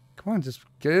longer. Come on, just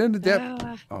get into depth.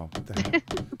 Oh, what the heck?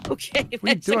 Okay,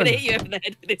 what are you doing? I'm going to hit you over the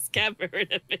head with this camera in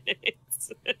a minute.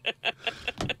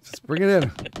 Just bring it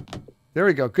in. There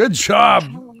we go. Good job.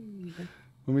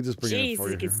 Let me just bring it in for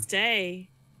you. Jeez, you can stay.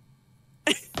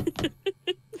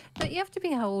 But you have to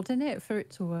be holding it for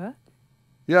it to work.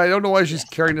 Yeah, I don't know why she's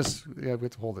carrying this. Yeah, we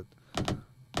have to hold it.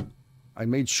 I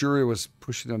made sure it was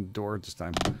pushing on the door this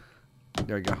time.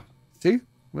 There we go. See?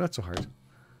 Well, that's so hard.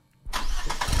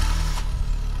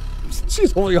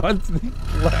 She's holding on to the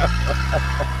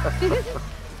left.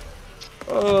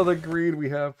 Oh, the greed we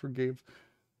have for games.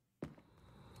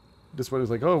 This one is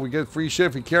like, oh, we get free shit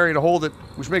if we carry to hold it,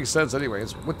 which makes sense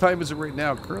anyways. What time is it right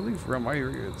now? Currently, from my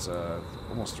area, it's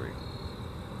almost 3.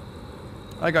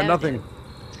 I got nothing.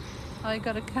 I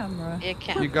got a camera.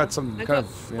 You got some kind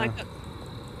of... Yeah. I got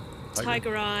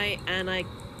tiger eye, and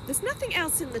there's nothing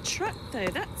else in the truck, though.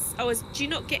 That's... Oh, do you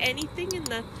not get anything in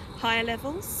the higher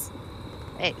levels?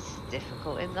 It's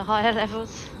difficult in the higher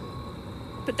levels.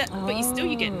 But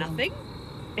you get nothing?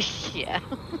 Yeah.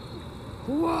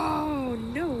 Whoa,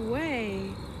 no way.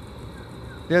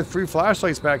 Yeah, free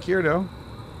flashlights back here, though.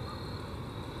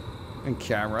 And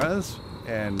cameras.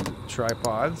 And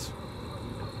tripods.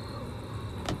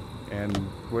 And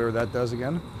whatever that does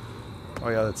again. Oh,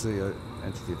 yeah, that's the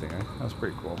entity thing. Eh? That's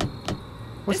pretty cool.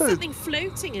 What's There's that? something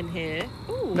floating in here.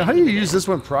 Ooh, now, how do you use this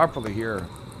one properly here?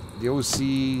 The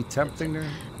OC temp thing there?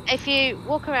 If you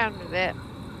walk around with it,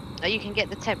 you can get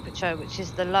the temperature, which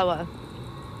is the lower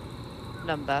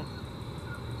number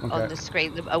on the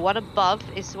screen. The one above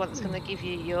is the one that's going to give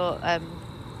you your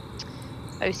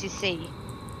OCC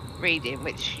reading,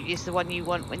 which is the one you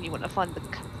want when you want to find the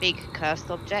big cursed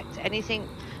object. Anything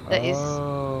that is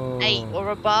 8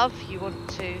 or above, you want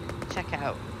to check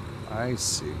out. I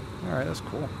see. All right, that's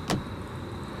cool.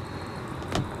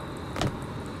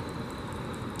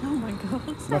 Oh my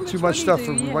god! Not too much stuff.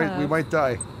 We might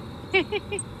die.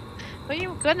 Well,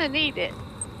 you're gonna need it.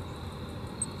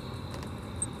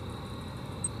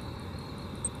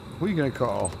 Who are you gonna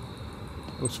call?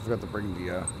 Oops, I forgot to bring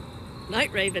the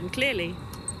Night Raven, clearly.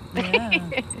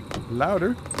 Yeah.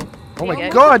 Louder. Oh my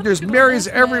god, there's Marys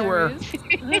everywhere.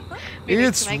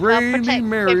 It's raining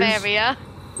Marys.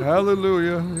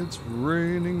 Hallelujah. It's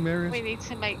raining Marys. We need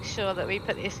to make sure that we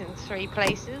put this in 3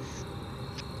 places.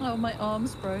 Oh, my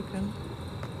arm's broken.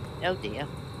 Oh dear.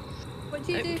 What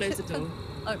do you do? Close the door.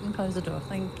 Open and close the door.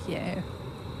 Thank you.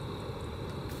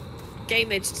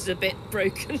 GameEdged is a bit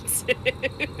broken too.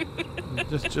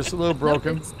 just a little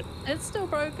broken. It's still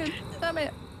broken. Damn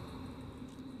it.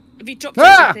 Have you dropped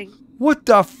anything? What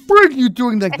the frig are you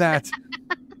doing like that?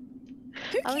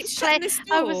 I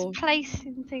was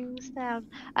placing things down.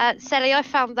 Sally, I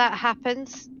found that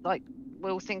happens. Like,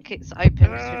 we'll think it's open because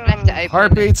we've left it open.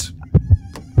 Heartbeats.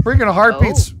 Freaking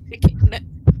heartbeats.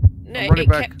 No, it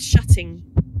kept shutting.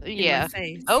 Yeah. In my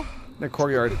face. Oh. The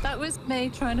courtyard. That was me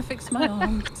trying to fix my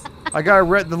arms. I got a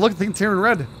red. The look thing turned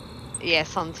red.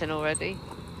 Yes, hunting already.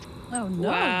 Oh no.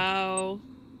 Wow.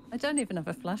 I don't even have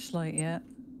a flashlight yet.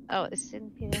 Oh, it's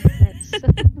in here.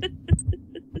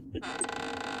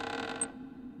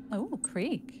 Oh,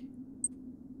 creek.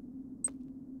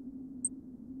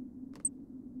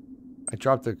 I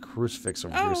dropped a crucifix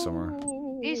over here somewhere.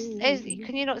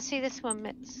 Can you not see this one,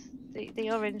 Mitz?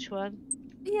 The orange one?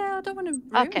 Yeah, I don't want to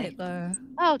ruin it though.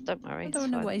 Oh, don't worry. I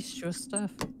don't want to waste your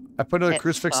stuff. I put a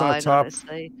crucifix on the top.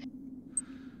 Honestly.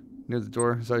 Near the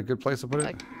door. Is that a good place to put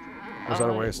it? Or is that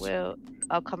a waste?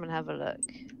 I'll come and have a look.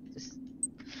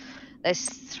 There's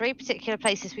 3 particular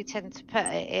places we tend to put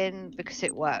it in because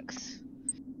it works.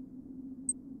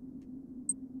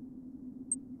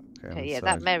 Okay, yeah,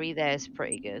 that Mary there is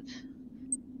pretty good.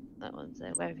 That one's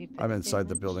there. Where have you put it? I'm inside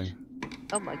the building.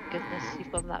 Oh my goodness,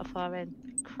 you've gone that far in.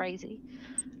 Crazy.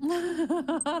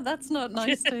 That's not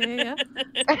nice to hear.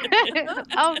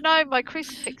 Oh no, my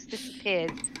crucifix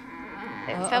disappeared.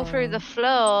 It fell through the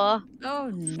floor.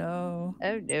 Oh no.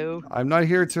 Oh no. I'm not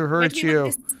here to hurt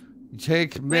you.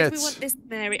 Take mitts. Where do we want this,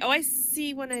 Mary? Oh, I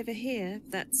see one over here.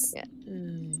 That's... Yeah.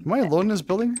 Am I alone in this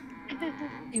building?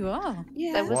 You are.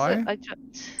 Yeah. Why? I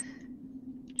dropped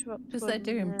because they're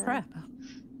doing prep.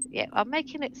 Yeah, I'm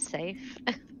making it safe.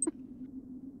 Well,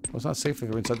 it's not safe if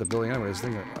you're inside the building anyway. This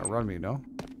thing around me, no?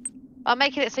 I'm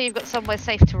making it so you've got somewhere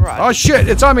safe to run. Oh shit!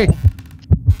 It's on me.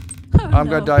 Oh, I'm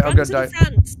gonna die. I'm gonna die.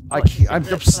 I'm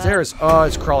upstairs. Oh,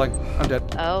 it's crawling. I'm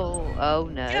dead. Oh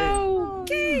no. Go,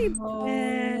 game.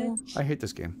 I hate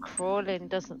this game. Crawling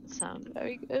doesn't sound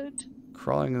very good.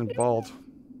 Crawling and bald.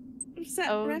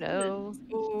 Oh no.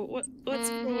 Or what's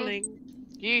crawling?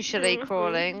 Usually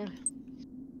crawling.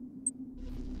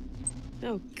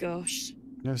 Oh gosh.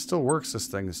 Yeah, it still works. This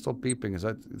thing. It's still beeping. Is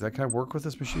that kind of work with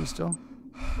this machine still?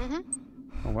 Mhm.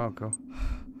 Oh wow, go.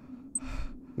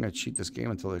 I'm gonna cheat this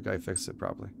game until the guy fixes it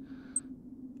properly.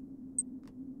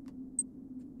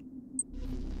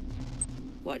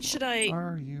 What should I?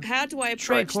 How do I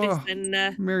Try approach this?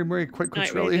 Then Mary, quite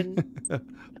quickly.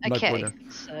 Okay,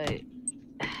 so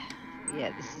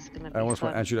yeah, this is gonna be. I almost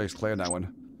went Anjudice Clay on that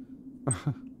one.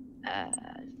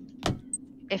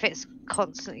 If it's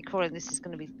constantly crawling, this is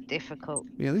going to be difficult.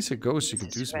 Yeah, at least it goes so you can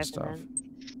do some stuff.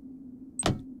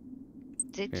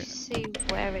 Did you see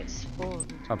where it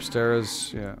spawned?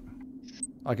 Upstairs, yeah.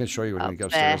 I can show you when we get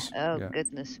upstairs. Oh,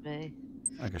 goodness me.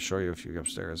 I can show you if you go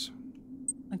upstairs.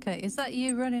 Okay, is that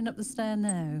you running up the stair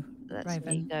now, That's Raven?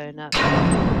 me going up.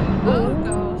 Oh,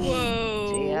 gosh.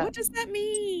 Whoa, Dear. what does that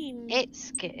mean?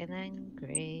 It's getting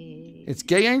angry. It's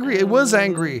gay angry? It was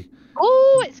angry.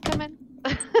 Oh, it's coming.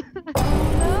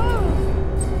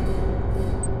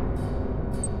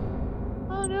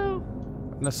 Oh no.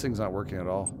 This thing's not working at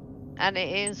all. And it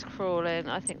is crawling.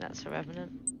 I think that's a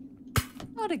revenant.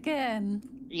 Not again.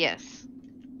 Yes.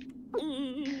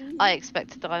 I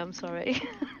expect to die, I'm sorry.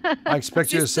 I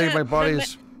expect you to save my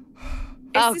bodies.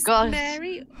 Oh, this gosh.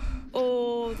 Mary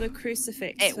or the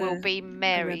crucifix? It will be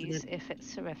Mary's if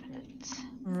it's a revenant.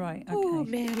 Right, okay. Oh,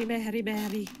 Mary, Mary,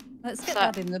 Mary. Let's get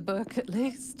that in the book at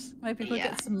least. Maybe we'll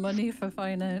get some money for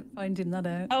finding that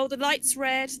out. Oh, the light's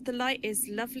red. The light is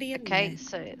lovely and Okay, red.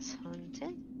 so it's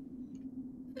hunting.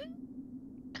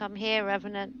 Come here,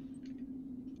 revenant.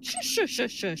 Shush, shush,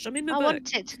 shush, shush. I'm in the book. I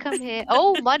want it to come here.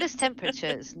 Oh, minus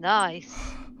temperatures. Nice.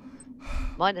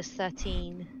 Minus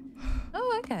 13.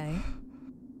 Oh, okay.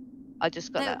 I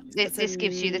just got that. That's This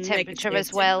gives you the temperature negative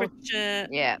as well. Temperature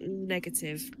Yeah.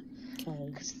 Negative.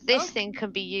 Because this thing can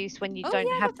be used when you don't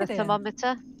have the look at it.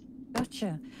 thermometer.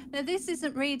 Gotcha. Now, this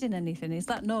isn't reading anything. Is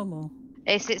that normal?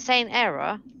 Is it saying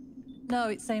error? No,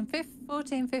 it's saying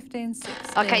 14, 15, 16.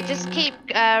 Okay, just keep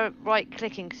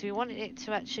right-clicking because we want it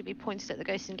to actually be pointed at the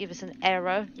ghost and give us an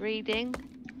error reading.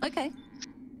 Okay.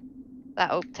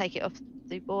 That'll take it off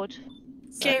the board.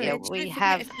 So, Jared, yeah, don't we forget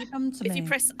have... if you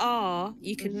press R,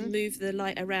 you can move the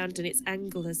light around in its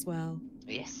angle as well.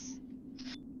 Yes.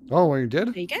 Oh, well, you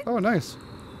did? There you go. Oh, nice.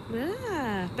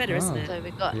 Ah, better, isn't it? So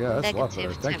we've got that's a lot better.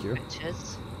 negative Thank you.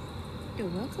 temperatures. You're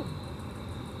welcome.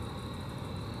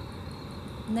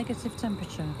 Negative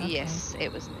temperature. Okay. Yes,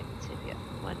 it was negative, yeah.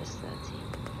 Minus 13.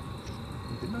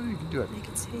 You didn't know you could do it.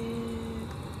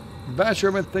 Negative. Bad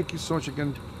Sherman, thank you so much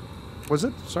again. Was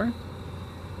it? Sorry?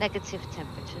 Negative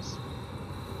temperatures.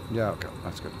 Yeah, okay.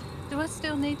 That's good. Do I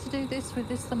still need to do this with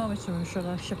this thermometer, or should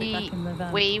I shove it back in the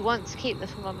van? We want to keep the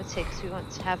thermometer because we want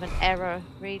to have an error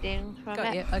reading from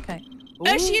Got it. you. Okay.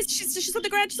 Oh, she's on the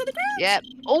ground. She's on the ground. Yep.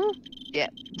 Oh,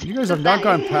 yep. You guys have not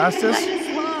gone past this?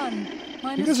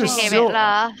 Minus You guys are one. Hear still... it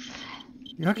laugh.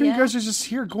 How come you guys are just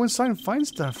here? Go inside and find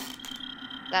stuff.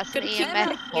 That's an Gotta keep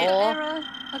EMF 4. Error.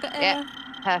 I got error. Yep.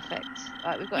 Perfect.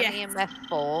 Right, we've got an EMF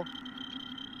 4.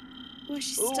 Oh,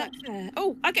 she's stuck there.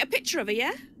 Oh, I'll get a picture of her,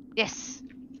 yeah? Yes.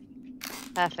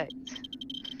 Perfect.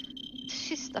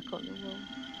 She's stuck on the wall.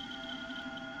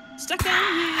 Stuck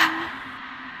down here.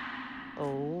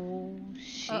 Oh,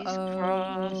 she's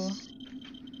crossed.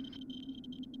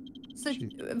 So,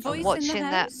 voice watching in the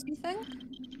that. house, you think?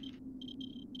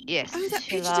 Yes. Oh, that she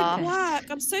picture laughed. didn't work.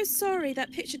 I'm so sorry.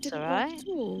 That picture didn't work alright. at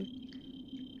all.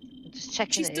 I'm just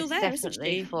checking She's it. still It's there, isn't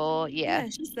definitely she? for Yeah,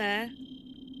 she's there.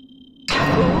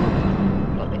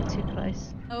 Got a bit too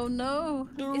close. Oh no.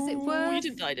 Is it Oh, worth? you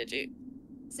didn't die, did you?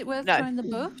 Is it worth No. trying the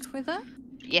book with her?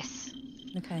 Yes.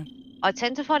 Okay. I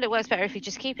tend to find it works better if you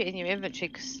just keep it in your inventory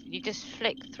because you just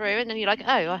flick through and then you're like,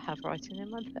 oh, I have writing in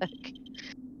my book.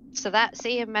 So that's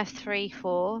EMF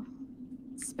 3-4.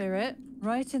 Spirit,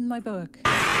 write in my book.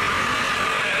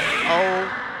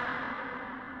 Oh.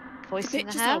 Voice The in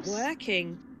the picture's house. not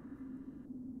working.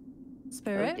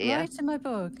 Spirit, dear. write in my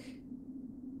book.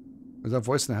 Is that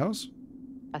voice in the house?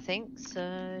 I think so.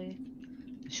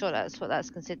 I'm sure that's what that's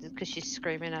considered because she's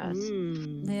screaming at us.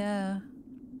 Yeah.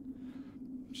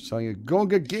 She's telling you, go and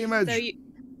get GameEdged. So you...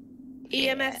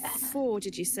 EMF 4,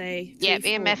 did you say? Yeah,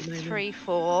 3, 4 at EMF the moment.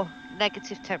 3-4.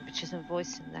 Negative temperatures and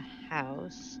voice in the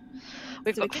house.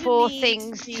 We've So we're got gonna 4 need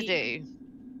things the- to do.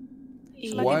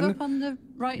 Shall I One, give up on the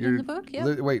writing in the book? Yeah.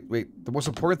 Wait. The most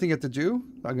important thing you have to do,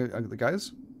 the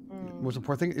guys, the most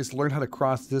important thing is learn how to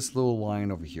cross this little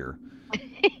line over here.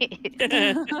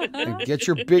 And get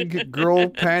your big girl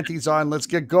panties on. Let's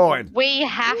get going. We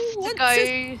have to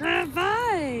go.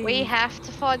 Survive. We have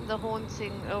to find the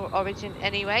haunting origin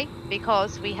anyway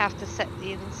because we have to set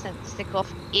the incense stick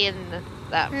off in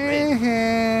that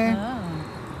room. Ah.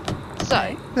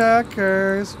 So,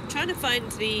 Duckers. I'm trying to find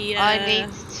the... I need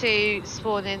to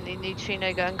spawn in the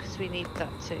neutrino gun because we need that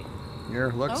too.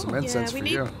 Here, look, some incense we for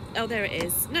need... you. Oh, there it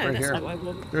is. No, Right that's here. not what I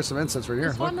want. There's some incense right here.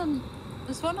 There's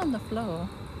one on the floor.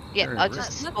 Yeah, There I it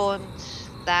just is. spawned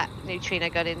that neutrino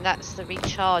gun in. That's the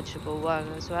rechargeable one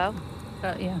as well.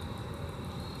 Yeah.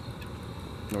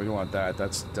 No, we don't want that.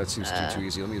 That seems too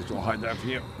easy. Let me just go hide that from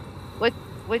you.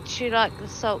 Would you like the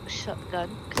assault shotgun?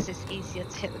 Because it's easier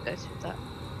to hit the ghost with that.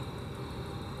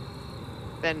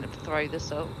 Then throw the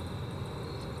salt.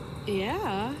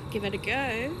 Yeah, give it a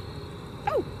go.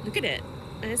 Oh, look at it.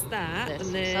 There's that, There's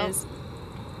and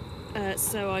there's...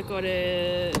 so I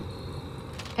gotta...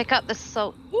 Pick up the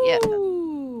salt. Ooh. Yeah.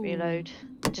 Reload.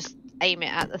 Just aim it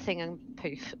at the thing and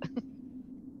poof.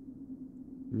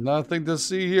 Nothing to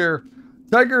see here.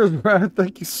 Tigers, Brad,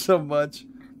 thank you so much.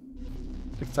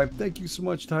 Next time, thank you so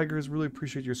much, Tigers. Really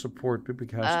appreciate your support.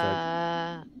 Big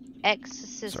hashtag.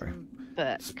 Exorcism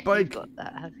book. Spike. You've got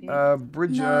that, have you?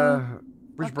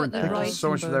 Bridgeburn, thank you so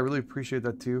much for that. I really appreciate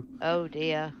that too. Oh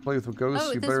dear. Play with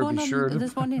ghosts, you better be sure.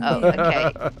 There's one in Oh,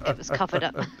 okay. It was covered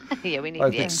up. Yeah, we need I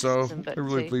the think so. exorcism book I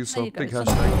really too. please so. There you Big go,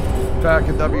 hashtag. Back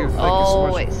and W, thank you so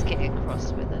much. It's getting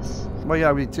cross with us. Well,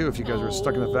 yeah, me too. If you guys were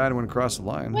stuck in the van and went across the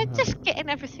line. We're just getting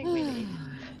everything we need.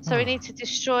 So we need to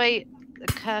destroy a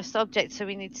cursed object, so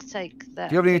we need to take that.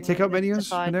 Do you have any takeout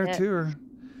menus in there too? Or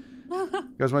you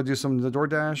guys want to do some the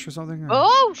DoorDash or something? Or?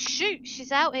 Oh, shoot.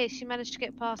 She's out here. She managed to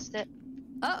get past it.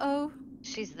 Uh-oh.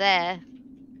 She's there.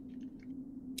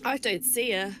 I don't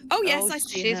see her. Oh, yes, I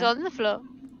see her. She's on the floor.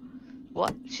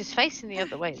 What? She's facing the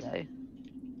other way, though.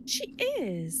 She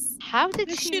is. How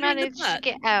did she manage to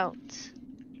get out?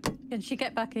 Can she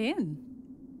get back in?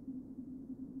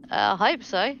 I hope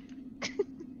so.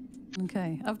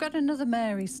 Okay, I've got another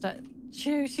Mary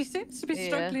statue. She seems to be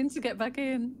struggling to get back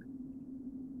in.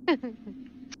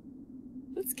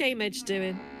 What's GameEdged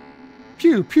doing?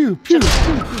 Pew, pew, pew, pew.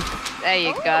 There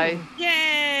you go.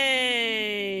 Yay!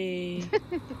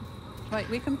 Right,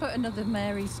 we can put another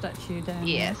Mary statue down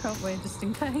there, can't we, just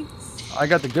in case? I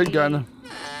got the good gun.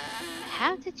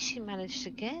 How did she manage to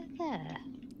get there?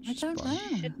 I don't know.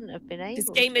 Shouldn't have been able Has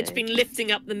to. GameEdged been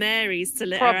lifting up the Marys to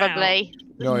let her out? Probably.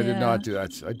 No, I did not do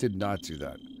that. I did not do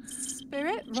that.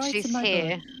 Spirit, right She's in my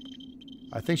here. book.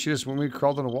 I think she just when we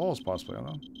crawled on the walls, possibly. I don't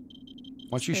know.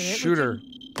 Why don't you Spirit, shoot her?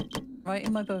 Right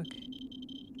in my book.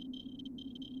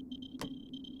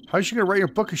 How's she gonna write your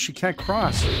book if she can't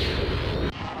cross?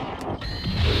 My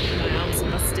arms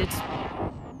are busted.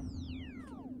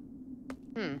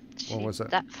 What was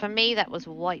that? For me, that was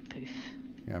white poof.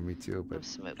 Yeah, me too. But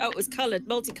Oh, it was coloured,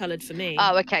 multicolored for me.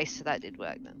 Oh, okay, so that did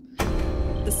work then.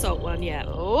 The salt one, yeah.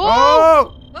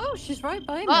 oh! Oh, she's right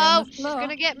by me. Oh, she's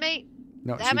gonna get me.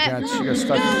 No, Damn she it. can't. She got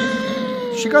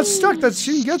stuck. She got stuck. That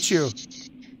she didn't get you.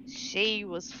 She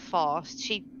was fast.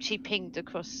 She pinged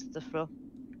across the floor.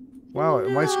 Wow,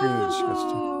 my screen is just.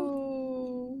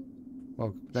 Oh.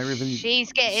 Well, not even.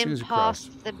 She's getting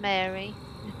past the Mary.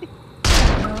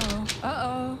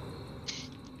 Uh-oh.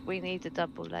 We need a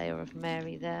double layer of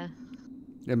Mary there.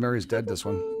 Yeah, Mary's dead. This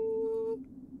one.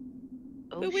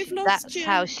 Oh, But we've lost that's you.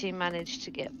 how she managed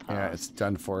to get past. Yeah, it's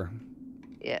done for.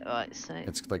 Yeah, right. So.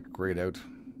 It's like grayed out.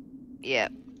 Yeah,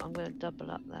 I'm gonna double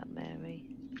up that Mary.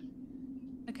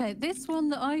 Okay, this one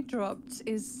that I dropped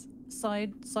is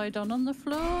side on the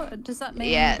floor. Does that mean?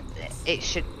 Yeah, it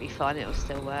should be fine. It'll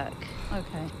still work.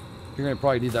 Okay. You're gonna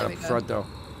probably need that up front though.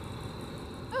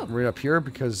 Oh. Right up here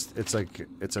because it's like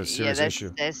it's a serious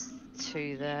issue. There's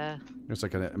two there. It's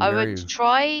like a I Mary. would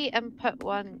try and put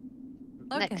one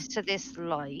next to this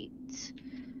light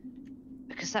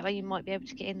because that way you might be able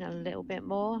to get in a little bit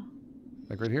more.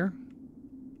 Like right here.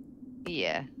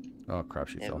 Yeah. Oh crap!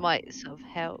 She fell. It might sort of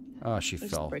help. Oh, she I'm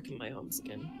fell. just breaking my arms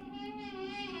again.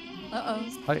 Uh-oh.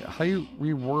 How you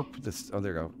rewarp this? Oh,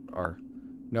 there you go. R.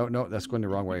 No, that's going the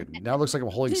wrong way. Now it looks like I'm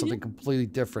holding something completely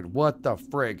different. What the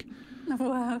frig?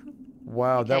 Wow.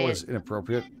 Wow, that was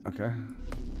inappropriate. Okay.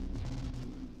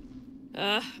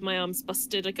 My arm's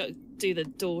busted. I got to do the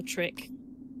door trick.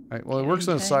 All right, well, it works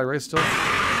on the side, right? Still.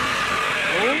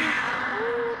 Oh,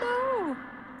 no.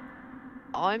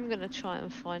 I'm gonna try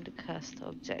and find a cursed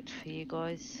object for you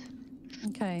guys.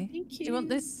 Okay. Thank you. Do you want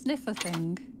this sniffer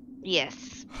thing?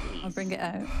 Yes, please. I'll bring it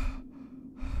out.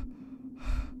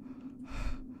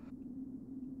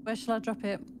 Where shall I drop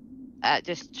it?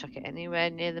 Just chuck it anywhere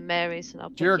near the Marys and I'll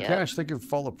pick Jared it Cash, thank you for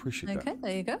follow. Appreciate that. Okay,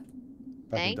 there you go. Back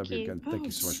in Thank W you. again. Thank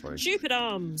you so much, buddy. Stupid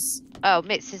arms. Oh,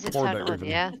 Mitz, is it Or turned that on, ribbon.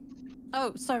 yeah?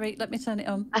 Oh, sorry. Let me turn it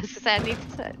on. I was gonna say I need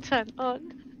to turn it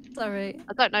on. Sorry.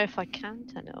 I don't know if I can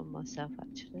turn it on myself,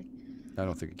 actually. I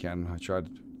don't think it can. I tried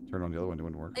to turn on the other one. It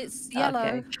wouldn't work. It's yellow.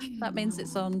 Okay. That means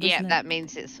it's on, doesn't Yeah, it? that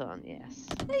means it's on, yes.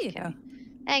 There you go.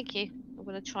 Thank you. I'm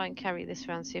going to try and carry this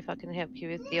around, see if I can help you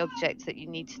with the object that you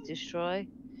need to destroy.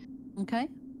 Okay.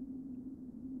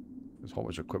 There's a whole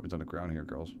bunch of equipment on the ground here,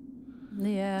 girls.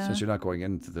 Yeah. Since you're not going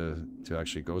into to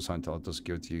actually ghost hunt, I'll just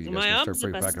give it to you. You My guys can arms start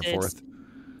are bringing back and busted. forth.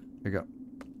 Here you go.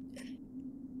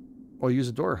 Well, use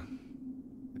a door.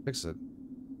 Fix it.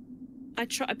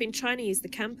 I've been trying to use the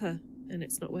camper and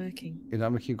it's not working. You know,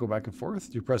 can you go back and forth?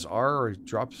 Do you press R or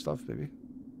drop stuff, maybe?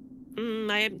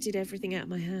 I emptied everything out of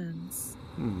my hands.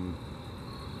 Hmm.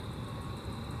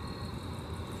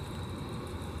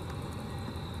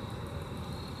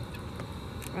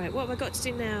 Right, what have I got to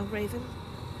do now, Raven?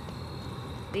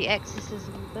 The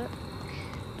exorcism book.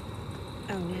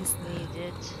 Oh, yes,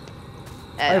 needed.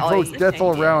 I vote death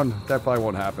all around. That probably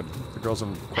won't happen. The girls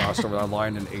have crossed over that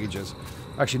line in ages.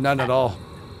 Actually, none at all.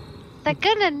 They're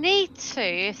gonna need to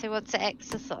if they want to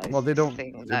exercise. Well, they don't.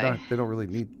 Thing, they don't really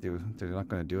need to. They're not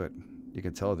going to do it. You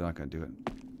can tell they're not going to do it.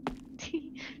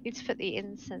 Need to put the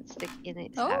incense stick in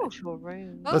its actual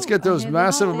room. Let's get those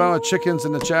massive amount of chickens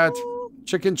in the chat.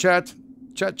 Chicken chat.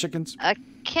 Chat chickens.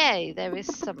 Okay, there is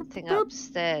something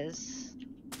upstairs.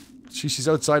 She's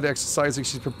outside exercising.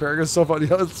 She's preparing herself on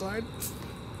the other side.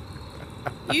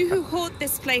 You who haunt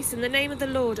this place, in the name of the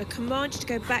Lord, I command you to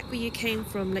go back where you came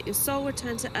from. Let your soul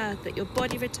return to earth, let your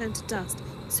body return to dust.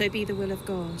 So be the will of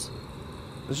God.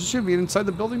 Does she be inside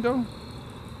the building, though?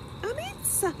 I'm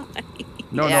inside.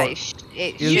 No, yeah, no.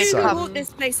 You who haunt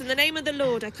this place, in the name of the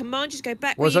Lord, I command you to go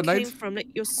back where you came from.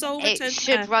 Let your soul return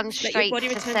to earth, run let straight your body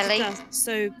to return Selly. to dust.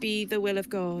 So be the will of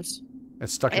God.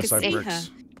 It's stuck inside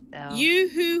bricks. Oh. You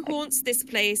who haunts this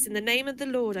place, in the name of the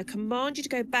Lord, I command you to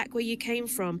go back where you came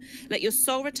from. Let your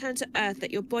soul return to earth, let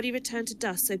your body return to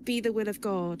dust, so be the will of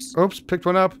God. Oops, picked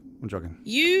one up. I'm joking.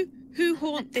 You who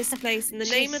haunt this place, in the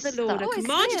name of the Lord, I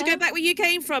command you to go back where you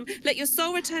came from. Let your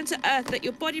soul return to earth, let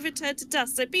your body return to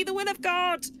dust, so be the will of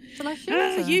God.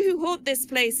 You who haunt this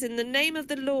place, in the name of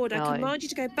the Lord, I command you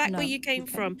to go back where you came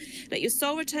from. Let your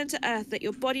soul return to earth, let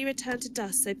your body return to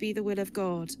dust, so be the will of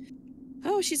God.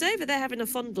 Oh, she's over there having a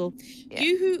fondle.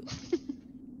 Yeah.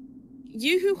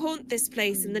 You who haunt this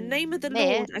place, in the name of the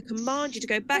Lord, I command you to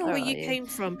go back where you came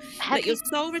from. Let your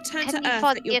soul return to earth,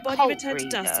 let your body return to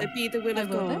dust, so be the will of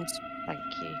God. Thank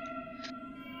you.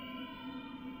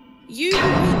 You who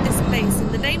haunt this place,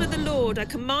 in the name of the Lord, I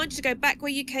command you to go back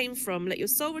where you came from. Let your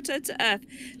soul return to earth,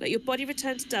 let your body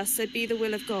return to dust, so be the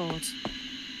will of God.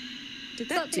 Did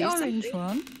that do the orange something?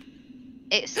 one?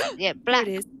 It's black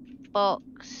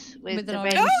box. With the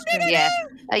red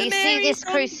you see this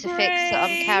crucifix that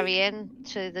I'm carrying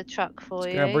to the truck for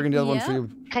you? Yeah, I'm bringing the other one for you.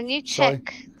 Can you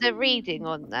check the reading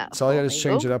on that? Sorry, I just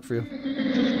changed it up for you.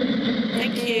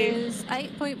 Thank you. It's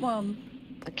 8.1.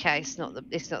 Okay, it's not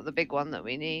the big one that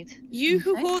we need. You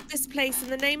who haunt this place, in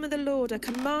the name of the Lord, I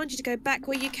command you to go back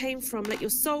where you came from. Let your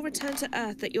soul return to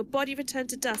earth, let your body return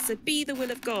to dust, so be the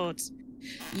will of God.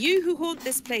 You who haunt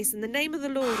this place, in the name of the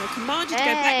Lord, I command you to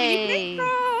go back where you came from.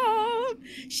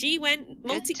 She went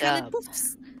multicolored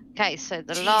puffs. Okay, so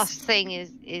the last thing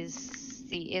is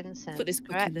the incense. Put this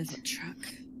book in the truck.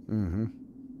 Mm-hmm.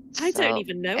 I don't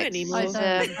even know anymore.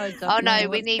 Oh no,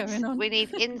 we need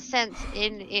incense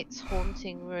in its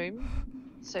haunting room.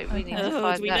 So we need to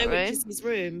find do we that know room. which is his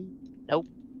room? Nope.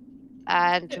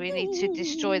 And we need to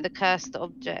destroy the cursed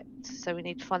object. So we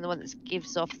need to find the one that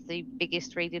gives off the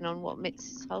biggest reading on what Mitz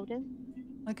is holding.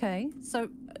 Okay, so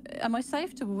am I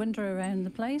safe to wander around the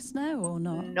place now or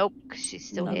not? Nope, because she's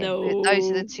still here. No.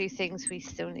 Those are the two things we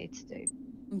still need to do.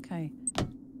 Okay.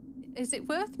 Is it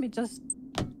worth me just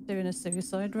doing a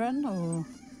suicide run, or?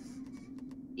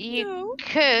 You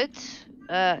could.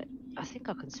 I think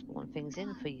I can spawn things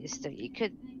in for you still. You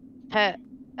could put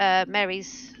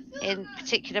Mary's in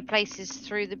particular places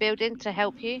through the building to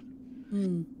help you.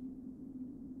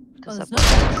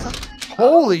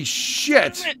 Holy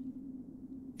shit!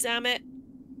 Damn it.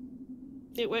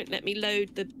 It won't let me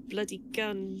load the bloody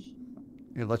gun.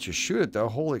 It lets you shoot it though.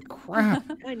 Holy crap.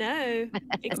 I know.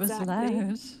 Exactly. It was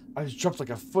loud. I just jumped like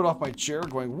a foot off my chair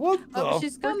going, what the? Oh,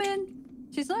 she's coming.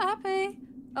 She's not happy.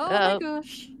 Oh my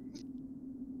gosh.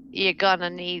 You're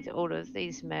gonna need all of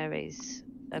these Marys.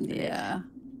 Yeah.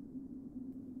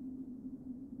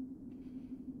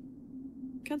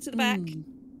 Come to the back.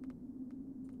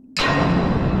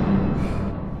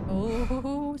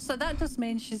 Oh, so that just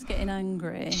means she's getting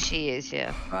angry. She is,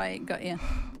 yeah. Right, got you.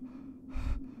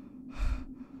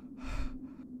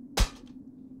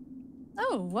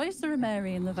 Oh, why is there a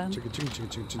Mary in the van? I'm taking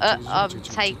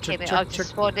it. I've just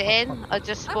spawned it in. I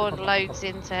just spawned loads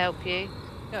in to help you.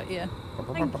 Got you.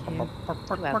 Thank you.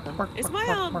 Is my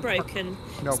arm broken?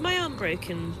 No. Is my arm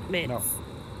broken, Mitz? No.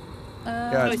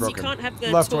 Yeah, it's broken. You can't have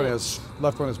the left torch. one is.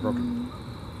 Left one is broken.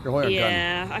 You're holding a gun.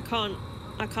 Yeah,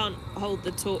 I can't hold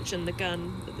the torch and the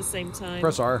gun at the same time.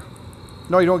 Press R.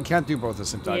 No, you can't do both at the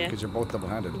same time because you're both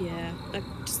double-handed. Yeah, I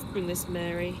just bring this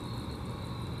Mary.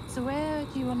 So where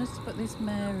do you want us to put this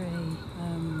Mary?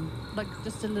 Like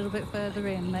just a little bit further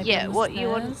in, maybe. Yeah, what you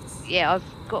want? Yeah, I've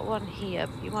got one here.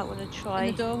 But you might want to try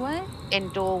in the doorway. In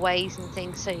doorways and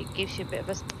things, so it gives you a bit of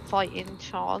a fighting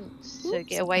chance. So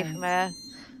get away from her.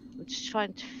 I'm just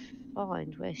trying to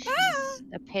find where she's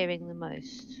appearing the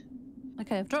most.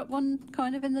 Okay, I've dropped one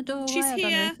kind of in the doorway. She's I don't know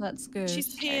here. if that's good.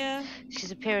 She's here.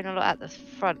 She's appearing a lot at the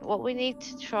front. What we need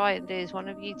to try and do is one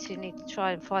of you two need to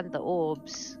try and find the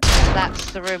orbs.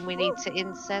 That's the room we need to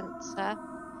incense her.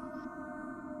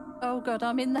 Oh god,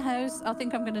 I'm in the house. I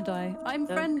think I'm gonna die. I'm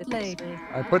friendly.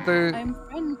 I put the... I'm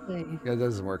friendly. Yeah, that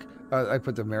doesn't work. I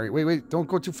put the Mary... Wait, don't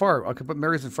go too far. I can put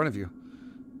Mary's in front of you.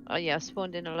 Oh yeah, I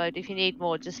spawned in a load. If you need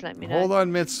more, just let me know. Hold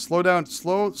on, Mitz. Slow down.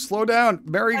 Slow down.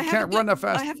 Mary can't run that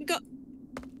fast. I haven't got...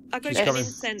 I've got She's to coming.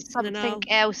 incense Something and then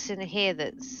else in here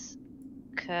that's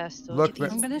cursed. Or Look,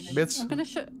 Mitz. I'm gonna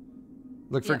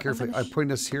look very carefully. I'm putting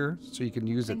this here so you can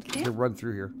use it to run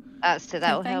through here.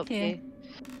 that'll help you.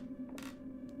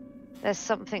 There's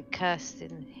something cursed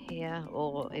in here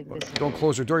or invisible. Don't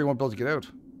close her door. You won't be able to get out.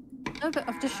 No, but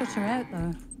I've just shut her out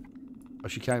though. Oh,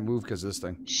 she can't move because of this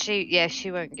thing. She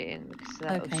won't get in because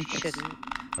that she shouldn't.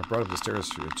 I brought up the stairs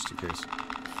for you just in case.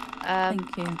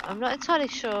 Thank you. I'm not entirely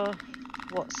sure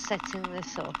what's setting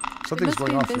this off. Something's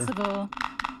going off here.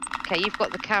 Okay, you've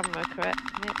got the camera, correct?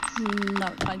 Mitz?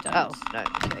 No, I don't. Oh no.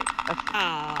 Okay.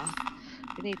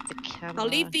 We need the camera.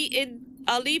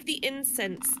 I'll leave the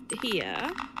incense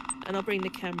here, and I'll bring the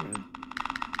camera.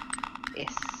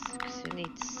 Yes, because we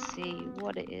need to see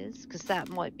what it is, because that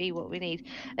might be what we need.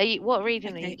 What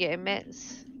region are you getting,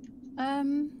 Mitz?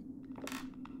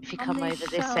 If you come over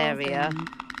this area.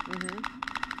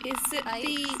 Is it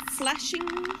the flashing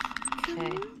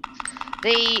camera?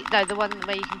 Okay. The one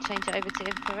where you can change it over to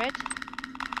infrared.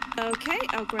 Okay,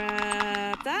 I'll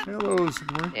grab that. Hello,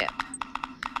 Sycamore. Yeah.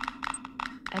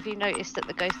 Have you noticed that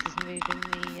the ghost is moving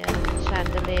the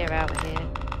chandelier out here?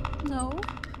 No.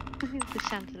 The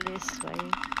chandelier's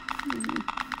swaying.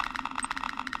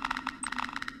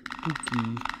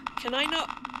 Spooky. Can I not?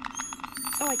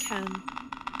 Oh, I can.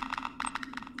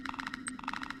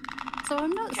 So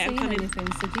I'm not seeing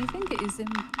anything. So do you think it is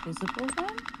invisible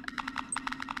then?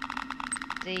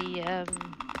 The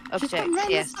object,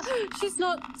 yes. She's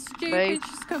not stupid.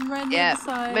 She's come round the other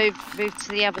side. Move to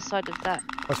the other side of that.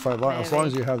 That's fine. As long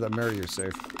as you have that Mary, you're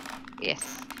safe.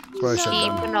 Yes. That's what I should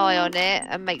have Keep an eye on it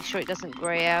and make sure it doesn't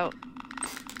grey out.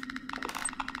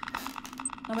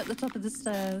 I'm at the top of the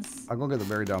stairs. I'm gonna get the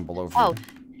Mary down below for you.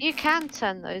 You can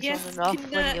turn those on and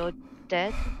off when you're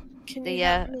dead. Can you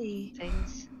help me?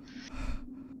 Things.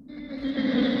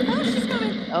 Oh, she's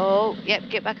coming. Oh, yep,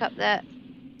 get back up there.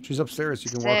 She's upstairs.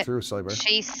 You can walk through, Sally Bear.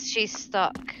 She's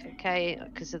stuck, okay,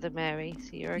 because of the Mary,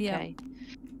 so you're okay.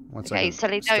 One okay,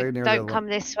 second. Sally, don't come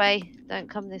this way. Don't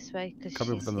come this way, because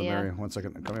coming up she's with the here. Mary. 1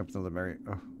 second. I'm coming up with the Mary.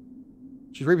 Oh.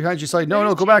 She's right behind you, Sally.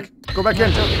 No, go back. Go back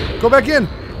in. Go back in.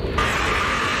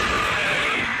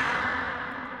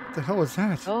 What the hell was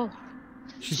that? Oh.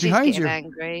 She's behind you.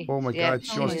 Angry. Oh my god.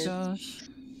 Oh my gosh.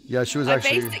 Yeah, she was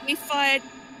actually...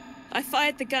 I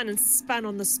fired the gun and span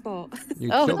on the spot. You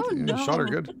shot her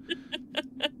good.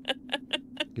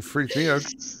 You freaked me out.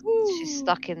 She's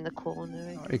stuck in the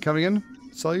corner. Are you coming in,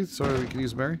 Sally? So we can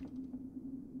use Mary?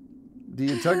 The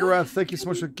Integrath, thank you so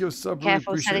much for giving us up.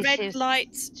 Careful, really appreciate Red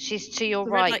light. She's to your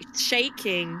the right. Red light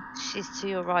shaking. She's to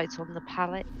your right on the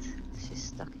pallet. She's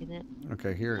stuck in it.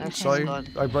 Okay, here. Okay, Sally,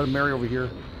 I brought a Mary over here.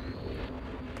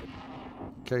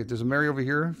 Okay, there's a Mary over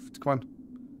here. Come on.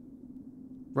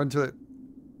 Run to it.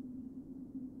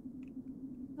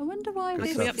 I wonder why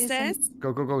this is upstairs.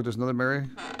 Go. There's another Mary.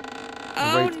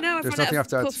 Oh wait, no, there's nothing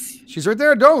after that. She's right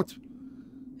there. Don't.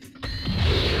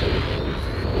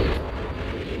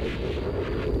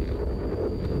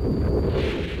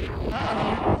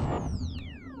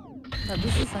 That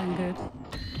doesn't sound good.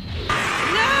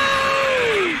 No!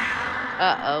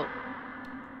 Uh-oh.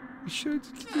 You should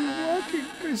keep walking.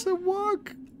 I said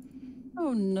walk.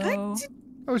 Oh no.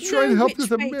 I was trying to help you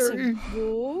with a Mary.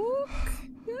 Walk.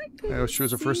 She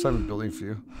was the first time in building for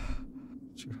you.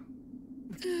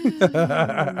 You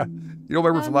don't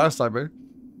remember from last time, eh?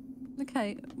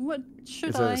 Okay, what should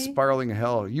it's I... It's a spiraling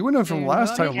hell. You went in from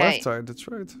last time left side, that's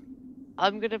right.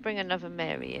 I'm going to bring another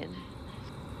Mary in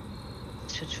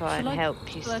to try and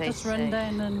help you stay safe. Just run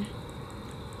down and...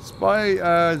 Spy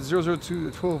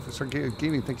 00212 start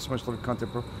gaming. Thank you so much for the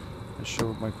content, bro. I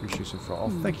show my appreciation for all.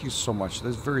 Thank you so much.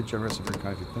 That's very generous and very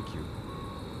kind of you. Thank you.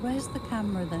 Where's the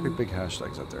camera then? Big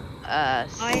hashtags out there. I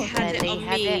had it on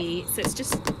me, so it's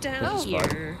just down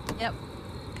here. Yep.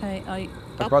 Okay, I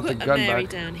brought the gun Mary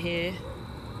back. down here.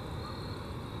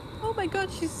 Oh my god,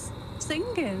 she's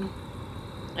singing.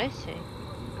 Is she?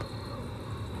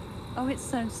 Oh, it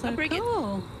sounds so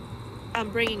cool.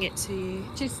 I'm bringing it to you.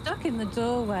 She's stuck in the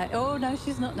doorway. Oh no,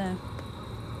 she's not now.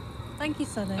 Thank you,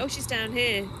 Sunny. Oh, she's down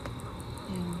here.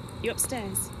 Yeah. You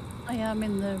upstairs? I am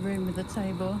in the room with the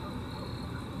table.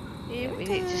 Yeah, we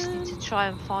just need to try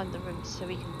and find the room so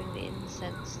we can bring the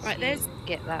incense to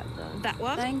get that done. That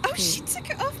one? Thank you. She took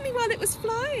it off me while it was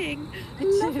flying. I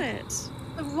love it. So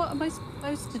what am I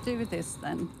supposed to do with this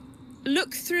then?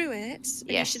 Look through it, and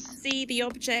you should see the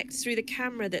object through the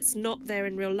camera that's not there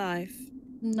in real life.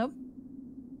 Nope.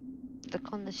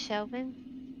 Look on the shelving?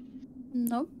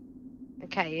 Nope.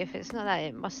 Okay, if it's not that,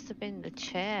 it must have been the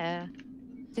chair.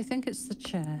 Do you think it's the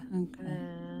chair?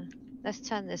 Okay. Let's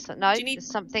turn this on. No,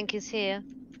 something is here.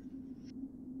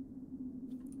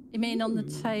 You mean on the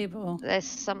table? There's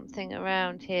something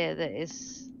around here that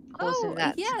is causing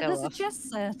that to go there's off. a chess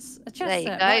set. A chess there you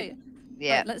set, go. right.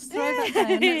 Yeah. Right, let's throw that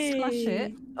down. Let's flash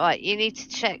it. Right, you need to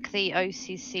check the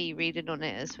OCC reading on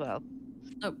it as well.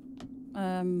 Oh.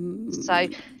 So,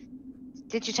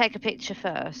 did you take a picture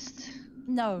first?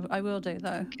 No, I will do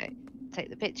though. Okay. Take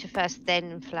the picture first,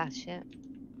 then flash it.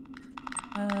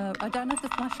 I don't have the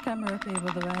flash camera up here,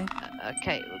 by the way.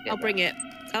 Okay, we'll get I'll bring it.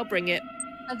 I'll bring it.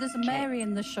 There's a Mary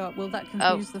in the shop. Will that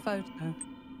confuse the photo?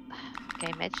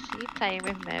 GameEdged, are you playing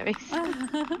with Marys?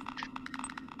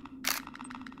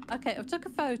 Okay, I've took a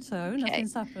photo.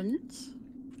 Nothing's happened.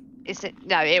 Is it?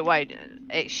 No, it won't.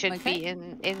 It should be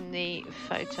in the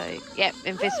photo. Yep,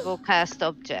 invisible cursed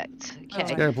object.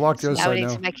 Okay. Yeah, block the other now side we need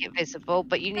now. to make it visible,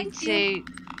 but you need to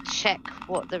check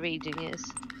what the reading is.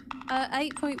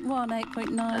 8.1,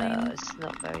 8.9. It's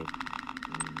not very.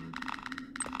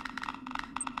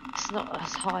 It's not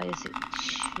as high as it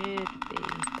should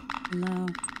be. No.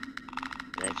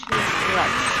 It should be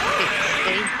like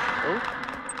 60. Oh,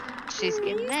 she's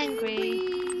getting angry.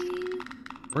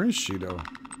 Where is she though?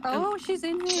 Oh, she's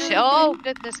in here. Oh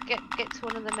goodness, get to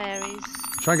one of the Marys.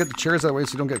 Try and get the chairs that way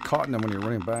so you don't get caught in them when you're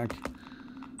running back.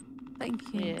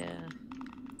 Thank you. Yeah.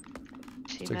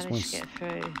 She managed to get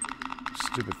through.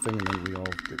 Stupid thing, and then we all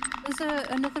get... There's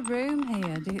another room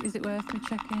here. Is it worth me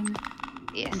checking?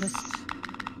 Yes.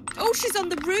 Oh, she's on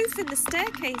the roof in the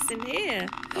staircase in here.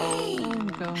 Oh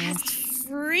gosh. That's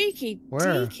freaky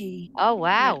deaky. Oh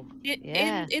wow.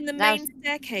 In the main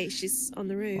staircase, she's on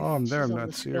the roof. Oh, I'm there. I'm She's not on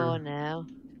the seeing floor her. now.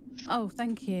 Oh,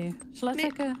 thank you. Shall I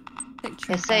take a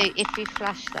picture? Yeah, so if you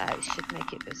flash that, it should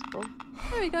make it visible.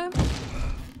 There we go.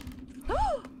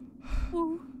 Oh.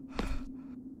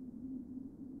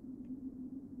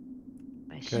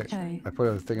 Okay. I put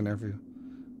a thing in there for you.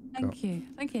 Thank you.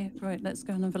 Thank you. Right, let's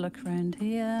go and have a look around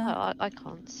here. Oh, I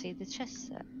can't see the chest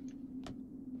set.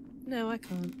 No, I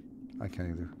can't. I can't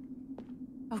either.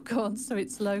 Oh god, so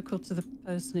it's local to the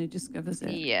person who discovers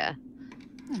it. Yeah.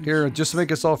 Here, just to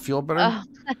make us all feel better. Oh.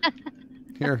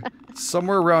 Here,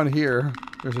 somewhere around here,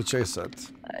 there's a chase set.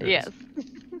 Yes.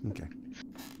 Okay.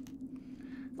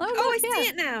 Oh, I see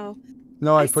it now.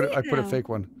 No, I put a fake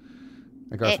one.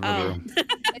 I got it from the room.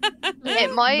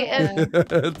 It might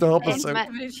to help us out.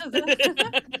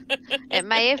 It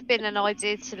may have been an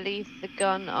idea to leave the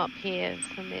gun up here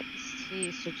from its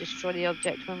use to destroy the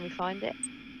object when we find it.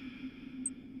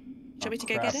 Shall we to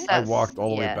go get it? I walked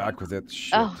all the way back with it.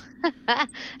 Shit. Oh,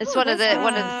 it's one of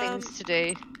the things to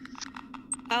do.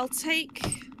 I'll take.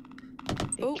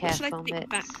 What should I take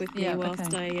back with me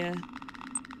whilst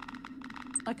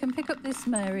I can pick up this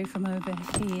Mary from over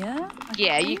here.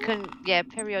 Yeah, you can. Yeah,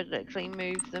 periodically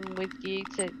move them with you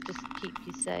to just keep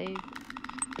you safe.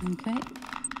 Okay.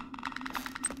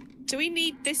 Do we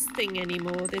need this thing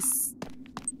anymore? This.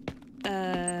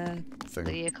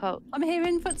 The occult. I'm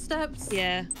hearing footsteps.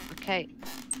 Yeah. Okay.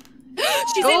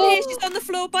 She's in here. She's on the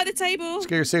floor by the table. Let's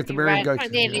get her safe. The Mary guy. I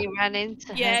nearly ran into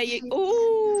her. Yeah.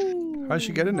 Ooh. How did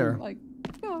she get in there? Oh my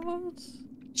god.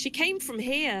 She came from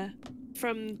here.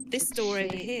 From this door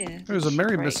over here. There's a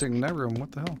Mary missing in that room.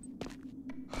 What the hell?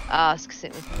 Ah, it's because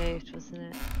it was moved, wasn't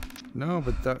it? No,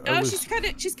 but that. Oh,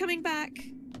 she's coming back.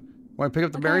 Want to pick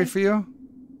up the Mary for you?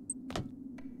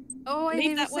 Oh, I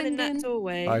leave that one in that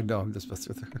doorway. I know. I'm just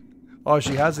messing with her. Oh,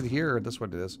 she has it here. That's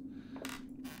what it is.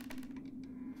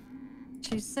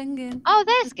 She's singing. Oh,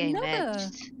 there's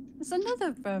GameEdged. There's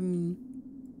another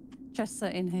chest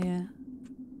set in here.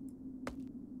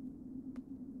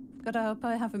 God, I hope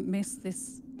I haven't missed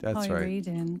this high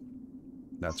reading.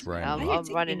 That's right. I'm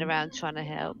running around trying to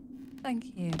help.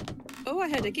 Thank you. Oh, I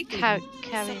heard a giggling.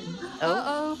 Carrying.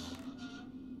 Uh-oh.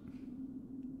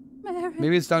 Mary.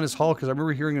 Maybe it's down this hall because I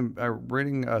remember hearing him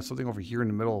reading something over here in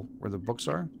the middle where the books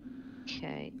are.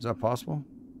 Okay. Is that possible?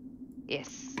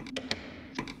 Yes.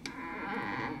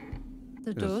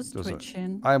 The door's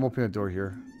twitching. I am opening a door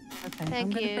here. Okay.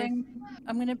 Thank you.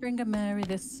 I'm gonna bring a Mary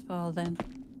this far then.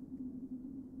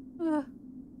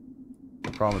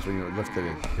 The problem is when you lift it,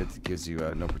 it gives you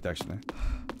no protection there.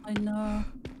 I know.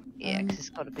 Yeah, because it's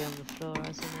got to be on the floor,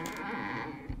 hasn't it?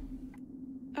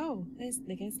 Oh, there's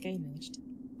GameEdged.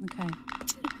 Okay.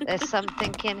 There's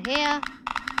something in here.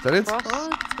 Is that it?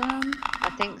 I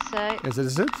think so.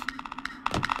 Is it?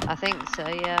 I think so,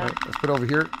 yeah. Right, let's put it over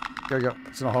here. There you go.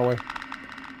 It's in the hallway.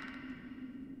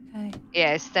 Okay.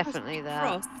 Yeah, it's definitely that.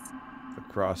 Cross. The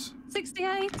cross.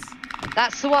 68.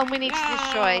 That's the one we need to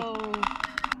destroy. All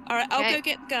right, I'll go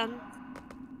get the gun.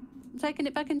 I'm taking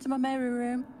it back into my Mary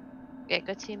room. Yeah,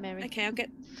 go to you, Mary. Okay,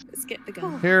 let's get the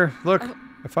gun. Here, look.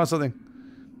 I found something.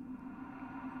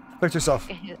 Protect yourself.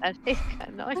 Thank you.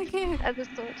 I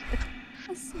just thought.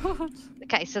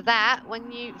 Okay, so that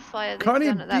when you fire this Connie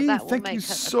gun at that, that will thank make you a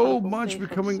so purple much blue for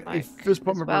becoming from a smoke fist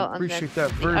bump as member. well, and Appreciate then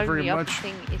that very, very the only much. other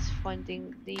thing is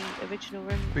finding the original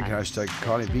room. Big hashtag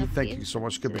Connie B. Thank you so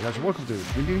much. Good big hashtag. Welcome to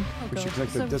Windy. Appreciate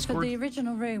connected to Discord. For the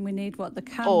original room, we need what the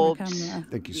camera.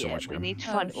 Thank you so much. We need to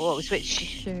find orbs, which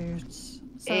shoots.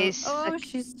 is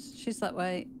she's that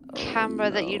way. Camera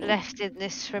that you left in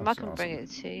this room. I can bring it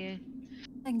to you.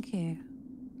 Thank you.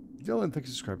 Dylan, thanks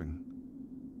for subscribing.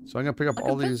 So I'm gonna pick up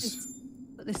all these.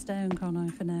 Put this down, can't I,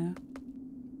 for now?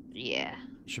 Yeah.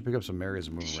 Should pick up some areas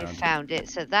and move around. She found it,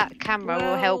 so that camera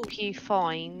will help you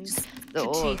find the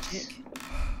orbs.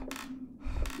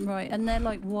 Right, and they're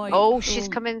like white. Oh, she's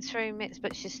coming through, Mitz,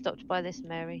 but she's stopped by this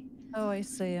Mary. Oh, I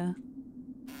see her.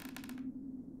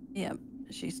 Yep,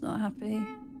 she's not happy.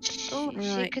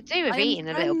 She could do with eating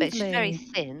a little bit. She's very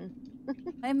thin.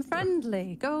 I'm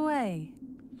friendly. Go away.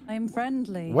 I'm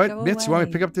friendly. What? Go Mitz, you want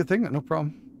me to pick up the thing? No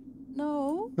problem.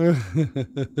 No.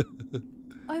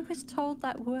 I was told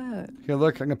that worked. Here,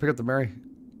 look. I'm going to pick up the Mary.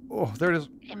 Oh, there it is.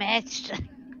 GameEdged.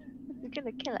 You're going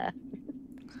to kill her.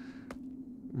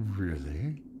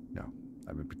 Really? No.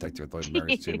 I've been protected with those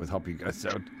Marys too, with helping you guys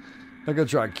out. I'm going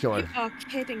to try and kill her. You are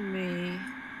kidding me.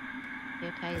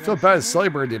 I felt bad as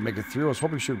Celebrity didn't make it through. I was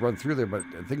hoping she would run through there, but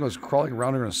I think it was crawling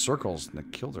around her in circles and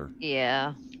it killed her.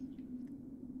 Yeah.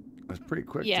 It was pretty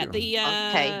quick. Yeah, too.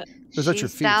 Okay. It was at your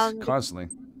feet constantly.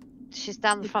 She's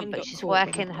down the front, but she's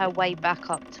working her way back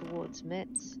up towards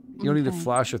Mitz. You don't need a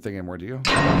flasher thing anymore, do you?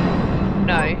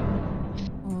 No.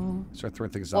 Start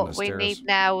throwing things down the stairs. What we need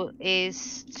now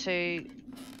is to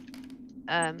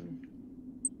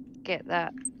get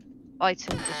that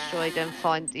item destroyed and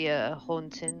find the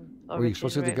haunting. Were you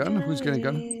supposed to get the gun? Who's getting a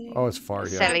gun? Oh, it's far.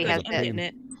 Yeah, Sally has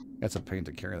it. That's a pain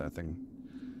to carry that thing.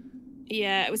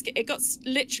 Yeah, it got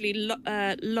literally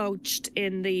lodged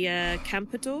in the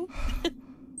camper door.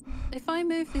 If I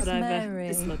move this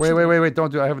Mary... Wait,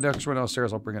 don't do it. I have an extra one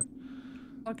downstairs. I'll bring it.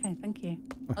 Okay, thank you.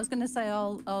 I was going to say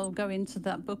I'll go into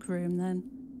that book room then.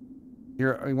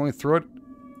 Here, you want me to throw it?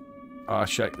 Oh,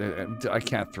 shit. I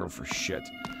can't throw for shit.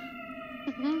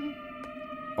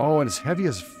 Oh, and it's heavy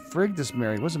as frig, this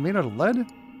Mary. Was it made out of lead?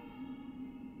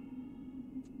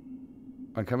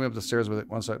 I'm coming up the stairs with it.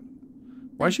 One sec.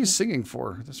 Why is she singing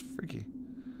for? That's freaky.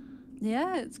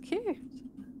 Yeah, it's cute.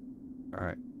 All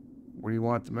right. Where do you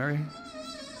want the Mary?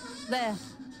 There.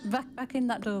 Back in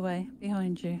that doorway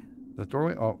behind you. The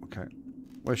doorway? Oh, okay.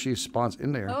 Well, she spawns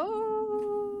in there.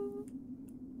 Oh.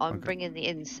 I'm bringing the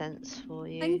incense for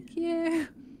you. Thank you.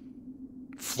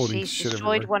 Floating She's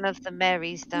destroyed one of the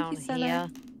Marys down here.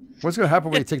 What's going to happen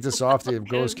when you take this off? The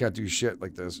ghosts can't do shit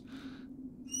like this.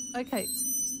 Okay.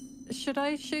 Should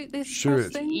I shoot this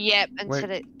thing? Yep,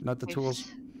 until it... Not the tools.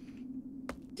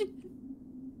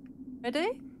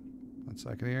 Ready? 1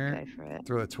 second here. Go for it.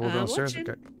 Throw that tool downstairs.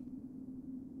 Okay.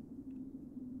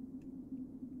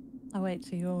 I'll wait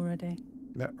till you're ready.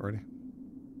 Yeah, ready.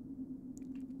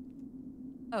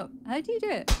 Oh, how do you do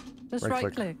it? Just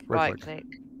right click. Right click.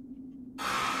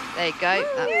 There you go.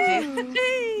 That's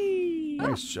you.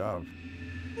 Nice job.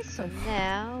 So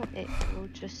now it will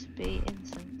just be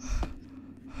incense.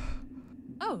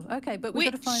 Oh, okay, but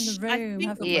we've got to find the room,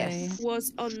 haven't we?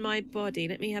 Was on my body.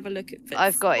 Let me have a look at this.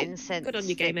 I've got incense. Good on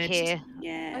you, GameEdged. Here.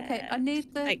 Yeah. Okay, I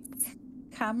need the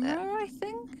camera, I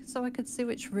think, so I could see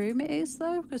which room it is,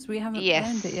 though, because we haven't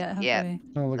found it yet, have we?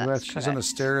 Oh, look at that. She's on the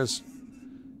stairs.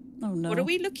 Oh, no. What are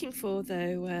we looking for,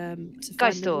 though? To Ghost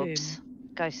find the orbs. room?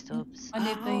 Ghost orbs. I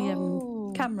need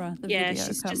the camera, the video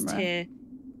she's camera. just here.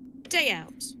 Day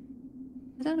out.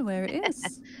 I don't know where it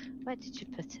is. Where did you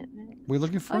put it? What are you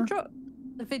looking for? I dropped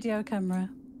the video camera.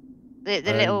 The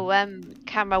little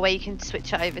camera where you can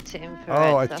switch it over to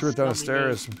infrared. Oh, I threw it down the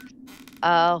stairs.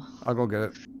 Oh. I'll go get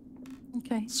it.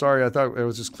 Okay. Sorry, I thought I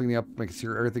was just cleaning up, making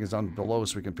sure everything is down below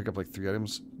so we can pick up like 3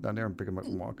 items down there and pick them up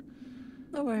and walk.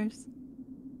 No worries.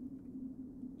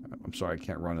 I'm sorry, I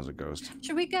can't run as a ghost.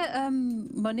 Should we get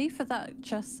money for that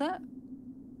chest set?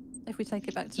 If we take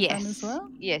it back to them as well?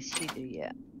 Yes, you do,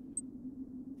 yeah.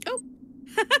 Oh!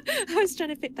 I was trying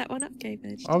to pick that one up,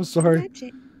 GameEdged. I'm sorry.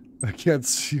 Magic. I can't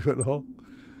see you at all.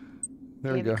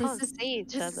 There we go. We can't see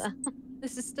each other.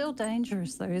 This is still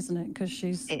dangerous, though, isn't it? Because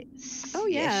she's... Oh,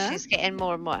 yeah. She's getting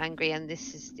more and more angry, and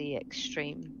this is the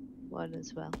extreme one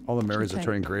as well. All the Marys are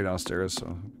turning grey downstairs,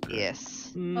 so...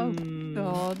 Yes. Oh,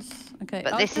 God. Okay.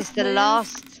 But this is the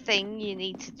last thing you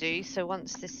need to do, so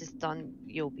once this is done,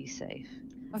 you'll be safe.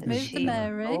 I've moved the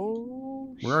Mary.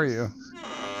 Oh, where are you?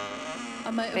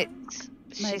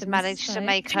 She's managed to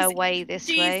make her way this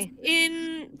way.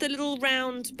 In the little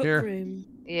round book room.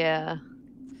 Yeah.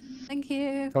 Thank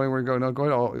you. Tell me where to go. No, go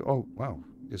ahead. Oh, wow.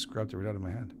 Just grabbed it right out of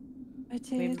my hand. I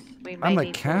did. I'm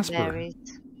like Casper.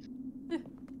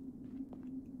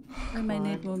 We may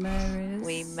need more Marys.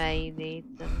 We may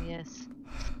need them, yes.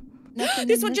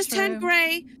 This one just turned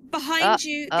grey. Behind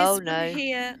you. This one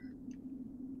here.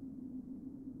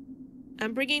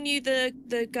 I'm bringing you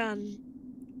the gun.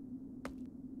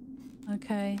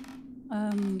 Okay.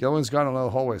 The other one's gone in the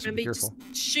hallway, so be careful.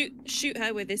 Shoot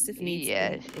her with this if needs be. Yeah,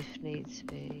 if needs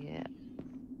be, yeah.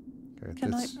 Okay,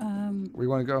 Can where you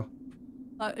want to go?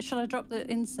 Shall I drop the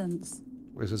incense?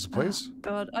 Is this a place? Oh,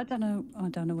 God, I don't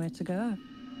know where to go.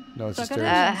 No, it's a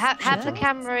stairs. Have the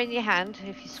camera in your hand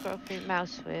if you scroll through the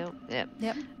mouse wheel.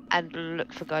 Yep. And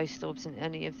look for ghost orbs in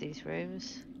any of these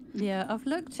rooms. Yeah, I've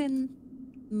looked in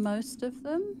most of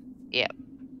them. Yep.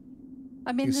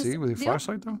 I mean, you see with your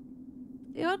flashlight though?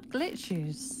 The odd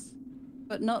glitches,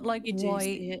 but not like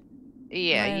white.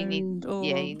 Yeah, you need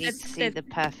to see the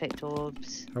perfect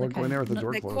orbs. I would go in there with the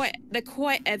door closed. They're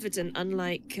quite evident,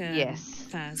 unlike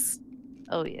Faz.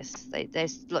 Oh yes,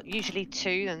 there's usually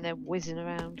two, and they're whizzing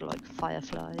around like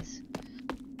fireflies.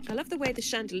 I love the way the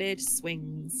chandelier just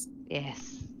swings.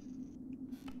 Yes.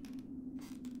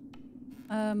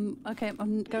 Okay,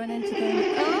 I'm going in to go.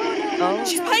 Oh,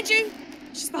 she's behind you.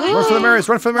 She's behind you. Run for the Marys!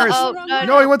 Run for the Marys!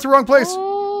 No, he went to the wrong place.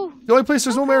 Oh. The only place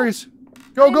there's no Marys.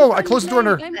 Go! I closed the door on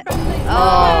her.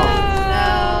 Oh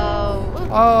no!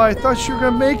 Oh, I thought you were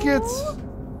gonna make it.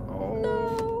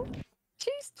 No.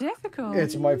 She's difficult.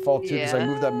 It's my fault too because I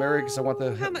moved that Mary because I want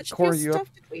the corner you up. How much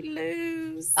stuff did we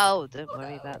lose? Oh, don't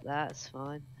worry about that. It's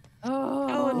fine.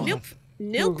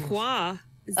 Nil quoi.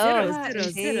 0.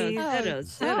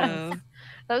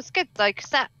 That was good though, because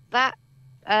that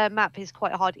map is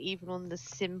quite hard even on the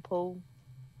simple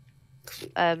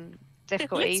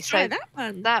difficulty. Let's try that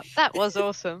one. That was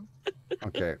awesome.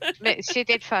 Okay. She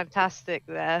did fantastic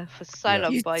there for so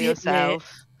long by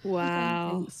yourself. Wow.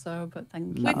 I don't think so, but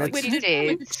thank you.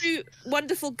 With the true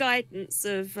wonderful guidance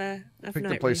of Pick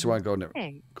the place you want to go.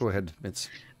 Go ahead, Mitz.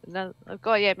 No,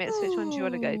 Mitz. Which one do you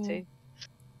want to go to?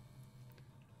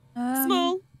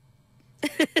 Small.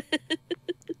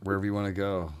 Wherever you want to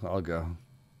go, I'll go.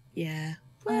 Yeah.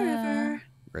 Wherever.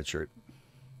 Red shirt.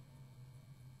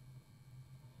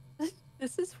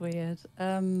 This is weird.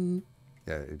 Yeah,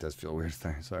 it does feel weird.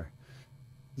 Sorry.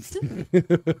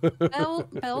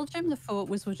 Belgium, the fort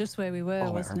was just where we were,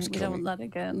 wasn't it? We don't want that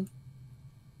again.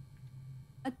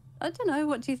 I don't know.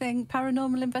 What do you think?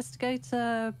 Paranormal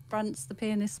investigator Brant's the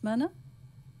pianist manor?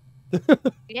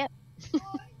 Yep.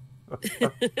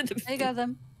 There you go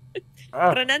then.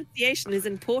 Pronunciation is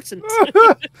important.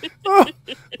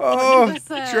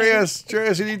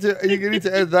 Dreas, you need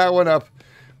to edit that one up.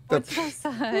 The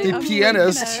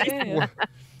pianist.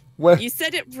 You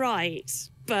said it right,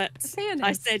 but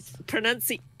I said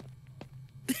pronunciation.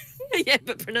 Yeah,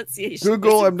 but pronunciation.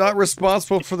 Google, I'm not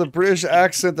responsible for the British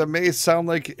accent that may sound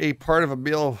like a part of a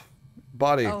male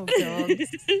body. Oh, God.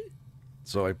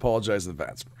 So I apologize in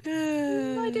advance.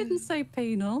 I didn't say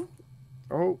penal.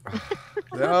 Oh,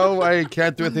 no, I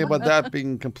can't do anything about that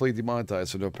being completely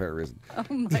demonetized for no apparent reason. Oh,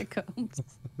 my God. Thank you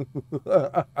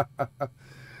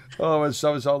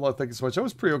so much. That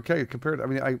was pretty okay compared to,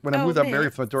 when I moved that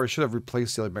Mary from the door, I should have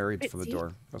replaced the other Mary from the door.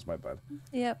 That was my bad.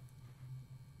 Yep.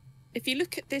 If you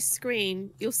look at this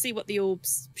screen, you'll see what the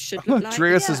orbs should look like.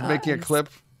 Dreas is making a clip.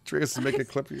 Dreas is making a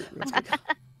clip.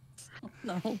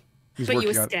 No. But you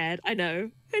were scared. I know.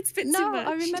 It's been too much.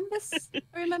 I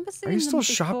remember seeing Are you still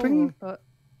shopping? Before,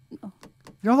 but... You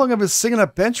know how long I've been sitting on a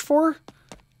bench for?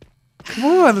 Come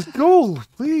on, let's go,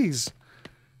 please.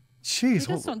 Jeez. He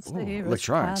just wants to hear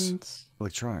electronics.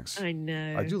 Electronics. I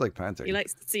know. I do like panting. He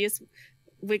likes to see us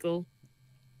wiggle.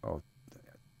 Oh.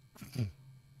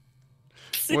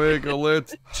 Wiggle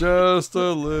it just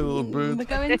a little bit. We're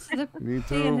going to the need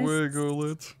to wiggle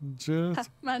it just.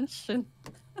 Mansion.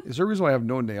 Is there a reason why I have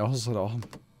no nails at all?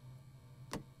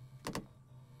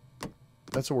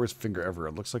 That's the worst finger ever.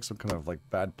 It looks like some kind of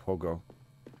bad pogo.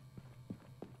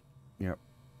 Yep.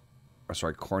 Oh,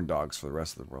 sorry, corn dogs for the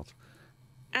rest of the world.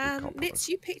 Mitz,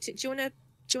 you picked it. Do you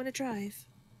wanna drive?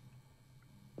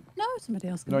 No, somebody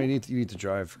else can. No, you need to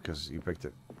drive because you picked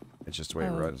it. It's just the way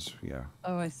it runs. Yeah.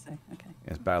 Oh, I see. Okay.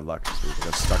 It's bad luck. We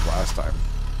got stuck last time.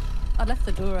 I left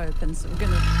the door open, so we're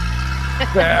gonna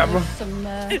Bam. some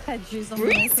hedges on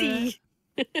the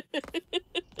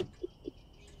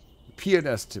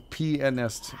Pianist.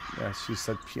 Yeah, she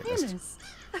said pianist.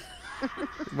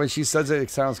 When she says it, it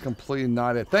sounds completely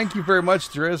not it. Thank you very much,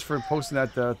 Driz, for posting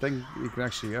that thing. You can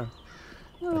actually,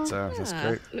 that's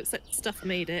great. Looks like stuff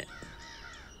made it.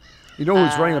 You know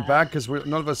who's running it back? Because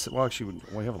none of us, well, actually,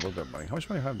 we have a little bit of money. How much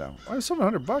money do I have now? I have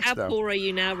 $700 now. How poor are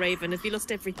you now, Raven? Have you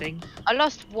lost everything? I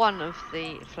lost one of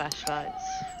the flashlights.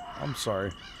 I'm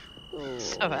sorry.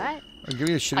 It's alright. I'll give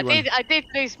you a shitty one. I did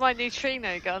lose my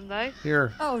neutrino gun, though.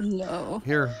 Here. Oh, no.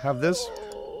 Here, have this.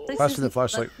 Pass me the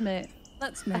flashlight.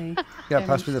 That's me. Yeah,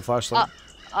 pass me the flashlight.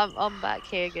 I'm back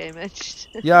here,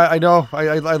 GameEdged. Yeah, I know.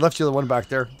 I left you the one back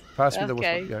there. Pass me the one.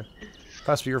 Okay. Yeah.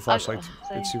 Pass me your flashlight.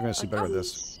 You're going to see better with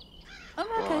this. I'm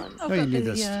okay. No, you need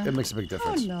this. It makes a big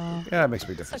difference. Oh, no. Yeah, it makes a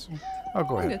big difference. Okay. Oh,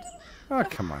 go ahead. Good. Oh,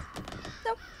 come on.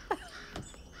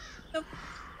 Nope.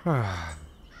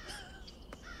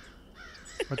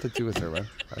 What to do with her, man?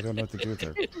 I don't know what to do with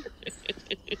her.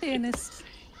 Pianist.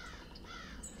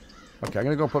 Okay, I'm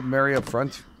going to go put Mary up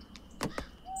front.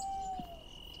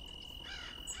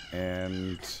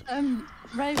 And...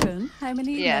 Raven, how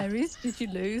many Marys did you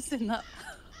lose in that?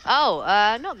 Oh,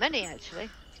 not many, actually.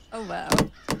 Oh, wow.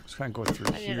 Just kind of go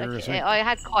through here. I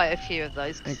had quite a few of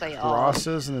those because they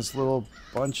crosses and this little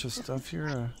bunch of stuff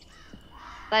here.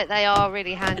 They are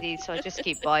really handy, so I just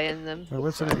keep buying them. Wait,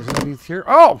 what's it? Is it underneath here?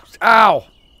 Oh! Ow!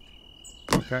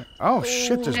 Okay. Oh,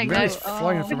 shit, there's Marys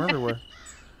flying from everywhere.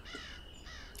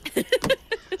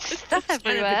 Stuff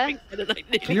everywhere.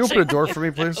 Can you open a door for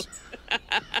me, please?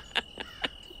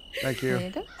 Thank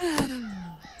you.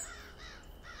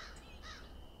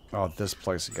 Oh, this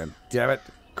place again. Damn it.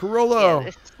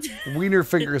 Corolla! Yeah, Wiener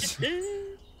fingers.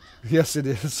 Yes, it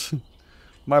is.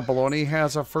 My baloney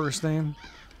has a first name.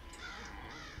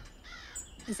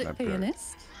 Is it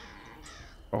pianist?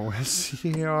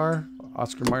 O-S-C-A-R.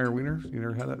 Oscar Mayer Wiener. You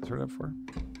never had that turned up for?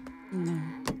 No.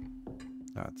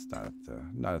 No, it's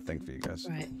not a thing for you guys.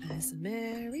 Right, there's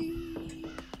Mary.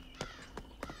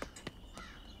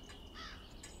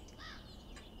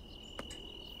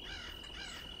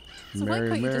 So why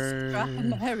can't you just strap a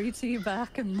Mary to your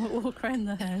back and walk around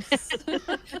the house?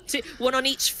 One on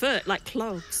each foot, like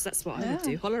clogs. That's what I would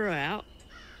do. Holler her out.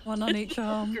 One on each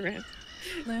arm. Yeah.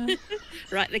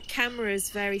 Right, the camera is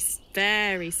very,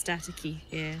 very staticky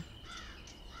here.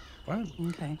 What?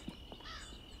 Okay.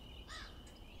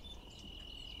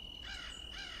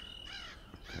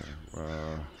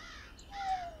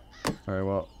 Alright,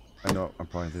 well, I know I'm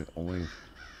probably the only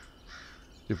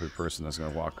stupid person that's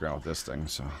going to walk around with this thing,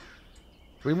 so...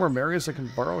 Three more Marys I can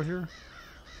borrow here?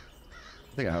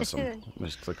 I think I have some. Let me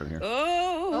just click on here.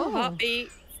 Oh,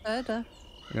 heartbeat. Shadow.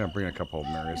 I'm going to bring a couple of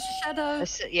Marys. Shadow.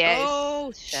 Yeah,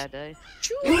 oh, Shadow.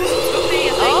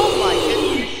 Oh my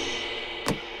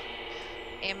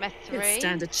goodness. EMF3.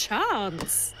 Stand a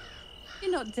chance.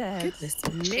 You're not dead. Goodness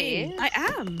me. I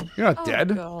am. You're not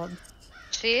dead. God.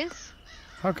 She is.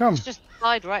 How come? She just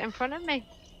died right in front of me.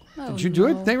 Oh, did you do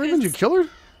it? Did you kill her?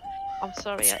 I'm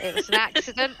sorry, it was an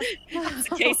accident. It's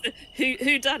a case of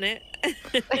who done it?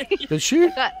 Did she?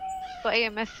 Got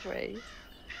EMF3.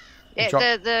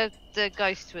 Yeah, the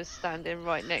ghost was standing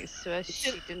right next to her.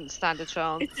 She didn't stand a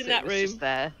chance. It's in that room. Just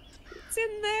there. It's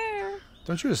in there.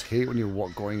 Don't you just hate when you're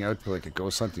going out to like a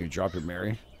ghost hunt and you drop your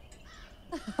Mary?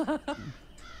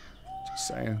 Just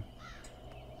saying.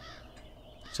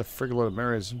 It's a friggin' load of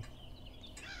Marys.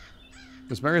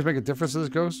 Does Marys make a difference to this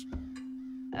ghost?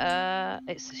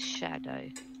 It's a shadow.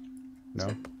 No.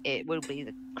 So it will be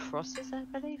the crosses, I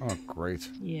believe. Oh, great.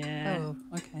 Yeah. Oh,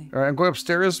 okay. All right, I'm going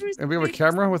upstairs, and we have a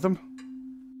camera with them.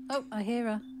 Oh, I hear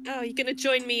her. Oh, you're gonna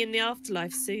join me in the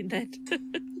afterlife soon, then.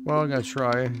 Well, I'm gonna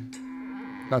try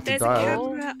not to There's die. a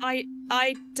camera.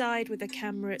 I died with a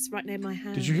camera. It's right near my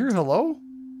hand. Did you hear hello?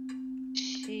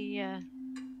 She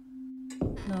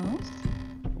No.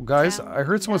 Guys, I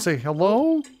heard someone say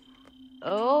hello.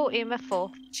 Oh,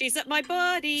 EMF4. She's at my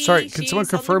body. Sorry, can someone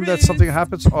confirm that something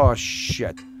happens? Oh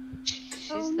shit.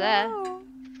 She's there.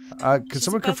 Can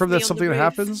someone confirm that something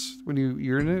happens when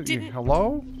you're in it?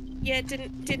 Hello? Yeah,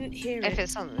 didn't hear it. If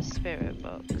it's on the spirit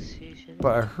box, usually.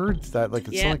 But I heard that like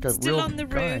it's like a still real on the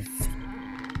guy. roof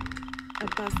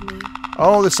above me.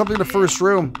 Oh, there's something in the first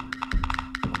room.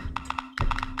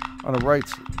 On the right.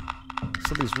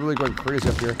 Something's really going crazy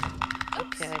up here.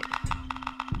 Okay.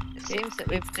 It seems that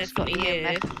we've just got definitely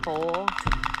EMF4.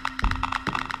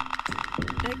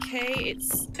 Okay,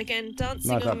 it's again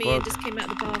dancing Not on that me book. and just came out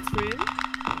of the bathroom.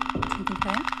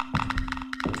 Okay.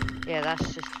 Yeah,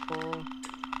 that's just 4.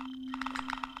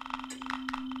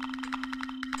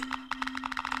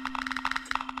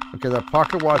 Okay, that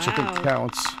pocket watch I think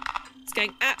counts. It's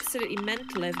going absolutely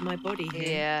mental over my body here.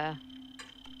 Yeah.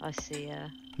 I see, yeah.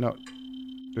 No.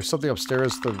 There's something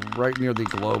upstairs right near the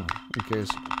globe, in case.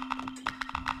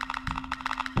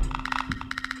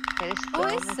 Okay,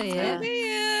 I see it.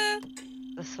 Yeah.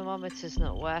 The thermometer's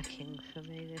not working for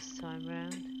me this time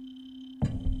round.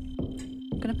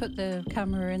 I'm gonna put the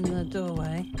camera in the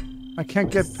doorway. I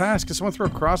can't get past. Can someone throw a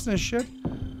cross in this shit?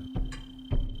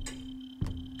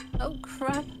 Oh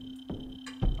crap!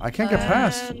 I can't get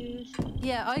past.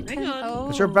 Yeah, I can. Oh,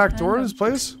 is there a back door in this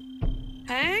place?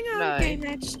 Hang on, No.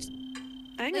 GameEdged.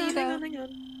 Hang on.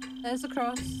 There's a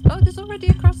cross. Oh, there's already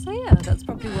a cross here. That's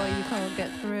probably why you can't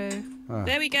get through.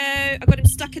 There we go. I got him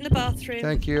stuck in the bathroom.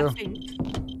 Thank you. I think.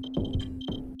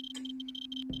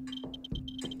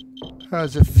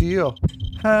 How's it feel?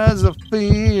 How's it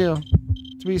feel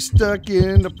to be stuck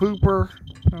in the pooper?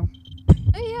 Oh,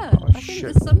 yeah. I think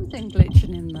there's something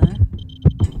glitching in there.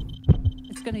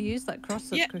 It's going to use that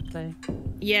cross up quickly.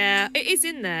 Yeah, it is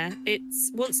in there. It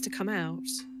wants to come out.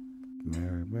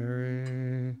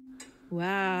 Mary.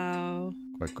 Wow.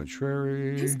 Quite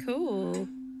contrary. He's cool.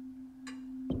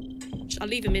 I'll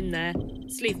leave him in there.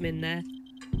 Just leave him in there.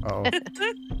 Uh-oh.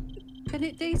 Can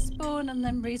it despawn and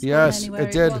then respawn yes, anywhere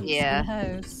it did. Wants in the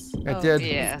house? It did.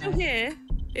 Yeah. It's still here.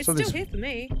 It's still here for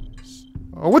me.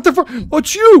 Oh, what the fuck? Oh,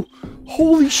 it's you!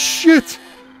 Holy shit!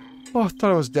 Oh, I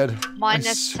thought I was dead.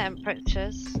 Minus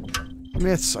temperatures.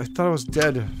 Myths, I thought I was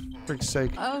dead. For frick's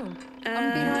sake. Oh,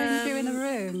 I'm behind you in a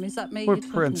room. Is that me?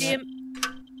 Footprints.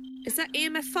 Is that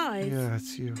EMF 5? Yeah,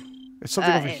 it's you. It's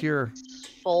something over here.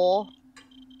 4.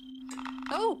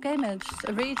 Oh, GameEdged.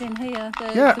 A reading here.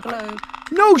 The globe.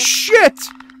 No shit!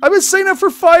 I've been saying that for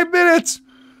 5 minutes!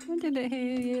 I didn't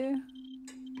hear you.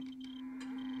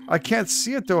 I can't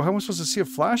see it though. How am I supposed to see it?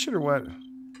 Flash it or what?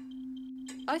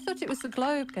 I thought it was the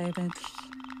globe, GameEdged.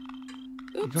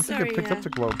 I don't think I picked up the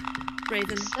globe.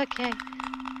 Raven. Okay.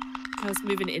 I was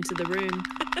moving it into the room.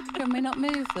 Can we not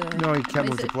move the... No, you can't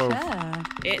move the globe. Chair?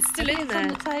 It's still Maybe in it's there. on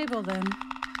the table then.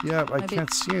 Yeah, I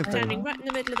can't see anything. Standing right in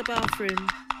the middle of the bathroom.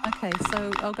 Okay,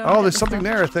 so I'll go. Oh, there's something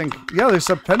there, I think. Yeah, there's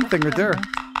a pen thing right there.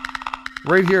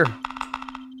 Right here.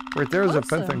 Right there is a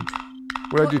pen thing.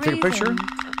 What do I do? Take a picture?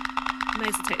 May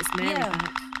as well take this Mary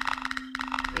back.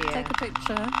 Yeah. Take a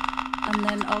picture, and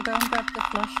then I'll go and grab the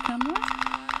flash camera.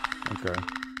 Okay.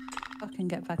 I can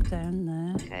get back down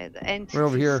there. Okay, the entity Right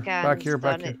over here. Back here,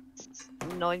 back here. It's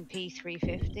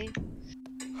 9p350.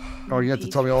 Oh, you have to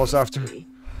tell me all this after.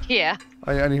 Yeah.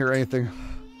 I didn't hear anything.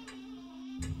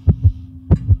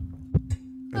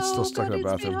 It's still stuck in the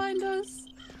bathroom. Behind us.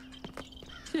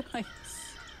 Yikes.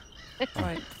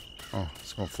 Right. Oh,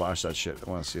 it's gonna flash that shit. I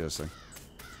want to see this thing.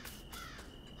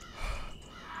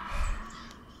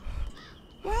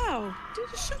 Wow! Did you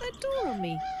just shut that door on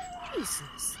me?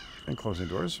 Jesus. And closing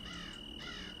doors.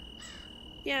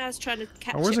 Yeah, I was trying to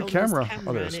catch where's it the on camera? this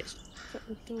Oh, there and it it is. shut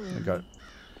the door. I got it.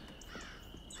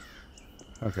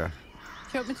 Okay. Do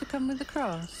you want me to come with the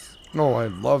cross? No,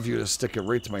 I'd love you to stick it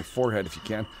right to my forehead if you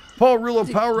can. Paul Rouleau,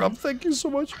 power up. Thank you so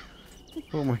much.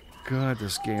 Oh my god,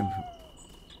 this game.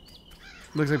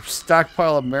 Looks like a stacked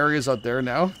pile of Marys out there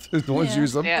now. No one's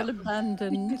used them. All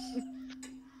abandoned.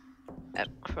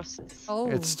 Crosses. Oh.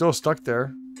 It's still stuck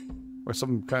there. Or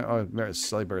some kind of... Oh,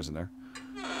 silly bears in there.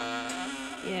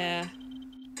 Yeah.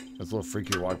 That's a little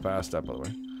freaky to walk past that, by the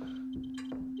way.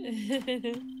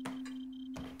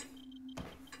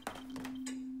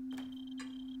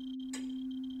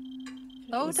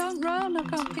 Oh, don't run. I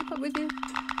can't keep up with you.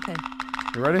 Okay.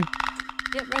 You ready?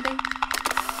 Yep, ready.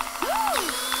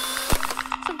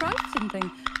 It's a writing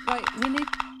thing. Right, we need...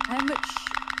 How much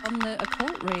on the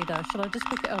occult reader? Shall I just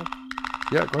pick it up?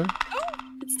 Yeah, go ahead. Oh,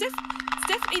 it's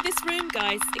definitely this room,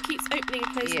 guys. It keeps opening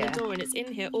and closing the door, and it's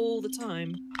in here all the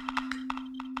time.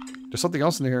 There's something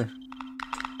else in here.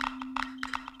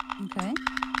 Okay.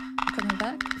 I'm coming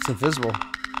back. It's invisible.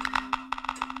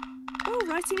 Oh,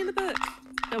 writing in the book.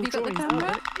 Oh, you got the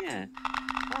camera? Yeah.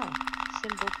 Oh,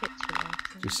 symbol picture.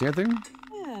 Do you see anything?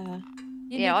 Yeah.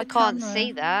 Yeah, I can't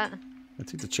see that. I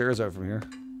take the chairs out from here.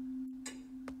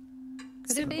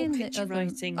 Could it be in the other...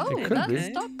 writing? Oh, It could that's be.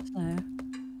 stopped now.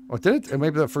 Oh, did it? It may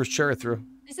be the first chair I threw.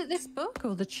 Is it this book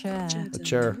or the chair? The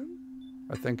chair,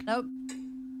 I think. Nope.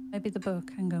 Maybe the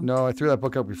book. Hang on. No, I threw that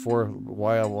book out before. A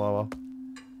while.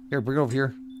 Here, bring it over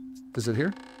here. Is it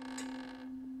here?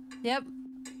 Yep.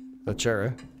 The chair,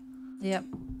 eh? Yep.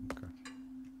 Okay.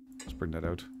 Let's bring that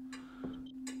out.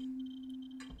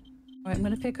 Right, I'm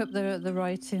going to pick up the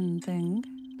writing thing.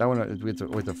 That one, we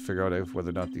have to figure out whether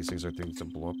or not these things are things to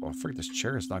blow up. Oh, frick, this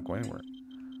chair is not going anywhere.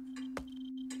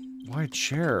 Why a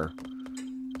chair?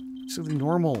 Something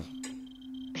normal.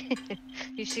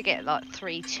 You should get like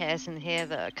 3 chairs in here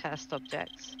that are cursed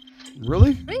objects.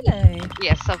 Really? Really?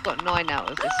 Yes, I've got 9 out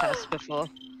of this house before.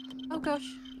 Oh gosh.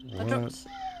 What? I dropped.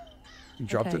 You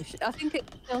dropped it? I think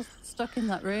it's still stuck in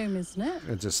that room, isn't it?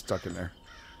 It's just stuck in there.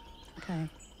 Okay. I'm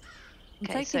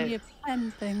Okay, taking your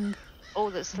pen thing. All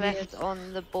that's left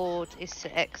on the board is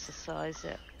to exercise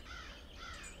it.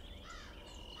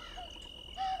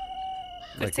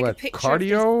 Like what?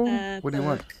 Cardio? What do you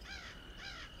want?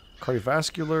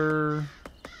 Cardiovascular.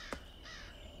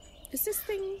 Is this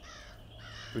thing?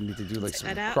 We need to do like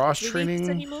some cross training.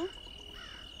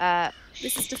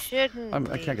 This is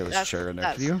I can't get this chair in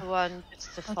there. Can you? The one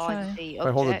just to find the if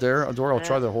I hold it there, a door, I'll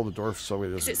try to hold the door so it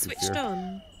doesn't. Is it switched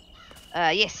on?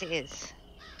 Yes, it is.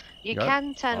 You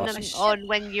can turn them on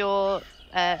when you're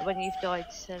when you've died,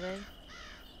 silly.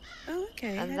 Oh,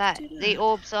 okay. And the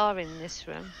orbs are in this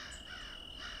room.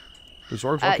 There's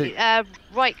orbs. Okay.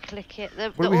 Right click it.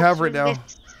 What do we have right now?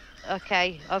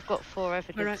 Okay, I've got 4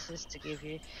 evidences to give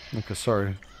you. Okay,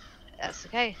 sorry. That's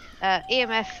okay.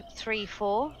 EMF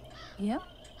 3-4. Yep.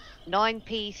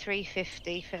 9P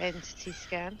 350 for entity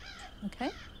scan.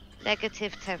 Okay.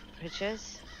 Negative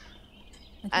temperatures.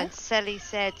 Okay. And Sally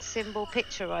said symbol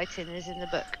picture writing is in the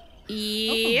book.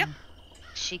 Yep.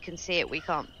 She can see it, we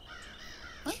can't.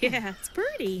 Oh. Yeah, it's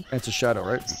pretty. It's a shadow,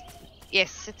 right?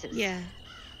 Yes, it is. Yeah.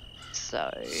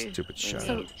 So stupid shadow.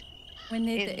 So we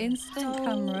need the instant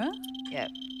camera. Yep.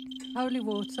 Holy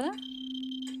water.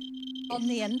 On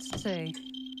the entity.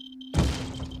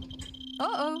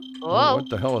 Uh-oh. Oh, what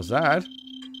the hell is that?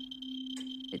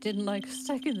 It didn't like us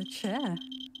taking the chair.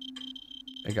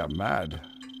 It got mad.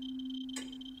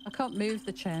 I can't move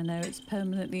the chair now. It's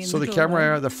permanently in the So the doorway.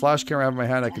 camera, the flash camera I have in my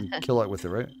hand, I can kill it with it,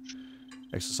 right?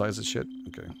 Exercise this shit?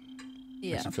 Okay.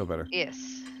 Yeah. Makes it feel better.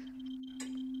 Yes.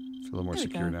 Feel a little more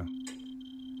secure now.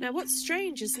 Now, what's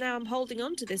strange is now I'm holding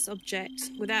on to this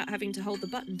object without having to hold the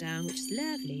button down, which is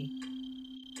lovely.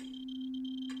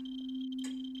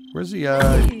 Where's the,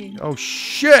 Hey. Oh,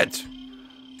 shit!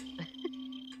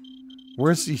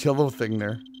 Where's the yellow thing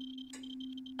there?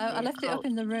 I left it up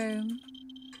in the room.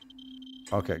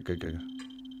 Okay, good, good.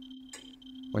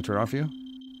 Want to turn it on for you?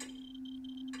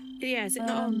 Yeah, is it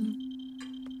not on?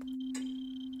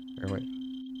 Here, wait.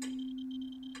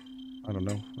 I don't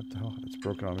know. What the hell? It's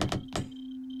broken on me.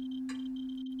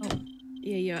 Oh.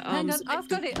 Yeah, your Hang arms. on, I've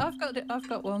got it. I've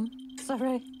got one.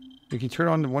 Sorry. You can turn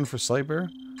on the one for Slide Bear?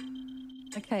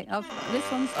 Okay, this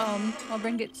one's on. I'll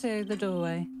bring it to the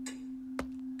doorway.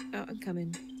 Oh, I'm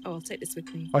coming. Oh, I'll take this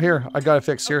with me. Oh, here. I got it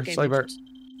fixed. Here, Okay, Slide Bear.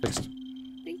 Fixed.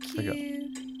 Thank There you.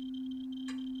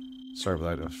 Sorry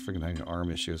about that. I was freaking having arm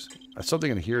issues. There's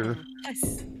something in here.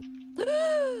 Yes.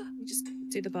 You just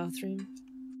do the bathroom.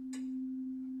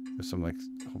 There's some, like,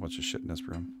 a whole bunch of shit in this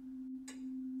room.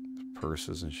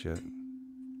 Purses and shit.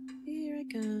 Here I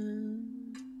come.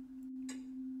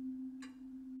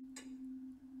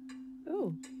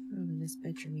 Oh, in this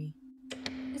bedroomy.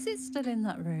 Is it still in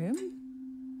that room?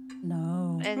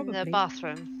 No. In Probably. the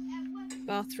bathroom.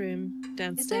 Bathroom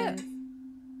downstairs.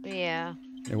 Yeah.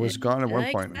 It was gone at one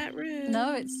Like point. that room.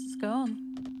 No, it's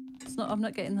gone. It's not. I'm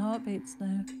not getting the heartbeats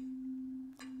now.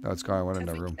 No, it's gone. I went in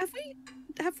that room.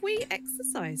 Have we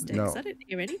exercised it? No. 'Cause I don't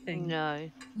hear anything. No.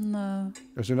 No.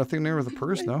 Is there nothing there with a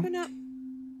purse? No? Open up.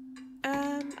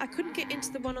 I couldn't get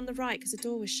into the one on the right because the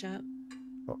door was shut.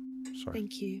 Oh, sorry.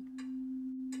 Thank you.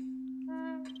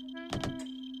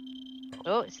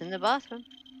 Oh, it's in the bathroom.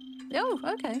 Oh,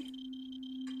 okay.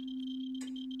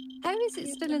 How is it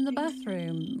still in the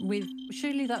bathroom?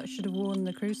 Surely that should have worn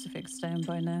the crucifix down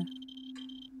by now.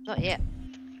 Not yet.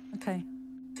 Okay.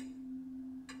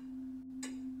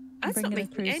 That's not bringing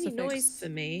a making any crucifix. noise for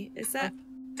me. Is that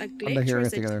a glitch I'm not hearing or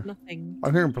is it anything just either. nothing?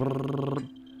 I'm hearing. Brrrr.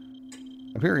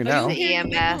 I'm hearing now. Are you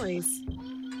hearing EMF. the noise?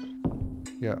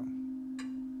 Yeah.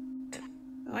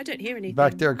 Oh, I don't hear anything.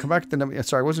 Back there. Come back.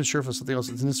 Sorry, I wasn't sure if it was something else.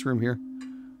 It's in this room here.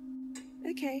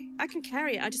 Okay, I can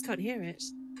carry it. I just can't hear it.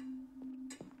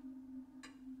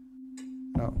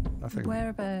 No, nothing.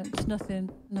 Whereabouts? Nothing.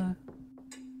 No.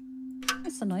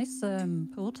 It's a nice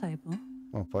pool table.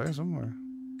 Want to play somewhere?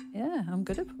 Yeah, I'm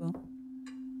good at pool.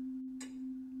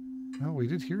 No, we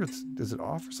did hear it. Is it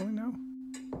off or something now?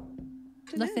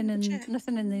 Nothing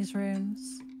in these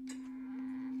rooms.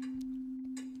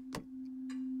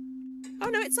 Oh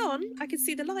no, it's on. I can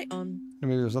see the light on.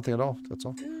 Maybe there's nothing at all. That's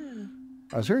all. Ah.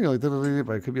 I was hearing like,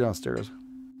 but it could be downstairs.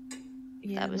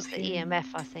 Yeah, That I'm was not the hearing. EMF,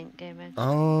 I think, GameEdged.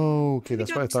 Oh, okay. We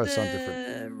That's got why I thought it to sounded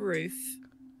different. the roof.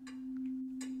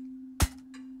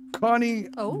 Connie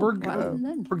Oh,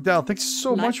 then. Bergdahl, thanks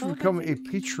so Light much for bulb, I becoming a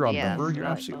think. Patreon Yeah, member. You're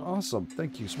light absolutely bulb. awesome.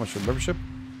 Thank you so much for the membership.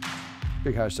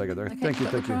 Big hashtag there. Okay, Thank you,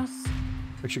 put thank you. across.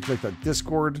 Make sure you click that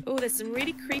Discord. Oh, there's some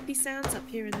really creepy sounds up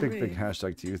here in the room. Big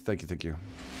hashtag to you. Thank you, thank you.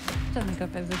 I don't think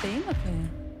I've ever been up here.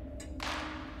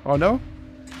 Oh, no?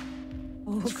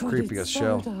 Oh, it's God, creepy it's as so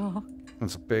shell. dark.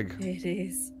 It's big. It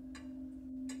is.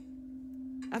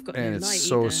 I've got and no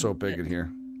it's light so big in here.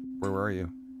 Where are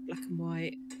you? Black and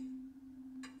white.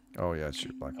 Oh yeah, it's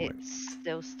black and white. It's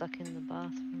still stuck in the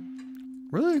bathroom.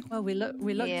 Really? Well, we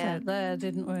looked out there,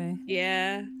 didn't we?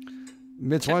 Yeah.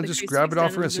 Mitch, want to just grab it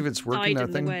off her and see if it's working,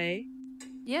 that thing?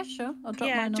 Yeah, sure. I'll drop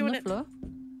mine on the floor.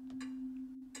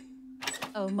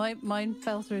 Oh, mine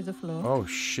fell through the floor. Oh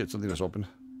shit! Something was open.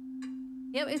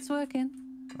 Yep, it's working.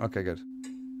 Okay, good.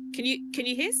 Can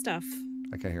you hear stuff?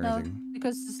 I can't hear anything.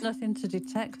 Because there's nothing to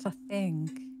detect, I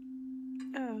think.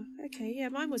 Oh, okay. Yeah,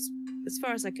 mine was, as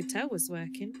far as I could tell, was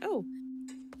working. Oh,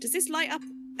 does this light up?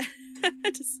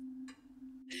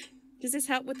 Does this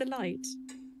help with the light?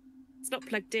 It's not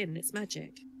plugged in. It's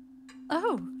magic.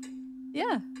 Oh,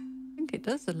 yeah. I think it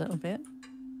does a little bit.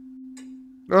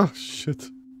 Oh shit!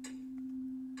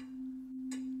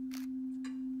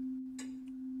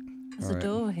 There's a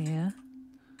door here.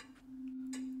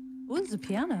 Oh, there's a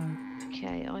piano.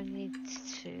 Okay, I need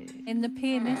to... In the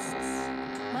pianist's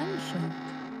mansion.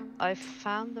 I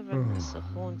found the room that's the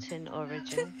haunting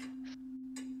origin.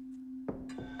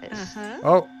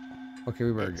 Oh! Okay,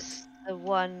 we better It's the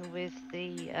one with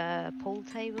the pool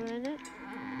table in it.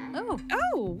 Oh!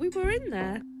 Oh, we were in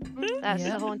there. That's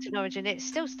the haunting origin. It's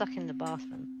still stuck in the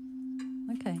bathroom.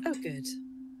 Okay. Oh, good.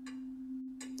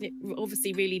 It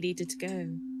obviously really needed to go.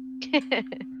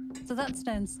 So that's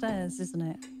downstairs, isn't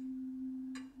it?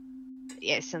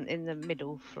 Yes, in the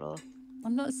middle floor.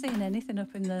 I'm not seeing anything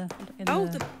up in the.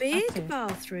 The big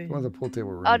bathroom. Well, the pool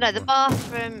table. Oh no, the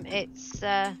bathroom. It's.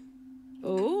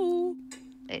 Oh.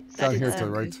 It's down here to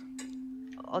the right.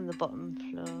 On the bottom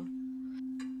floor.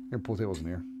 Your pool table's in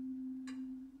here.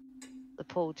 The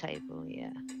pool table,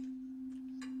 yeah.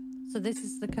 So this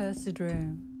is the cursed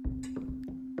room.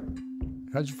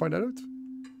 How'd you find that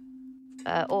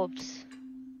out? Orbs.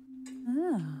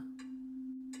 Ah.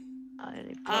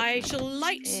 I shall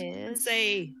light and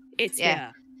say it's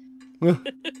here.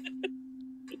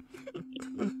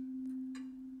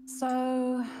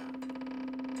 So,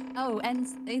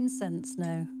 incense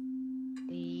now.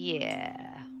 Yeah.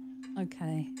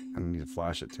 Okay. I need to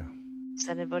flash it too. Does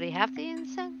anybody have the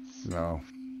incense? No.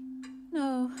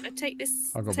 No. I take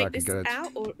this. I'll go back and get it.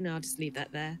 Out, or no? I'll just leave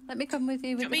that there. Let me come with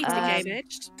you. Do you want me to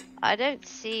GameEdged? I don't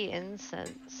see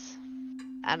incense,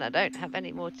 and I don't have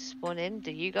any more to spawn in.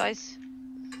 Do you guys?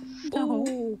 No.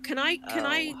 Oh, can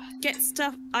I get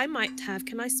stuff I might have?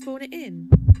 Can I spawn it in?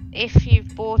 If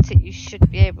you've bought it, you should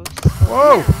be able to spawn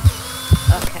Whoa! it in.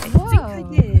 Okay. I think I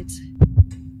did.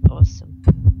 Awesome.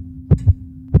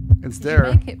 It's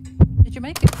there. Did you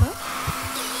make it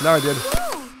buff? No, I did.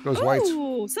 Goes white.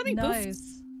 Oh, something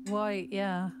nice. White,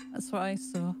 yeah. That's what I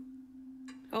saw.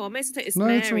 Oh, I may as well take this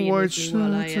Nice Mary white with me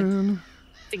while I satin.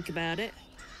 think about it.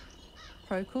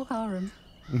 Procol Harum.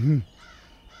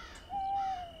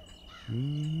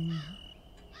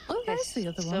 Oh, there's the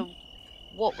other one. So,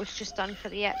 what was just done for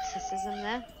the exorcism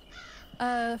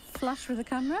there? Flash with a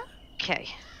camera. Okay.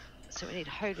 So we need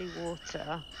holy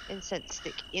water, incense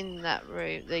stick in that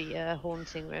room, the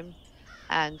haunting room,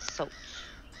 and salt.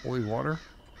 Holy water?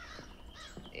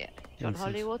 Yeah. Do you want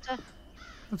holy water?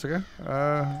 That's okay.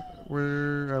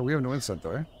 We have no incense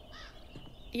though, eh?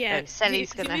 Yeah.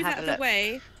 Sally's gonna move have out a of look. the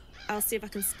way. I'll see if I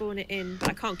can spawn it in, but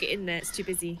I can't get in there. It's too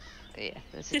busy. Yeah,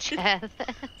 there's a chair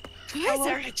there. Why is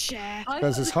there a chair?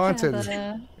 Because it's haunted. It's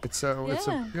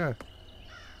yeah.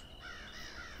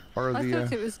 Part of I the.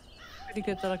 thought it was pretty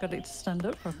good that I got it to stand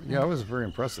up properly. Yeah, I was very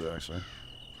impressed with it actually.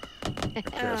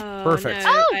 Oh, perfect.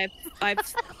 No, I've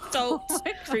salt,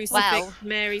 crucifix, Wow.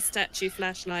 Mary statue,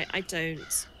 flashlight. I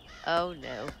don't. Oh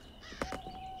no.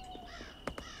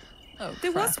 Oh,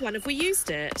 There crap. was one. Have we used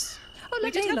it? Oh, We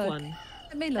let did me have look. one.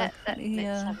 Let me look.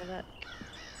 Let's have a look.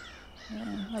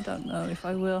 I don't know if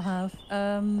I will have.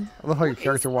 I love how your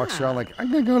character is walks that? around like, I'm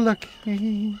gonna go look.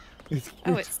 It's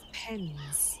Oh, it's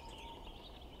pens.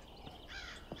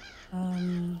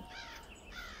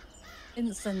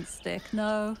 Incense stick.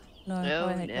 No, No,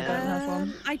 I don't have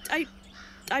one.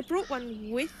 I brought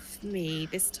one with me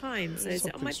this time, so is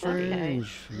it on my something body?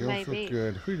 strange. You don't Maybe. look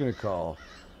good. Who are you gonna call?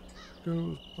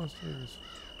 Ghostbusters.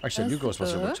 Actually, There's new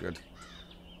Ghostbuster the looks book. good.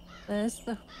 There's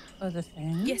the other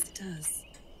thing. Yes, it does.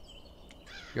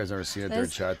 You guys ever seen it there in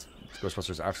There's- chat? It's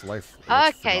Ghostbusters Afterlife. It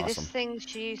looks Okay, freaking this awesome.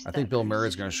 thing's used. I think Bill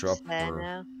Murray's gonna show up there for-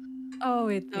 now. Oh,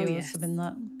 it Oh, was yes. in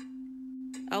that.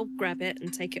 I'll grab it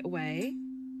and take it away.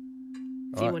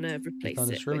 If Oh, you want to replace not in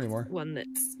it this room with anymore. one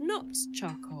that's not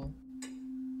charcoal.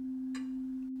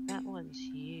 That one's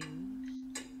used.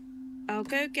 I'll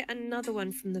go get another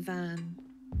one from the van.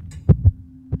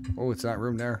 Oh, it's that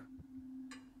room there.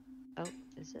 Oh,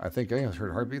 is it? I think I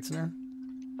heard heartbeats in there.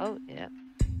 Oh, yeah.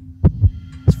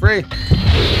 It's free.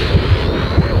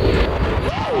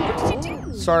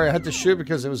 Sorry, I had to shoot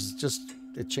because it was just,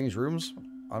 it changed rooms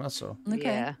on us, so. Okay.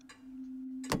 Yeah.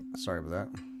 Sorry about that.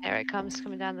 Here it comes,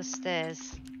 coming down the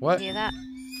stairs. What? You hear that?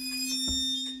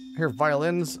 I hear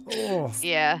violins. Oh.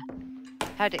 Yeah.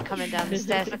 Heard it coming down the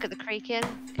stairs. Look at the creaking.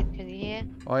 Can you hear?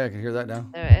 Oh yeah, I can hear that now.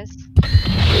 There it is.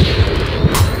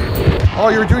 Oh,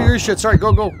 you were doing your shit. Sorry, go.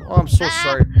 Oh, I'm so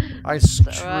sorry. I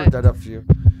screwed that up for you.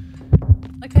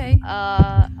 Okay.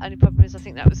 Only problem is I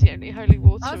think that was the only holy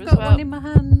water I've as got well. one in my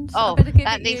hand. Oh, I better give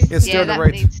that it needs, you. It's yeah, the that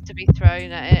right. needs to be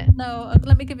thrown at it. No,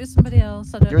 let me give it to somebody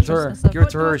else. I don't Give it to trust her. myself. Give it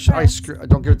to her.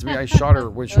 Don't give it to me. I shot her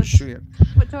when she was shooting it.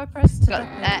 What do I press to Got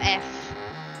F.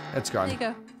 It's There gone. you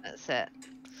go. That's it.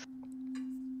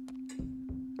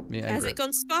 Me Has angry. it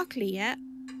gone sparkly yet?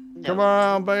 No. Come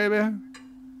on, baby.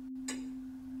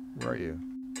 Where are you?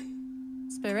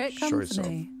 Spirit, Show come to yourself.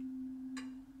 me.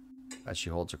 As she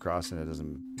holds her cross and it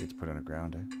doesn't need to put it on the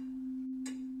ground, eh?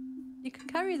 You can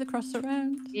carry the cross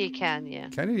around. You can, yeah.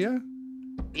 Can you? Yeah.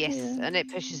 Yes, Yeah. and it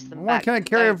pushes them Why back. can't I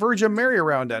carry a so- Virgin Mary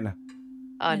around then?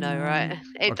 I know, right?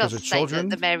 It 'cause does of say children?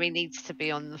 that the Mary needs to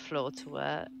be on the floor to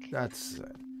work. That's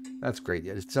great.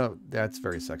 Yeah, that's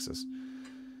very sexist.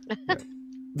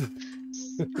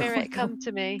 Spirit, come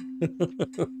to me.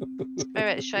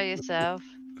 Spirit, show yourself.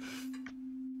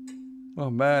 Oh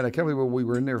man, I can't believe we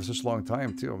were in there for such a long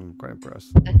time too. I'm quite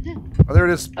impressed. Oh, there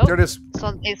it is. Oh. There it is.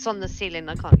 It's on the ceiling.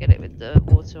 I can't get it with the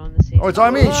water on the ceiling. Oh, it's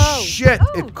on me. Whoa. Shit!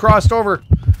 Oh. It crossed over.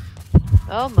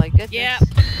 Oh my goodness. Yeah.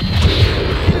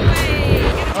 Get away!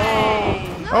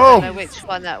 Oh. I Oh. don't know which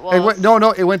one that was. It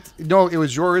went, no, it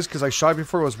was yours because I shot it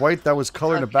before it was white. That was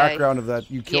color in the Okay. background of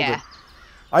that. You killed Yeah. it.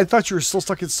 I thought you were still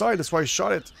stuck inside. That's why I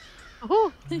shot it.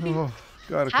 Ooh. Oh,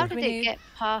 God. How Okay. did it get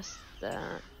past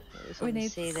that? It was We on the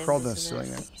need ceiling. Crawled on the wasn't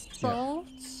ceiling. it? Salt.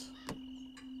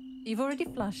 You've already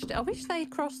flashed it. I wish they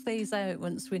crossed these out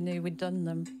once we knew we'd done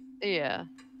them. Yeah.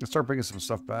 Let's start bringing some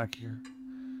stuff back here.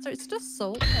 So it's just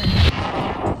salt then.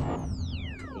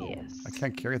 Yes. I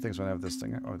can't carry things when I have this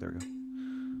thing. Oh, there we go.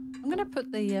 I'm going to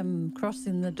put the cross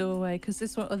in the doorway because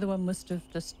this other one must have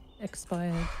just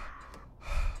expired.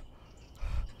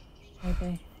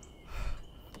 Maybe.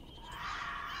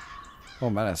 Oh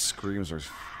man, that screams are.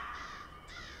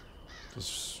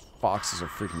 Those foxes are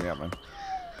freaking me out, man.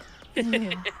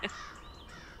 Yeah.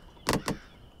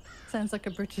 Sounds like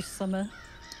a British summer.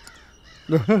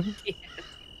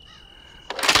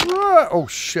 Oh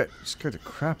shit! You scared the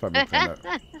crap out of me from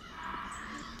that.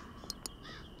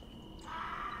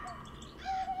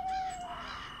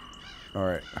 All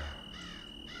right.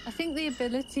 I think the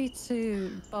ability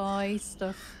to buy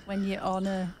stuff when you're on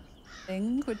a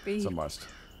thing would be. It's a must.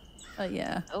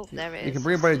 Yeah. Oh, there it is. You can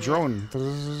bring it by a Yeah.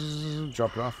 drone.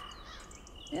 Drop it off.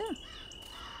 Yeah.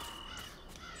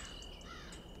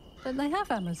 Don't they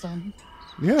have Amazon?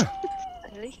 Yeah.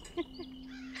 Really?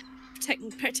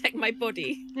 Protect my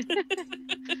body.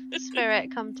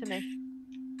 Spirit, come to me.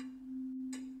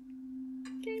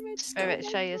 Spirit,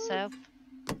 show yourself.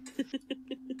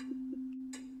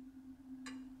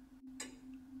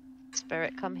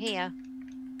 Spirit, come here.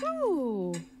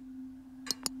 Ooh.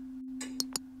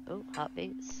 Oh,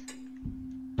 heartbeats.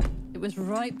 It was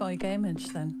right by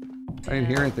GameEdged then. I didn't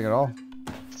hear anything at all.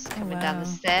 Just coming down the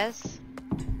wow. stairs.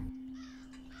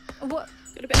 What?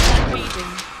 Got a bit of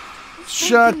reading.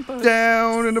 Shut books.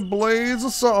 down in a blaze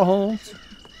of salt.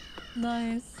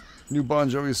 Nice. New Bon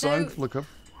Jovi song. No. Look up.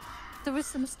 There was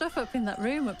some stuff up in that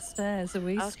room upstairs. Are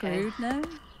we Okay. screwed now?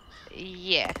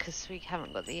 Yeah, because we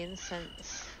haven't got the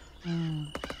incense.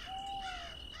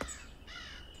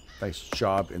 Nice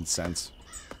job, incense.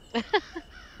 Okay.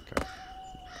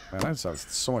 Man, I just have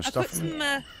so much I stuff. put in here.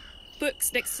 some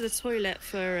books next to the toilet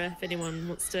for if anyone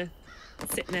wants to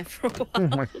sit in there for a while. Oh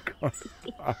my god.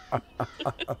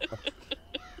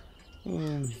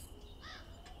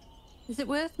 Is it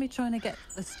worth me trying to get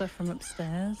the stuff from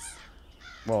upstairs?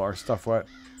 Well, our stuff what?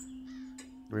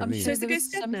 We I'm need. sure Is the there was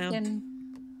ghost dead now? something.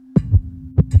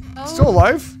 Still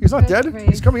alive? He's not dead. Good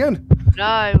He's grief. coming in.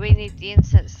 No, we need the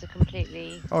incense to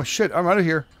completely Oh shit! I'm out of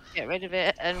here. get rid of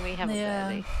it, and we haven't Yeah.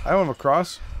 got any. I don't have a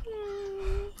cross.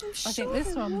 I think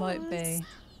this one might be.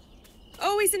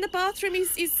 Oh, he's in the bathroom.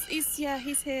 He's yeah,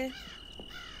 he's here.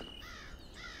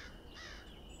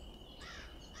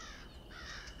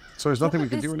 So there's nothing we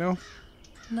Look at can do now.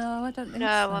 No, I don't think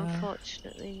No, so.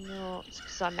 unfortunately not,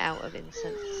 because I'm out of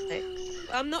incense sticks.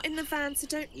 I'm not in the van, so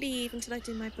don't leave until I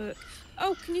do my book.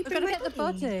 Oh, can you We've bring got to my get the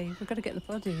body. We've got to get the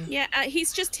body. Yeah,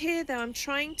 he's just here though. I'm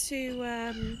trying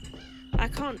to. I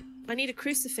can't I need a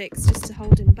crucifix just to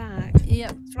hold him back.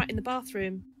 Yep. It's right in the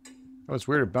bathroom. Oh, it's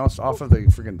weird. It bounced off of the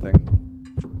freaking thing.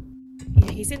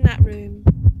 Yeah, he's in that room.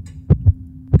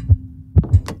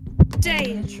 I'm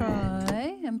gonna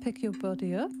try and pick your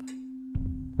body up.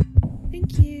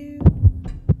 Thank you.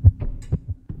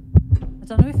 I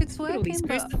don't know if it's working, all these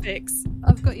but crucifix.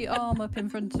 I've got your arm up in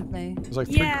front of me. There's like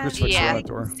 3 crucifixes on that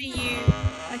door.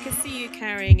 I can see you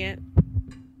carrying it.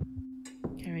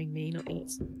 Carrying me, not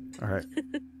it. All right. I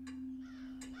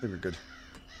think we're good.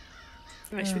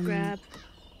 Right, should we grab?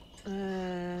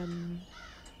 I'll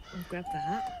grab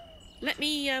that. Let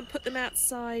me put them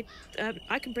outside.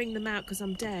 I can bring them out because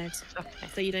I'm dead,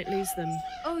 so you don't lose them.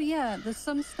 Oh yeah, there's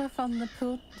some stuff on the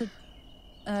pool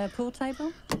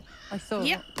table. I thought.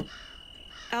 Yep.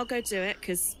 I'll go do it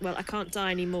because, well, I can't die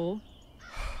anymore.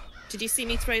 Did you see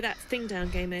me throw that thing down,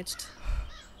 GameEdged?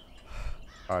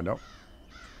 No.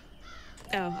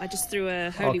 Oh, I just threw a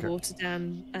holy water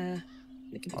down.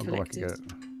 It can be I'll collected. go back and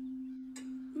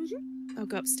get it. I'll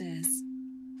go upstairs.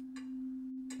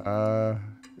 I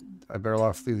better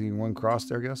off leaving one cross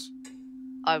there, I guess.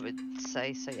 I would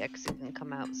say so, yeah, because it can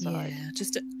come outside. Yeah,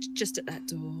 just at that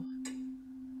door.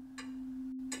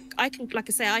 I can, like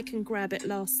I say, I can grab it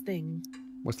last thing.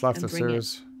 What's left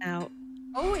upstairs? Out.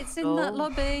 Oh, it's in that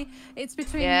lobby. It's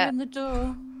between you and the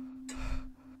door.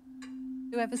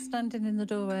 Whoever's standing in the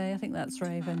doorway, I think that's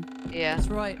Raven. Yeah. It's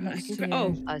right next to you.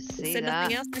 Oh, I see is there that.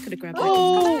 nothing else I could have grabbed?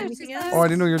 Oh, anything else? I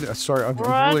didn't know you're. Sorry, I'm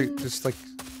really just like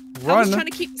run. I was trying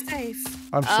to keep you safe.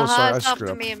 I'm so sorry. I It's screwed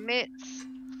after up. me and Mitts.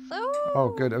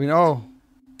 Oh, good. I mean, oh.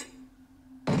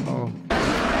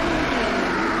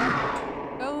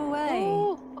 Go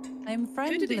away. I'm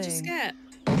friendly. Who did it just get?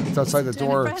 It's outside the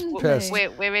door. It's pissed.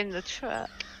 We're in the truck.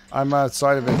 I'm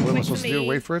outside of it. What am I supposed to do?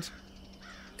 Wait for it?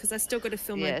 Because I still got to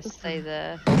film Yeah, my book. stay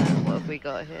there. What have we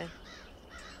got here?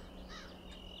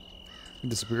 He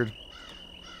disappeared.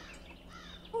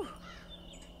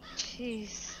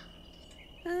 Jeez.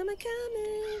 I'm a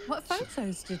coming. What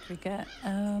photos did we get?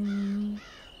 The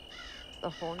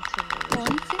haunting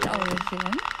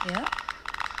origin. Yeah.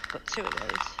 Got 2 of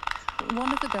those.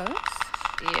 One of the ghosts.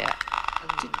 Yeah.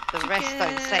 And the rest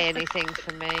don't say anything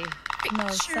for me. No,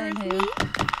 same here.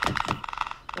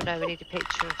 Well, no, we need a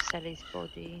picture of Sally's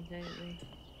body, don't we?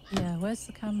 Yeah, where's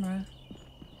the camera?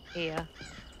 Here.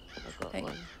 I've got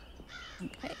one.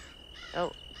 Okay.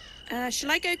 Oh.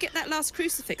 Shall I go get that last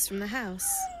crucifix from the house?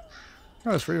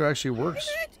 No, this radio actually works.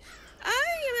 I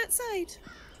am outside.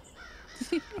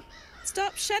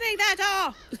 Stop shutting that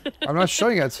door! I'm not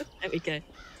shutting it. There we go.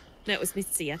 No, it was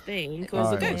Missy, I think. Or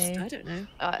was a ghost. I don't know.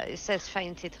 It says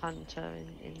fainted hunter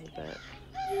in the book.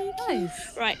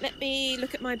 Nice. Right, let me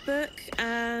look at my book.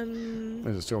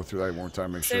 Let's just go through that one more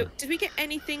time, make sure. So, did we get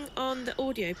anything on the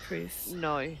audio proof?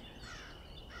 No. Okay.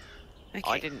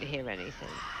 I didn't hear anything.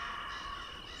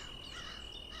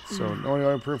 So, no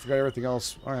audio proof, we got everything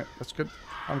else. Alright, that's good.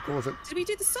 I'm cool with it. Did we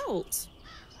do the salt?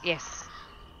 Yes.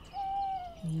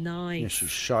 Nice. Yeah, she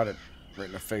shot it right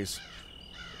in the face.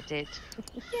 I did.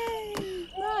 Yay!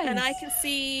 Nice. And I can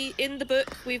see in the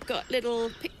book we've got little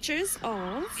pictures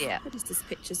of. Yeah. What is this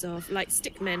pictures of? Like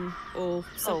stickmen or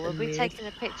something. Oh, have we weird. taken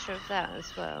a picture of that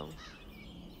as well?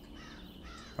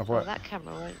 Of what? Oh, that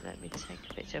camera won't let me take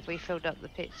a picture. Have we filled up the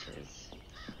pictures?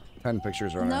 10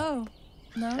 pictures are on No.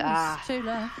 No, there's 2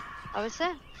 left. Oh, is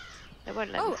there? It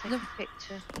won't let me take a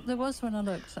picture. There was when I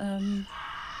looked.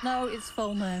 No, it's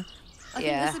full now. I think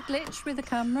there's a glitch with the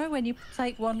camera. When you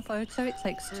take one photo, it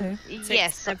takes 2.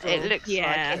 Yes, it looks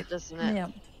like it, doesn't it? Yeah.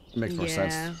 Makes more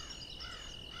sense.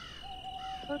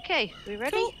 Okay, we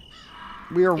ready? Cool.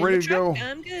 We are ready to go.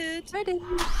 I'm good. Ready.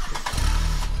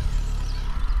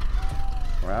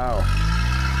 Wow.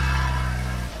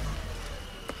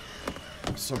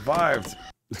 Survived.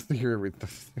 Hear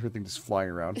everything just flying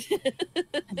around.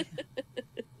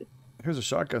 Here's a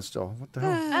shotgun still. What the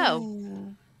hell?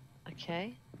 Oh.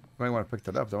 Okay. I might want to pick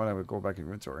that up. Then I would go back in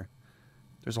inventory.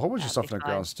 There's a whole bunch of stuff in the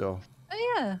ground still.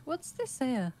 Oh yeah. What's this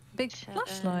here? Big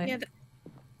flashlight. Yeah,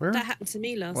 Where? that happened to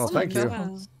me last Well, time. thank you.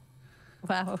 Wow.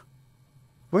 Wow.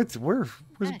 What? Where's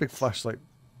a big flashlight?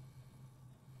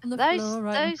 On the Those floor,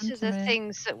 right in are front the of me.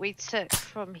 things that we took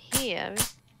from here,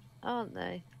 aren't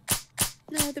they?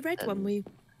 No, the red one we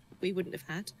wouldn't have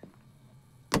had.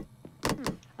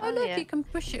 Oh look, yeah. you can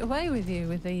push it away with you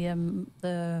with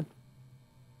the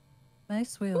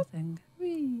mouse wheel thing.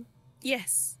 Whee.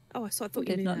 Yes. Oh, I thought you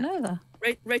Did knew not that. know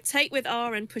that. Rotate with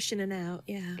R and push in and out.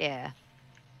 Yeah. Yeah.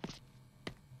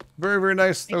 Very, very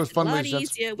nice. That was fun. A lot ladies and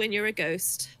gents. easier when you're a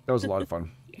ghost. That was a lot of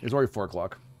fun. It's already 4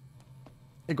 o'clock.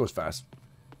 It goes fast.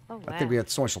 Oh, wow. I think we had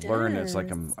so much to learn. It's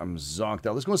like I'm zonked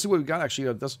out. Let's go and see what we got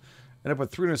actually. Ended up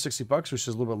with $360, which is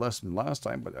a little bit less than last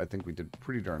time, but I think we did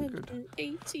pretty darn good.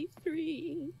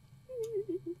 83.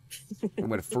 We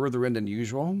went further in than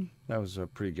usual. That was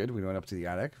pretty good. We went up to the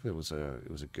attic. It was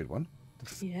a good one.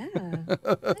 Yeah.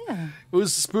 Yeah. It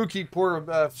was spooky. Poor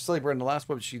Celebrate in the last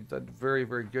one. She did very,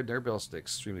 very good. Everybody else did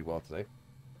extremely well today.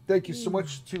 Thank you so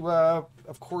much to,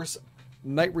 of course,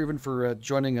 Night Raven for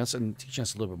joining us and teaching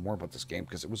us a little bit more about this game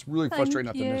because it was really frustrating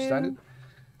not to understand it.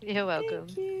 You're welcome.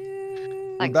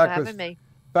 Thanks for having me.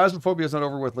 Phasmophobia is not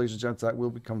over with, ladies and gents. That will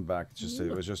be coming back.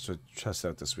 It was just to test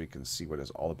out this week and see what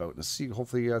it's all about and see,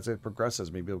 hopefully, as it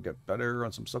progresses, maybe it'll get better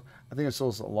on some stuff. I think there's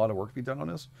still a lot of work to be done on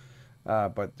this,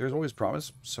 but there's always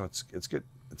promise, so it's good.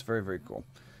 It's very, very cool.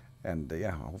 And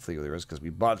yeah, hopefully there is because we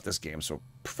bought this game, so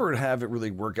prefer to have it really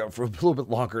work out for a little bit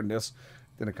longer than this.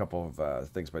 Than a couple of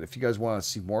things. But if you guys want to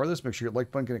see more of this, make sure you like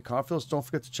button, get a confidence. Don't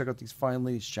forget to check out these fine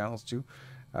ladies' channels too.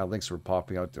 Links are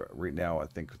popping out there right now. I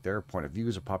think their point of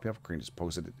views are popping up. Green just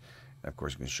posted it. And of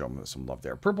course, you can show them some love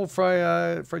there. Purple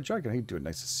Fried Dragon, how you doing?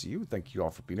 Nice to see you. Thank you all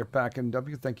for being here. Back in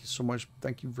W, thank you so much.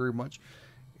 Thank you very much.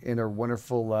 And our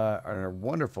wonderful,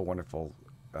 wonderful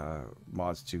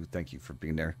mods too. Thank you for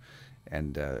being there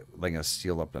and letting us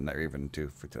seal up the Night Raven too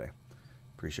for today.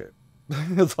 Appreciate it.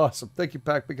 That's awesome. Thank you,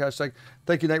 Pack. Big hashtag.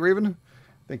 Thank you, Night Raven.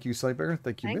 Thank you, Slightbear.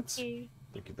 Thank you, Mitz.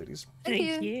 Thank you, ladies.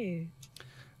 Thank you.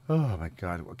 Oh my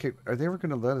God. Okay, are they ever going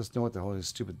to let us know what the hell these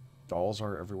stupid dolls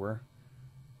are everywhere?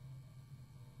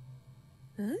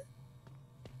 Huh?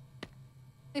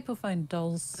 People find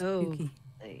dolls spooky.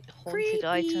 Haunted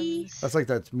items. That's like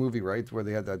that movie, right? Where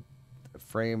they had that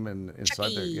frame and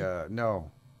inside there. Yeah. No.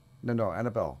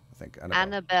 Annabelle. I think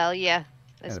Annabelle. Yeah.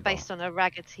 It's based on a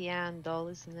Raggedy Ann doll,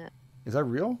 isn't it? Is that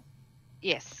real?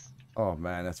 Yes. Oh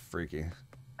man, that's freaky.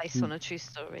 Based on a true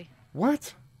story.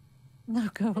 What? No,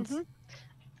 God. Mm-hmm.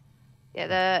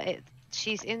 Yeah,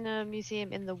 she's in a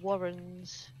museum in the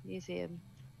Warrens Museum,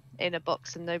 in a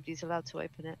box, and nobody's allowed to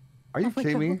open it. Are you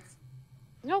kidding me?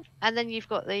 Nope. And then you've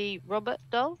got the Robert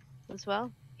doll as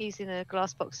well. He's in a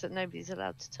glass box that nobody's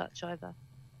allowed to touch either.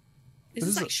 This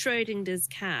is like Schrodinger's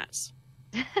cat.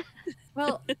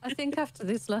 Well, I think after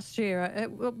this last year,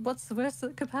 what's the worst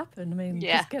that could happen? I mean,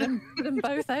 yeah. Just get them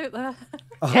both out there.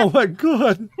 Oh my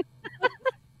God!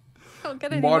 Can't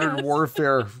get any Modern worse.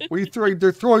 warfare.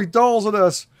 They're throwing dolls at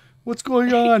us. What's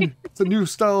going on? It's a new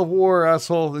style of war,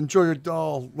 asshole. Enjoy your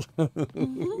doll. What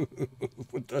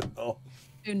the hell?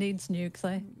 Who needs nukes,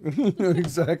 eh?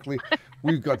 Exactly.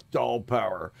 We've got doll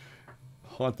power.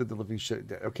 Haunted the living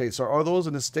shit. Okay, so are those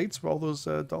in the States, all those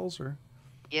dolls? Or?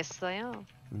 Yes, they are.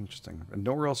 Interesting. And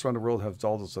nowhere else around the world have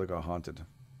dolls that got haunted.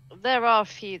 There are a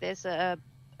few. There's a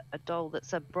doll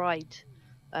that's a bride,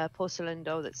 porcelain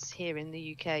doll that's here in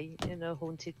the UK in a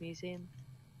haunted museum.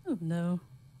 Oh, no.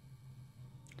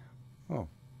 Oh,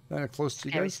 that close to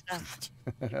you Scary guys? stuff.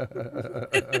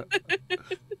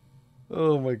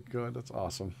 Oh my God, that's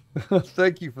awesome.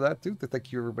 Thank you for that too.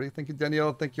 Thank you, everybody. Thank you,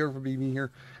 Danielle. Thank you for being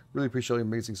here. Really appreciate your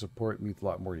amazing support. It means a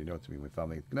lot more, you know, to me and my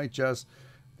family. Good night, Jess.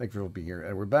 Thank you for being here.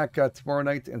 And we're back tomorrow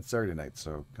night and Saturday night.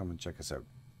 So come and check us out.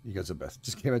 You guys are the best.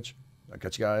 Just GameEdged. I'll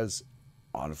catch you guys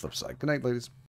on the flip side. Good night, ladies.